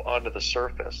up onto the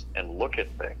surface and look at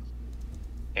things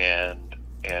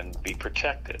and be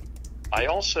protected. I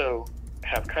also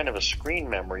have kind of a screen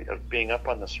memory of being up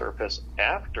on the surface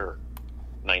after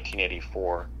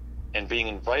 1984 and being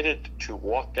invited to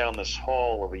walk down this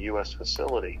hall of a U.S.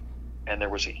 facility, and there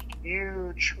was a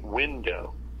huge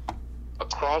window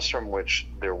across from which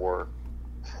there were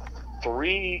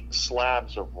 3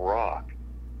 slabs of rock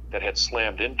that had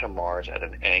slammed into Mars at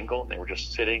an angle, and they were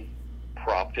just sitting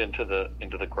propped into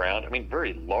the ground. I mean,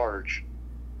 very large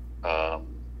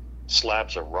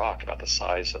slabs of rock about the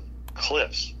size of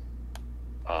cliffs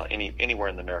anywhere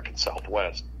in the American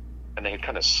Southwest, and they had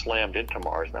kind of slammed into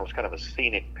Mars, and that was kind of a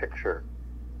scenic picture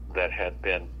that had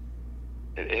been,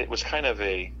 it was kind of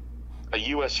a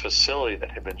U.S. facility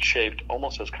that had been shaped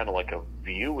almost as kind of like a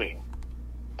viewing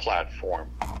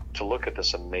platform to look at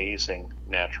this amazing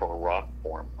natural rock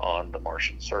form on the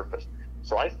Martian surface.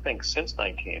 So I think since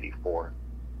 1984,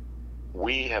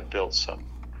 we have built some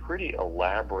pretty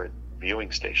elaborate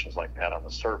viewing stations like that on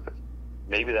the surface.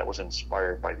 Maybe that was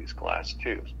inspired by these glass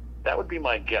tubes. That would be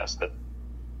my guess, that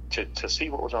to see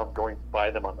what was going by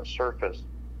them on the surface,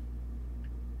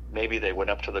 maybe they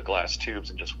went up to the glass tubes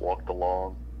and just walked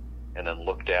along and then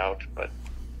looked out. But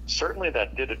certainly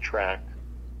that did attract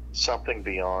something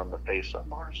beyond the face on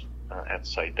Mars at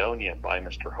Cydonia by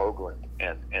Mr. Hoagland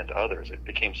and others. It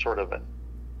became sort of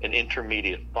an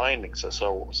intermediate finding.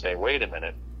 So say, wait a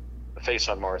minute, the face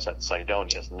on Mars at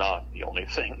Cydonia is not the only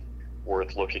thing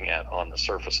worth looking at on the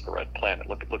surface of the Red Planet.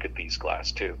 Look at these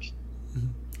glass tubes. Mm-hmm.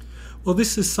 Well,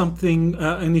 this is something,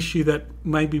 an issue that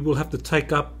maybe we'll have to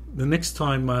take up the next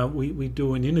time we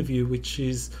do an interview, which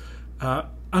is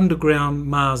underground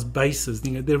Mars bases.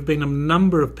 There have been a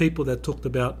number of people that talked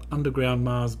about underground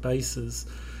Mars bases,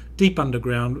 deep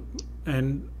underground,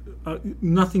 and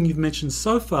nothing you've mentioned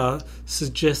so far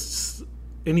suggests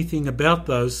anything about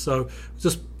those. So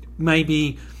just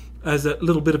maybe as a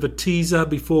little bit of a teaser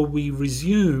before we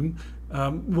resume,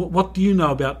 What do you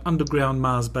know about underground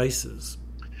Mars bases?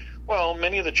 Well,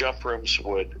 many of the jump rooms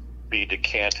would be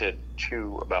decanted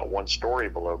to about 1 story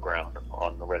below ground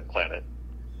on the Red Planet.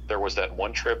 There was that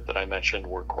one trip that I mentioned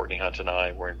where Courtney Hunt and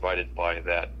I were invited by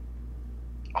that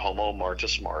Homo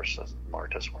Martis Martis, one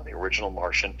of the original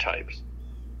Martian types,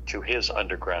 to his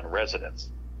underground residence.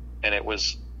 And it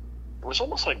was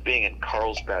almost like being in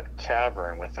Carlsbad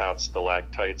Cavern without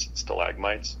stalactites and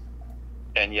stalagmites.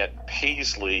 And yet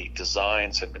Paisley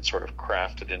designs had been sort of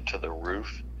crafted into the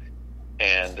roof,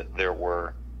 and there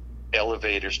were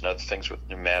elevators and other things with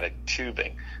pneumatic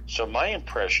tubing. So my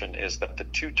impression is that the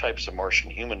 2 types of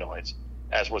Martian humanoids,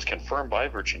 as was confirmed by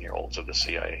Virginia Olds of the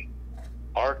CIA,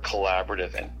 are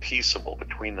collaborative and peaceable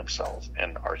between themselves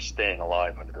and are staying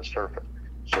alive under the surface.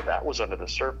 So that was under the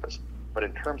surface. But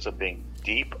in terms of being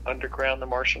deep underground the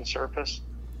Martian surface,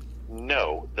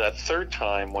 no. That third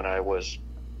time when I was,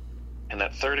 in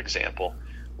that third example,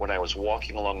 when I was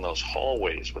walking along those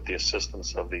hallways with the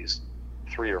assistance of these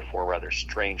 3 or 4 rather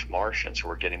strange Martians who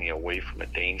were getting me away from a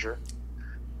danger,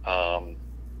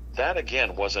 that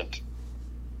again wasn't,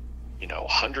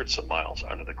 hundreds of miles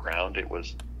under the ground. It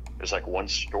was like 1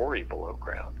 story below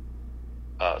ground.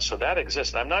 So that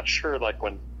exists. And I'm not sure, like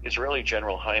when Israeli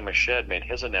General Chaim Eshed made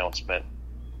his announcement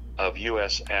of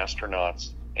U.S. astronauts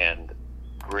and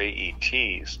gray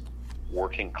ETs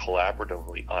working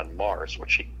collaboratively on Mars,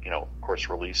 which he, of course,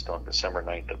 released on December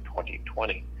 9th of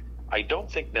 2020. I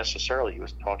don't think necessarily he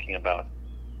was talking about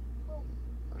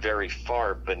very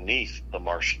far beneath the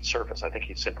Martian surface. I think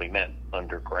he simply meant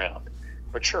underground.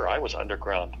 But sure, I was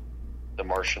underground the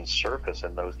Martian surface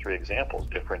in those 3 examples.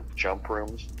 Different jump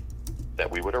rooms that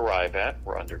we would arrive at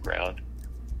were underground.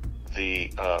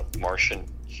 The Martian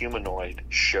humanoid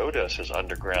showed us his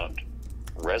underground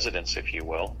residence, if you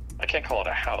will. I can't call it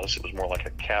a house. It was more like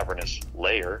a cavernous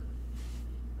lair.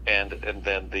 And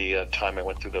then the time I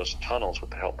went through those tunnels with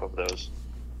the help of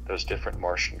those different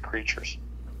Martian creatures.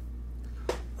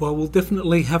 Well, we'll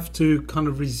definitely have to kind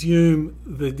of resume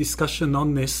the discussion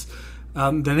on this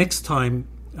the next time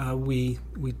we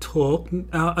talk.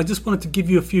 I just wanted to give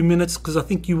you a few minutes because I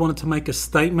think you wanted to make a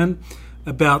statement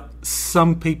about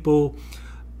some people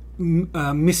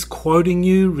misquoting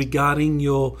you regarding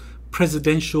your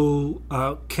presidential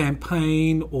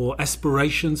campaign or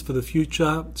aspirations for the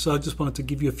future. So I just wanted to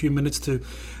give you a few minutes to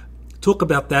talk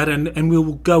about that, and we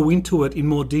will go into it in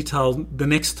more detail the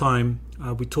next time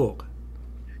we talk.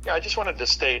 Yeah, I just wanted to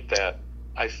state that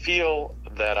I feel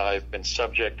that I've been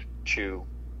subject to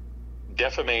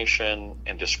defamation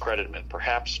and discreditment,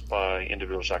 perhaps by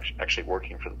individuals actually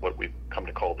working for what we've come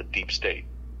to call the deep state,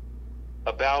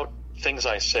 about things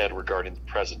I said regarding the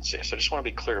presidency. So I just want to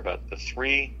be clear about the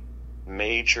 3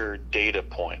 major data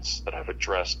points that I've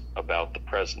addressed about the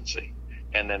presidency,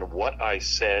 and then what I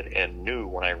said and knew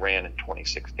when I ran in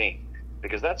 2016,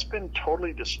 because that's been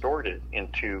totally distorted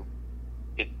into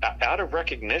it out of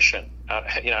recognition,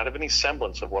 out of any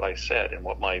semblance of what I said and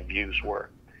what my views were.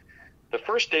 The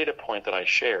first data point that I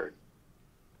shared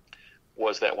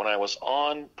was that when I was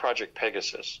on Project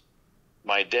Pegasus,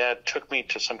 my dad took me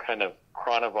to some kind of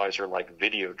chronovisor-like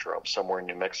videodrome somewhere in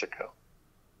New Mexico.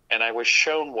 And I was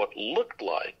shown what looked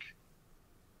like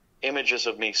images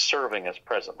of me serving as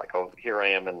president. Like, oh, here I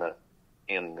am in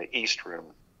the East Room,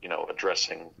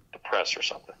 addressing the press or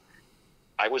something.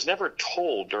 I was never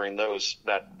told during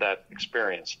that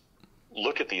experience,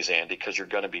 look at these, Andy, because you're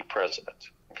going to be president.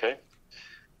 Okay.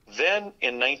 Then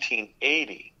in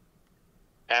 1980,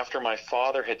 after my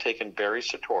father had taken Barry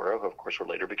Soetoro, who of course would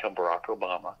later become Barack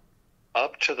Obama,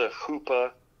 up to the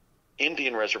Hoopa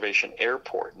Indian Reservation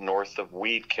Airport north of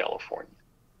Weed, California,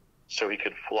 so he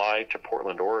could fly to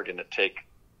Portland, Oregon to take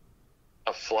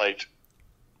a flight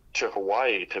to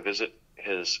Hawaii to visit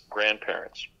his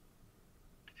grandparents,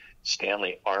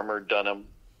 Stanley Armour Dunham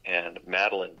and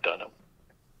Madeline Dunham.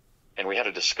 And we had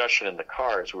a discussion in the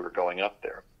car as we were going up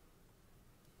there.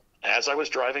 As I was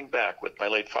driving back with my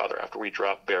late father after we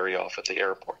dropped Barry off at the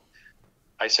airport,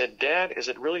 I said, Dad, is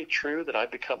it really true that I've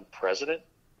become president?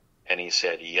 And he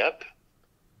said, yep.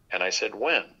 And I said,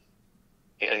 when?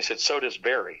 And he said, so does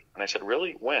Barry. And I said,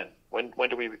 really? When? When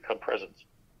do we become presidents?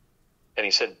 And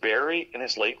he said, Barry in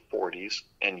his late 40s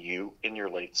and you in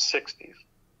your late 60s.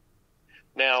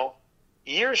 Now,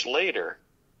 years later,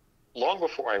 long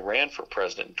before I ran for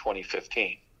president in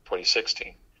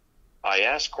 2016, I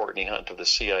asked Courtney Hunt of the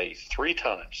CIA 3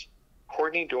 times,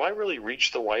 Courtney, do I really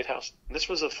reach the White House? And this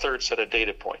was the third set of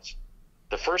data points.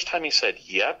 The first time he said,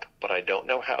 yep, but I don't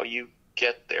know how you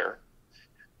get there.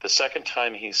 The second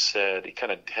time he said, he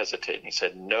kind of hesitated. He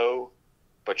said, no,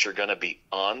 but you're going to be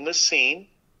on the scene,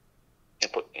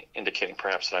 indicating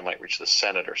perhaps that I might reach the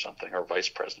Senate or something, or vice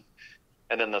president.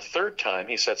 And then the third time,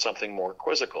 he said something more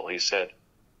quizzical. He said,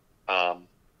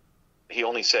 he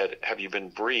only said, have you been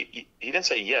briefed? He didn't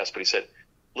say yes, but he said,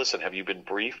 listen, have you been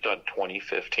briefed on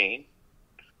 2015?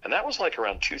 And that was like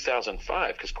around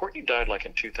 2005, because Courtney died like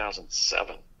in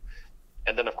 2007.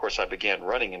 And then, of course, I began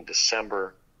running in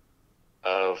December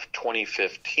of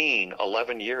 2015,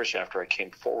 11 years after I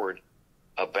came forward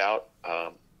about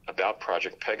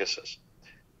Project Pegasus.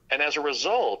 And as a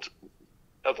result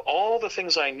of all the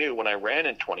things I knew when I ran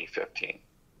in 2015,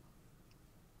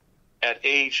 at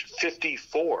age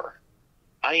 54,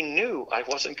 I knew I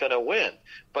wasn't going to win.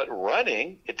 But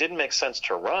running, it didn't make sense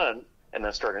to run and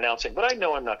then start announcing, but I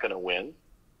know I'm not going to win,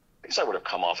 because I would have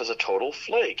come off as a total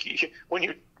flake. When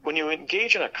you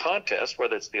engage in a contest,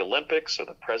 whether it's the Olympics or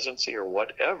the presidency or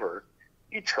whatever,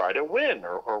 you try to win,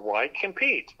 or why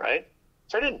compete, right?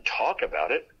 So I didn't talk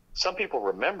about it. Some people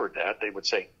remembered that. They would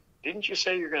say, didn't you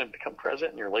say you're going to become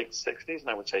president in your late 60s? And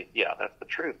I would say, yeah, that's the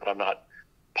truth, but I'm not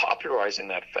popularizing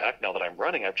that fact now that I'm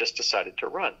running. I've just decided to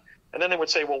run. And then they would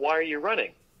say, well, why are you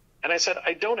running? And I said,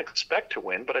 I don't expect to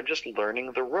win, but I'm just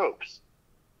learning the ropes.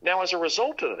 Now, as a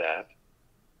result of that,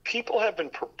 people have been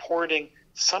purporting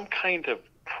some kind of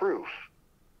proof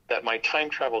that my time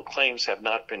travel claims have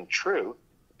not been true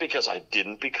because I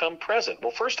didn't become president. Well,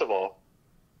 first of all,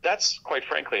 that's quite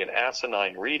frankly an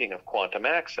asinine reading of quantum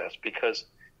access, because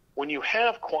when you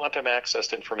have quantum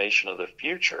accessed information of the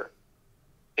future,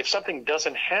 if something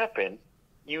doesn't happen,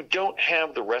 you don't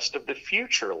have the rest of the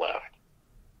future left.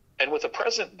 And with a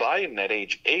President Biden at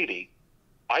age 80,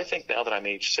 I think now that I'm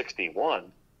age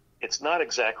 61, it's not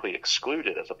exactly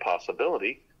excluded as a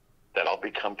possibility that I'll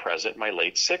become president in my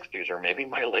late 60s or maybe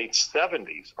my late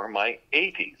 70s or my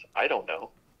 80s. I don't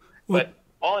know. Well, but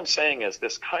all I'm saying is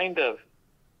this kind of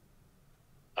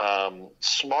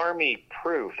smarmy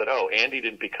proof that, oh, Andy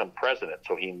didn't become president,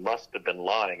 so he must have been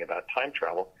lying about time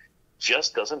travel,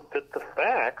 just doesn't fit the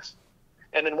facts.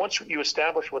 And then once you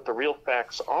establish what the real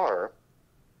facts are,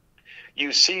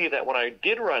 you see that when I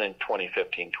did run in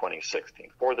 2015,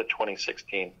 2016, for the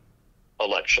 2016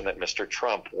 election that Mr.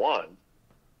 Trump won,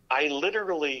 I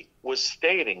literally was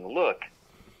stating, look,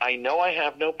 I know I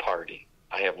have no party.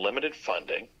 I have limited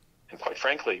funding. And quite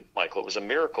frankly, Michael, it was a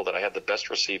miracle that I had the best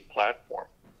received platform,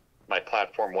 my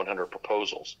platform 100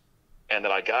 proposals, and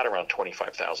that I got around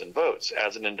 25,000 votes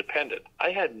as an independent.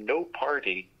 I had no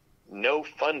party, no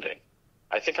funding.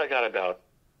 I think I got about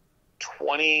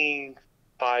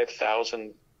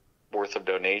 25,000 worth of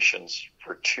donations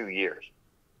for 2 years,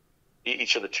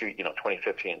 each of the two,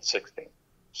 2015 and 16.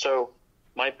 So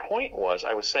my point was,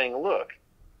 I was saying, look,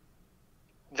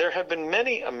 there have been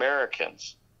many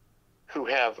Americans who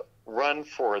have run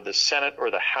for the Senate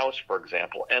or the House, for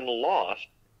example, and lost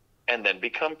and then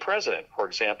become president. For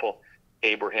example,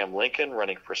 Abraham Lincoln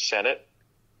running for Senate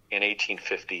in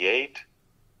 1858,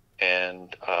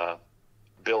 and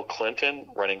Bill Clinton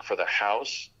running for the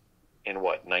House in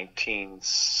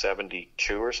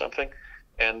 1972 or something,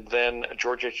 and then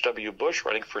George H.W. Bush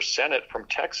running for Senate from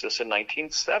Texas in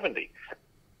 1970.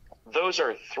 Those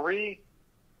are three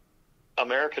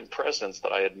American presidents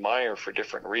that I admire for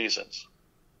different reasons,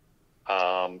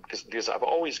 because I've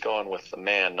always gone with the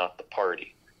man, not the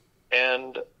party,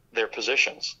 and their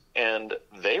positions. And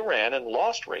they ran and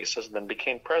lost races and then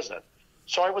became president.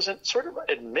 So I was sort of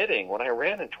admitting when I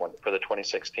ran for the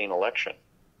 2016 election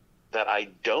that I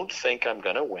don't think I'm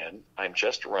going to win. I'm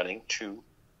just running to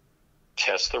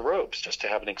test the ropes, just to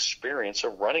have an experience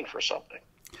of running for something.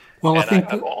 Well, and I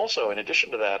think I'm also, in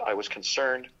addition to that, I was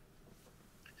concerned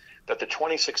that the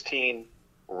 2016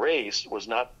 race was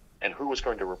not, and who was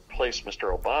going to replace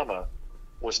Mr. Obama,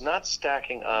 was not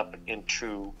stacking up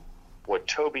into what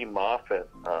Toby Moffett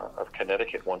of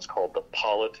Connecticut once called the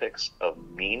politics of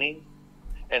meaning.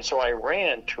 And so I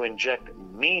ran to inject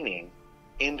meaning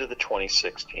into the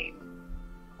 2016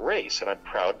 race, and I'm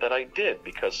proud that I did,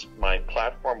 because my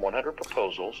platform 100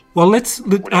 proposals. Well,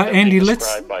 Andy,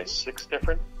 described by 6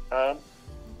 different.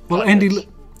 Andy,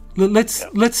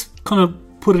 let's kind of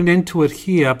put an end to it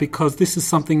here, because this is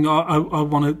something I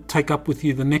want to take up with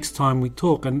you the next time we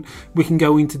talk, and we can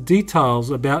go into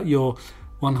details about your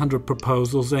 100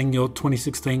 proposals and your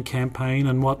 2016 campaign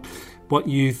and what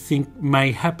you think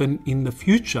may happen in the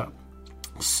future.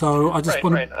 So I just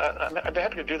want to... I'd be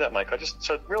happy to do that, Mike.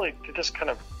 Really, to just kind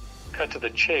of cut to the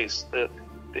chase, the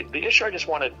issue I just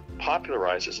want to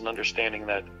popularize is an understanding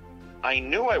that I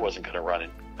knew I wasn't going to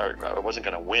I wasn't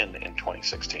going to win in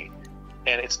 2016.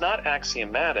 And it's not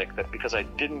axiomatic that because I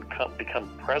didn't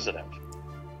become president,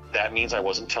 that means I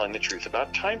wasn't telling the truth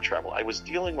about time travel. I was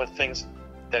dealing with things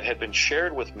that had been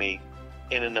shared with me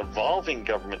in an evolving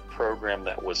government program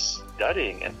that was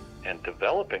studying and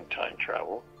developing time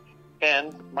travel.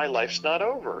 and my life's not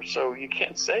over. So you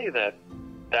can't say that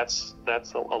that's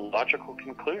a logical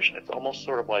conclusion. It's almost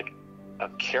sort of like a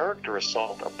character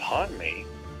assault upon me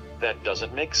that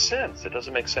doesn't make sense. It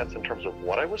doesn't make sense in terms of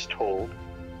what I was told,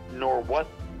 nor what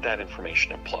that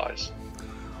information implies.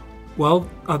 Well,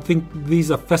 I think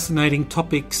these are fascinating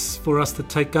topics for us to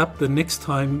take up the next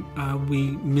time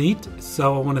we meet.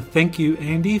 So I want to thank you,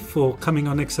 Andy, for coming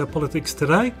on Exopolitics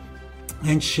today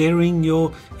and sharing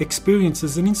your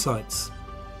experiences and insights.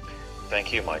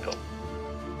 Thank you, Michael.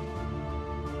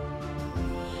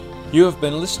 You have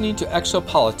been listening to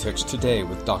Exopolitics Today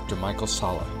with Dr. Michael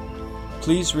Salla.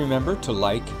 Please remember to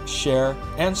like, share,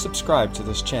 and subscribe to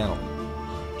this channel.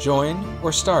 Join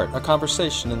or start a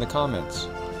conversation in the comments.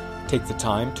 Take the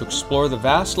time to explore the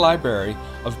vast library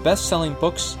of best-selling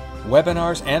books,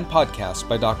 webinars, and podcasts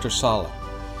by Dr. Salla.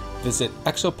 Visit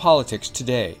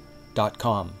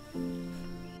exopoliticstoday.com.